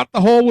get out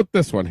the hole with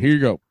this one? Here you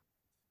go.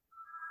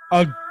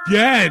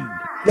 Again.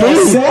 The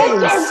same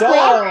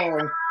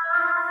song.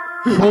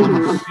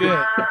 Holy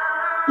shit.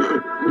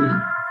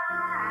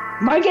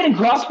 Am I getting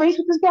cross-faced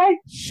with this guy?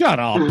 Shut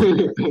up.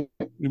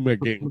 You might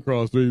get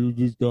cross-faced with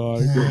this guy.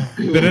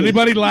 Did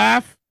anybody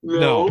laugh?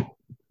 No.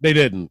 They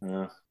didn't.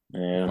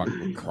 Yeah.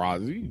 Fucking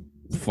Crosby.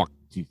 Fuck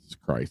Jesus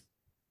Christ.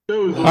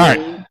 All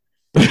right.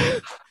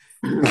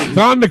 It's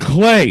on to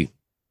Clay.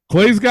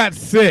 Clay's got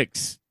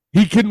 6.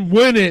 He can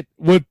win it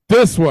with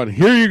this one.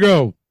 Here you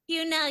go.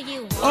 You know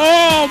you want.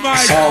 Oh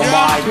my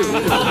God.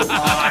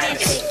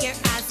 Take your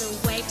eyes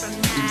away from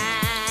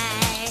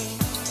mine.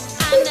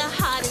 I'm the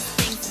hottest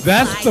thing.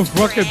 That's the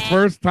fucking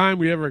first time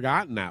we ever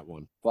gotten that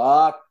one.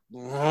 Fuck.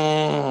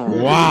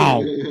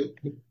 Wow.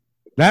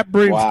 That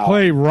brings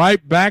Clay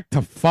right back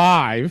to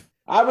 5.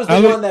 I was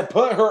the one that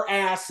put her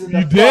ass in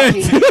the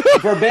fucking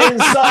forbidden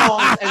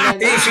song,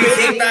 and then she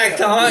came back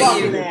to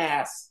haunt you.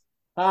 Ass.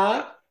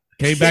 Huh?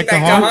 Came back to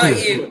haunt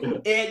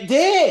you. It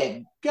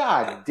did.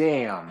 God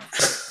damn.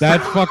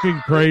 That's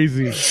fucking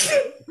crazy.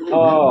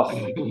 Oh.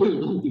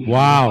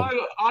 Wow.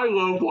 I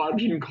love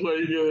watching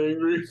Clay get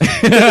angry.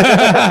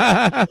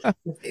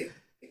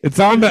 It's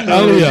on to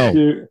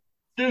Elio.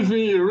 Gives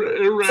me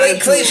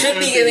Clay should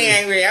be getting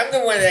angry. I'm the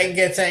one that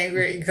gets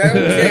angry because I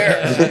don't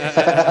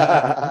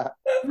care.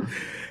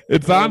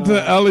 It's on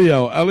to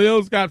Elio.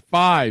 Elio's got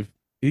 5.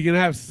 He can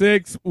have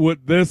 6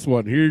 with this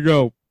one. Here you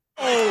go.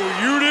 Oh,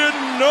 you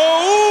didn't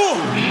know?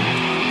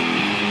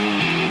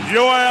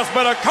 Your ass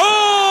better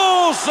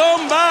call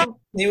somebody.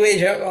 New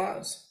Age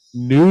Outlaws.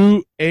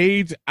 New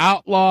Age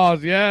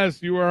Outlaws.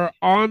 Yes, you are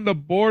on the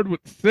board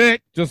with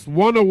 6. Just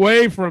one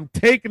away from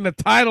taking the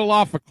title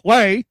off of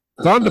Clay.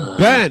 It's on to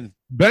Ben.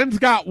 Ben's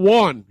got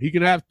 1. He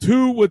can have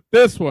 2 with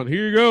this one.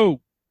 Here you go.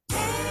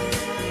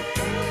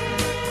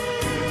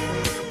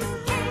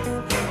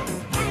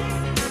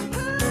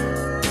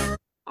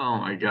 Oh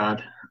my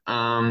God.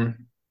 I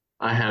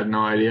had no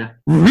idea.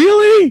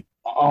 Really?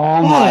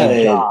 Oh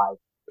my God.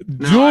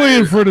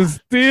 Julian for the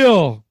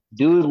steal.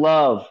 Dude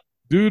Love.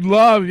 Dude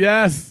Love,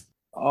 yes.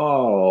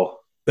 Oh.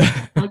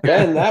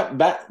 Ben,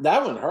 that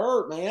one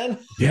hurt, man.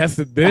 Yes,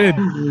 it did.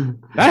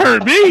 That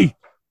hurt me.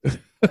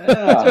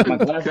 Yeah,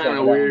 That's kind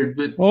of weird,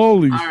 but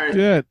Holy right.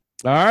 shit.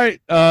 All right.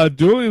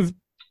 Julian's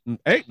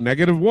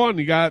 -1.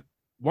 He got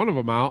one of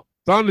them out.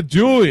 It's on to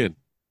Julian.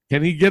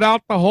 Can he get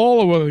out the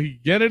hole or will he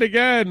get it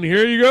again?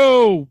 Here you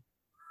go.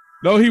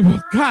 No, he will.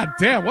 God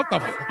damn, what the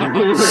fuck?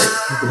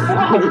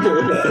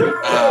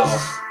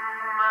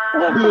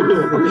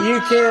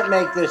 You can't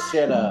make this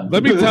shit up.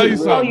 Let me tell you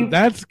something.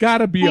 That's got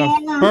to be a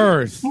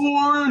first.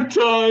 4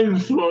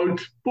 times,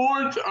 folks.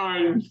 4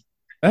 times.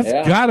 That's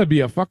got to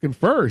be a fucking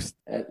first.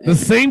 The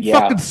same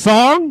Yeah. fucking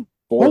song?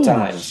 4 Holy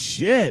times.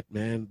 shit,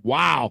 man.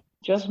 Wow.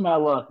 Just my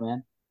luck,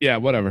 man. Yeah,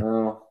 whatever.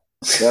 Oh,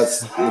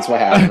 that's what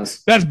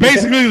happens. That's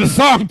basically the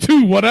song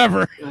too,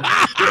 whatever. You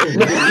can't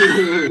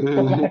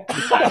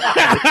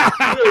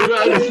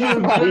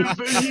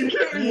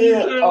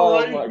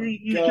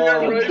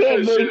write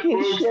that shit,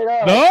 folks.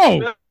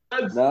 No.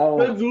 That's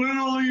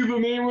literally the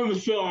name of the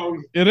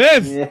song. It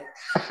is. Yeah.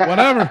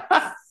 Whatever.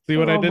 See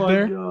what I did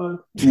there? God.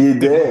 You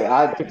did.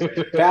 I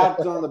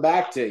tapped on the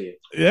back to you.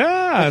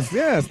 Yes.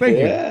 Thank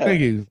you. Yeah. Thank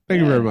you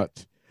very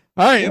much.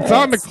 All right, it's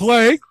on to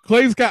Clay.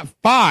 Clay's got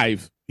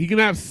 5. He can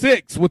have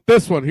 6 with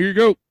this one. Here you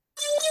go.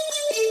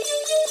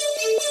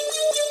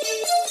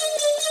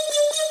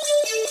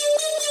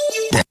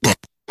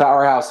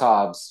 Powerhouse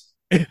Hobbs.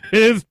 It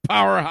is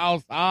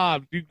Powerhouse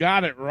Hobbs. You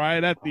got it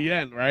right at the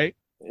end, right?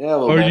 Yeah,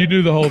 or bit. you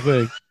knew the whole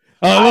thing.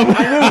 I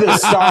knew the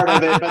start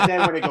of it, but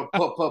then when it go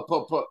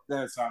put,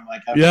 then so I'm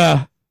like, okay.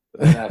 Yeah.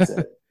 That's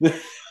it.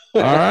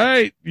 All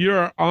right,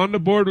 you're on the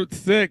board with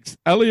 6.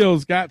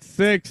 Elio's got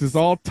 6. It's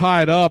all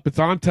tied up. It's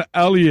on to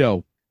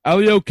Elio.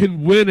 Elio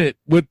can win it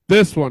with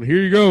this one. Here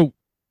you go.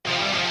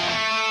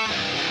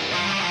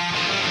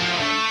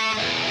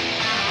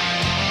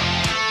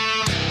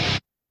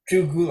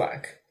 Drew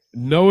Gulak.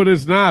 No, it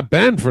is not.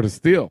 Ben for the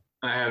steal.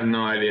 I have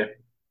no idea.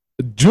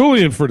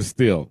 Julian for the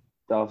steal.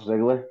 Dolph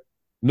Ziggler.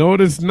 No,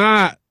 it is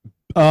not.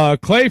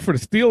 Clay for the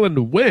steal and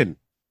the win.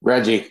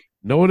 Reggie.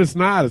 No, it is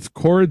not. It's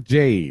Cora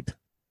Jade.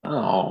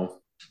 Oh.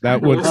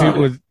 That when she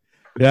was,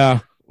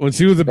 when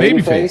she was a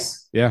baby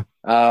face. Yeah.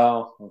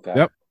 Oh, okay.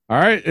 Yep. All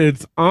right,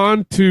 it's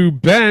on to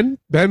Ben.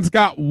 Ben's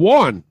got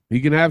 1.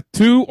 He can have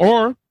 2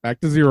 or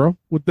back to 0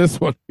 with this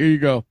one. Here you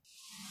go.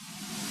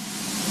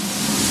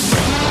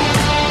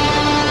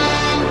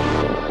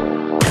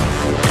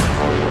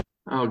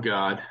 Oh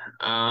God.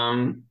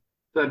 Is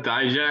that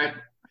Dijak?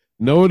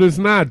 No, it is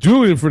not.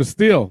 Julian for the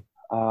steal.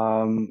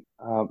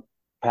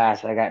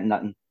 Pass. I got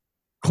nothing.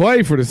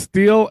 Clay for the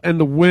steal and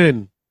the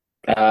win.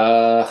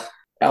 LA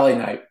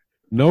Knight.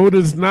 No, it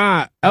is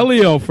not.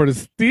 Elio for the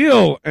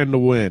steal and the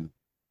win.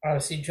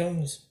 R.C.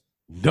 Jones.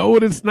 No,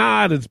 it is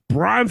not. It's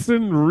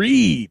Bronson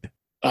Reed.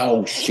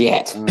 Oh,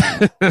 shit.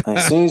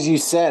 As soon as you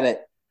said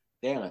it.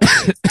 Damn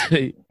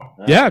it.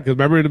 Yeah, because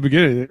remember in the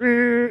beginning,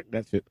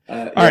 that's it.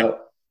 All right.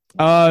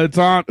 It's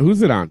on.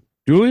 Who's it on?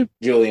 Julian?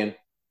 Julian.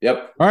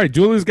 Yep. All right.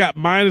 Julian's got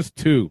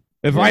 -2.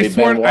 If I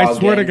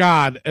swear to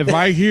God, if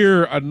I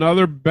hear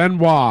another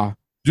Benoit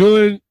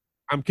Julian,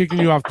 I'm kicking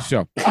you off the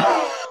show.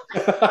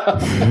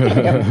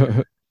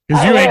 Because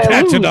you ain't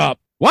catching up.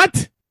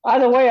 What?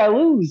 Either way, I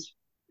lose.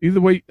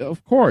 Either way,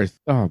 of course.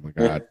 Oh, my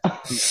God.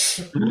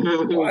 Jesus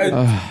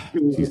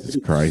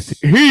Christ.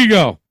 Here you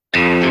go.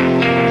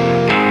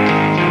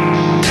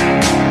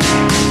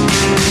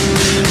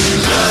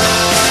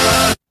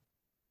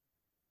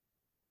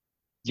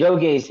 Joe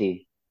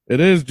Gacy. It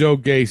is Joe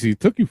Gacy.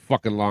 Took you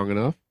fucking long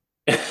enough.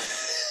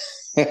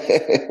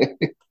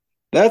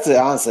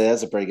 Honestly,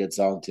 that's a pretty good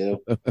song,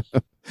 too.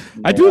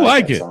 I do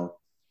like it. Song.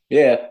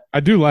 Yeah. I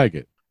do like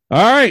it.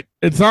 All right.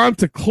 It's on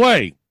to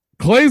Clay.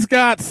 Clay's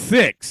got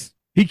 6.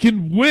 He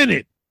can win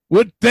it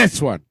with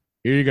this one.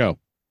 Here you go.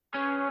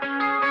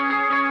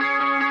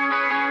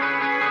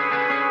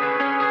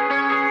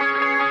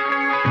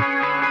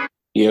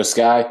 Io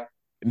Sky.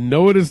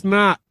 No, it is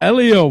not.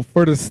 Elio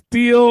for the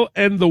steal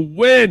and the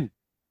win.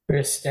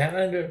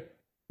 Standard.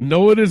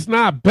 No, it is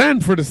not. Ben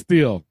for the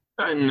steal.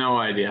 I have no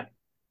idea.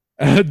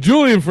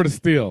 Julian for the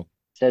steal.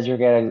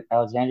 Cedric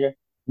Alexander.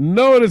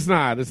 No, it is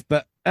not. It's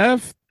the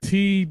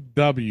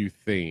FTW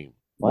theme.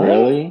 What?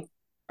 Really?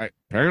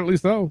 Apparently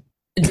so.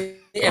 The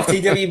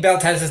FTW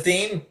belt has a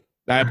theme?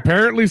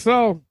 Apparently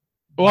so.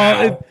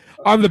 Well,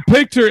 on the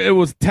picture, it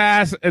was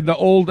Taz and the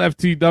old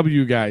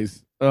FTW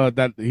guys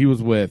that he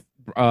was with.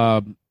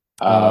 Brian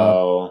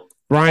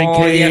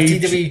Cage. The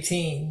FTW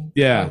team.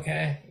 Yeah.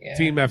 Okay. Yeah.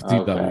 Team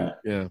FTW. Okay.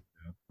 Yeah.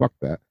 Fuck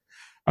that.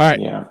 All right.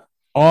 Yeah.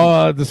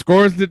 The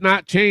scores did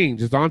not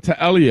change. It's on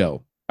to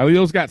Elio.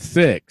 Elio's got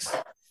 6.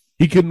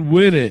 He can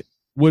win it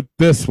with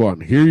this one.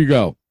 Here you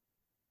go.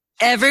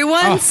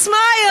 Everyone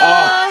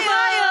smile.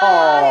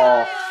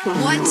 Oh.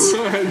 What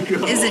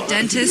is a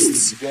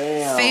dentist's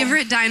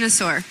favorite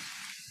dinosaur?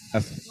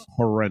 That's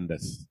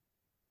horrendous.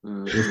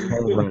 It's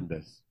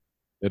horrendous.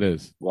 It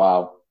is.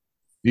 Wow.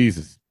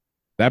 Jesus.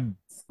 That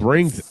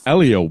brings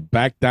Elio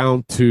back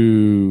down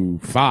to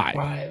 5.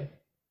 Wow.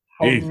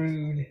 How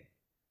rude.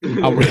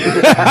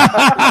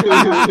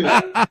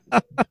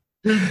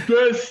 His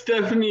best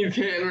Stephanie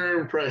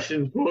Tanner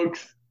impression,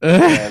 folks.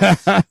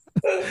 Yes. All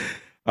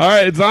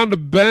right, it's on to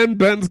Ben.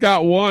 Ben's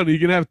got 1. He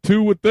can have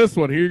 2 with this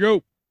one. Here you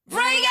go.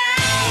 Bring out,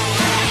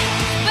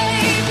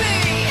 baby.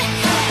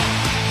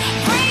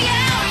 Bring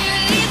out,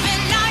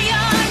 leaving all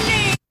your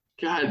needs.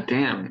 God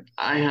damn.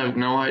 I have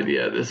no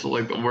idea. This is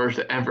like the worst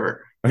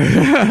ever.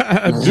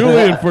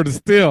 Julian for the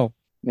steal.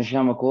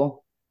 Michelle McCool.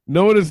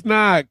 No, it is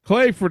not.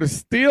 Clay for the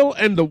steal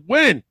and the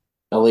win.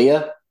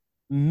 Aaliyah.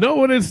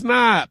 No, it is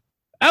not.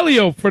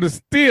 Elio for the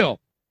steal.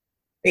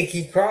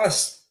 Nikki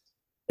Cross.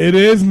 It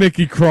is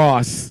Nikki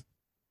Cross.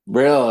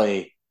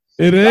 Really?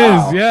 It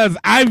Wow. is, yes.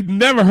 I've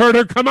never heard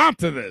her come out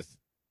to this.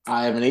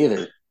 I haven't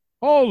either.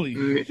 Holy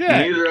shit.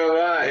 Neither have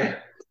I.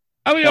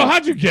 Elio,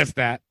 how'd you guess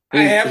that?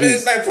 I have it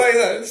in my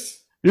playlist.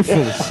 You're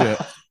full of shit.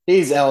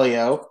 He's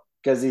Elio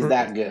because he's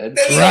that good.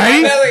 That's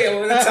Right?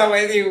 That's how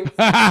I knew.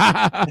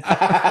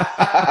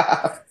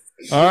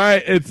 All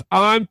right, it's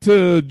on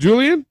to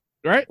Julian,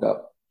 right?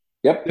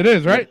 Yep. It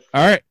is, right?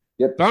 All right.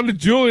 Yep. It's on to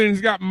Julian.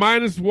 He's got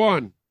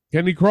 -1.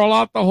 Can he crawl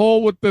out the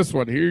hole with this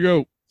one? Here you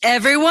go.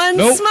 Everyone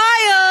Nope.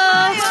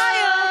 smile.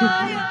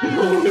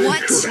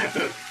 What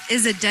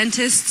is a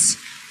dentist's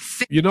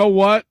You know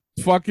what?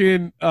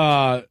 Fucking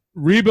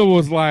Reba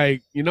was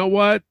like, you know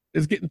what?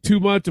 It's getting too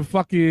much of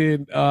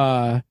fucking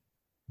Benoit.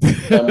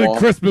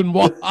 Chris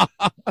Benoit.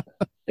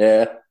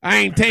 Yeah. I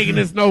ain't taking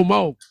this no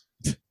more.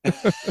 All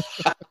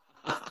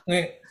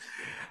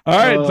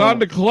right, it's on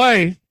to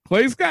Clay.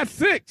 Clay's got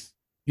 6.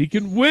 He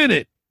can win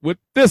it with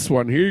this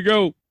one. Here you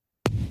go.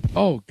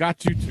 Oh,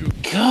 got you too.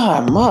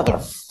 God,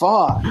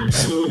 motherfuck.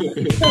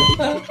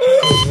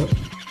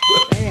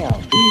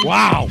 Damn.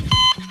 Wow.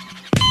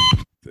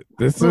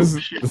 This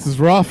is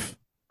rough.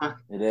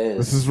 It is.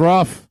 This is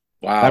rough.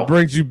 Wow. That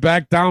brings you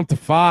back down to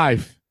 5.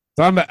 It's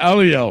on to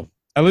Elio.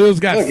 Elio's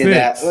got Look 6. at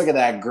that. Look at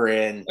that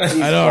grin.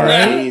 I know,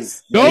 right?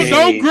 Don't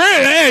Jeez.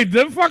 grin. Hey,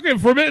 the fucking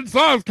Forbidden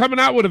Song's coming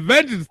out with a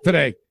vengeance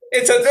today.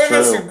 It's a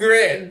nervous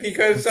grin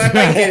because I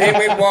might get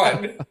hit with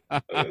 1.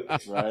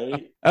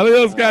 Right?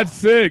 Elio's got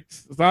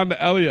 6. It's on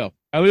to Elio.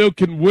 Elio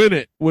can win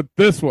it with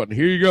this one.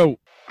 Here you go.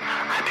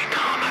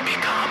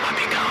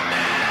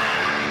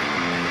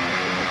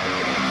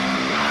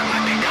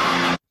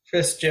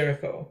 Chris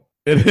Jericho.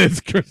 It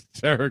is Chris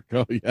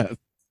Jericho, yes.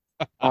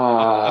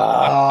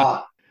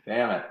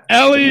 Damn it.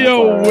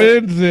 Elio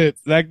wins it.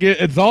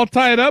 It's all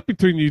tied up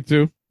between you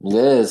two. It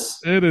is.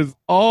 It is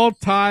all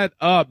tied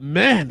up.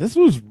 Man, this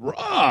was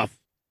rough.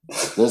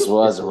 This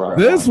was rough.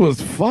 This was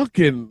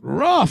fucking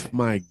rough.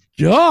 My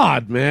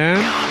God,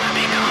 man.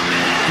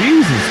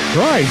 Jesus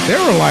Christ. They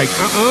were like,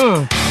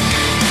 You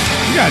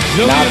got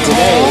Jillian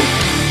Hall.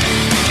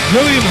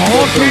 Jillian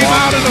Hall came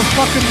out in a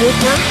fucking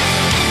woodwork.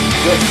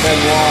 Chris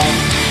Benoit.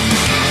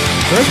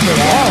 Chris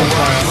Benoit was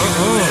like,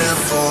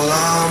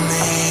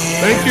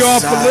 Thank you all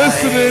for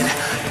listening.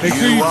 Make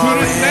sure you tune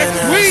in next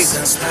week.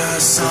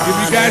 We'll give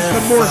you guys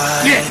some more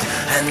shit.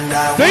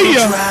 See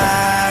ya.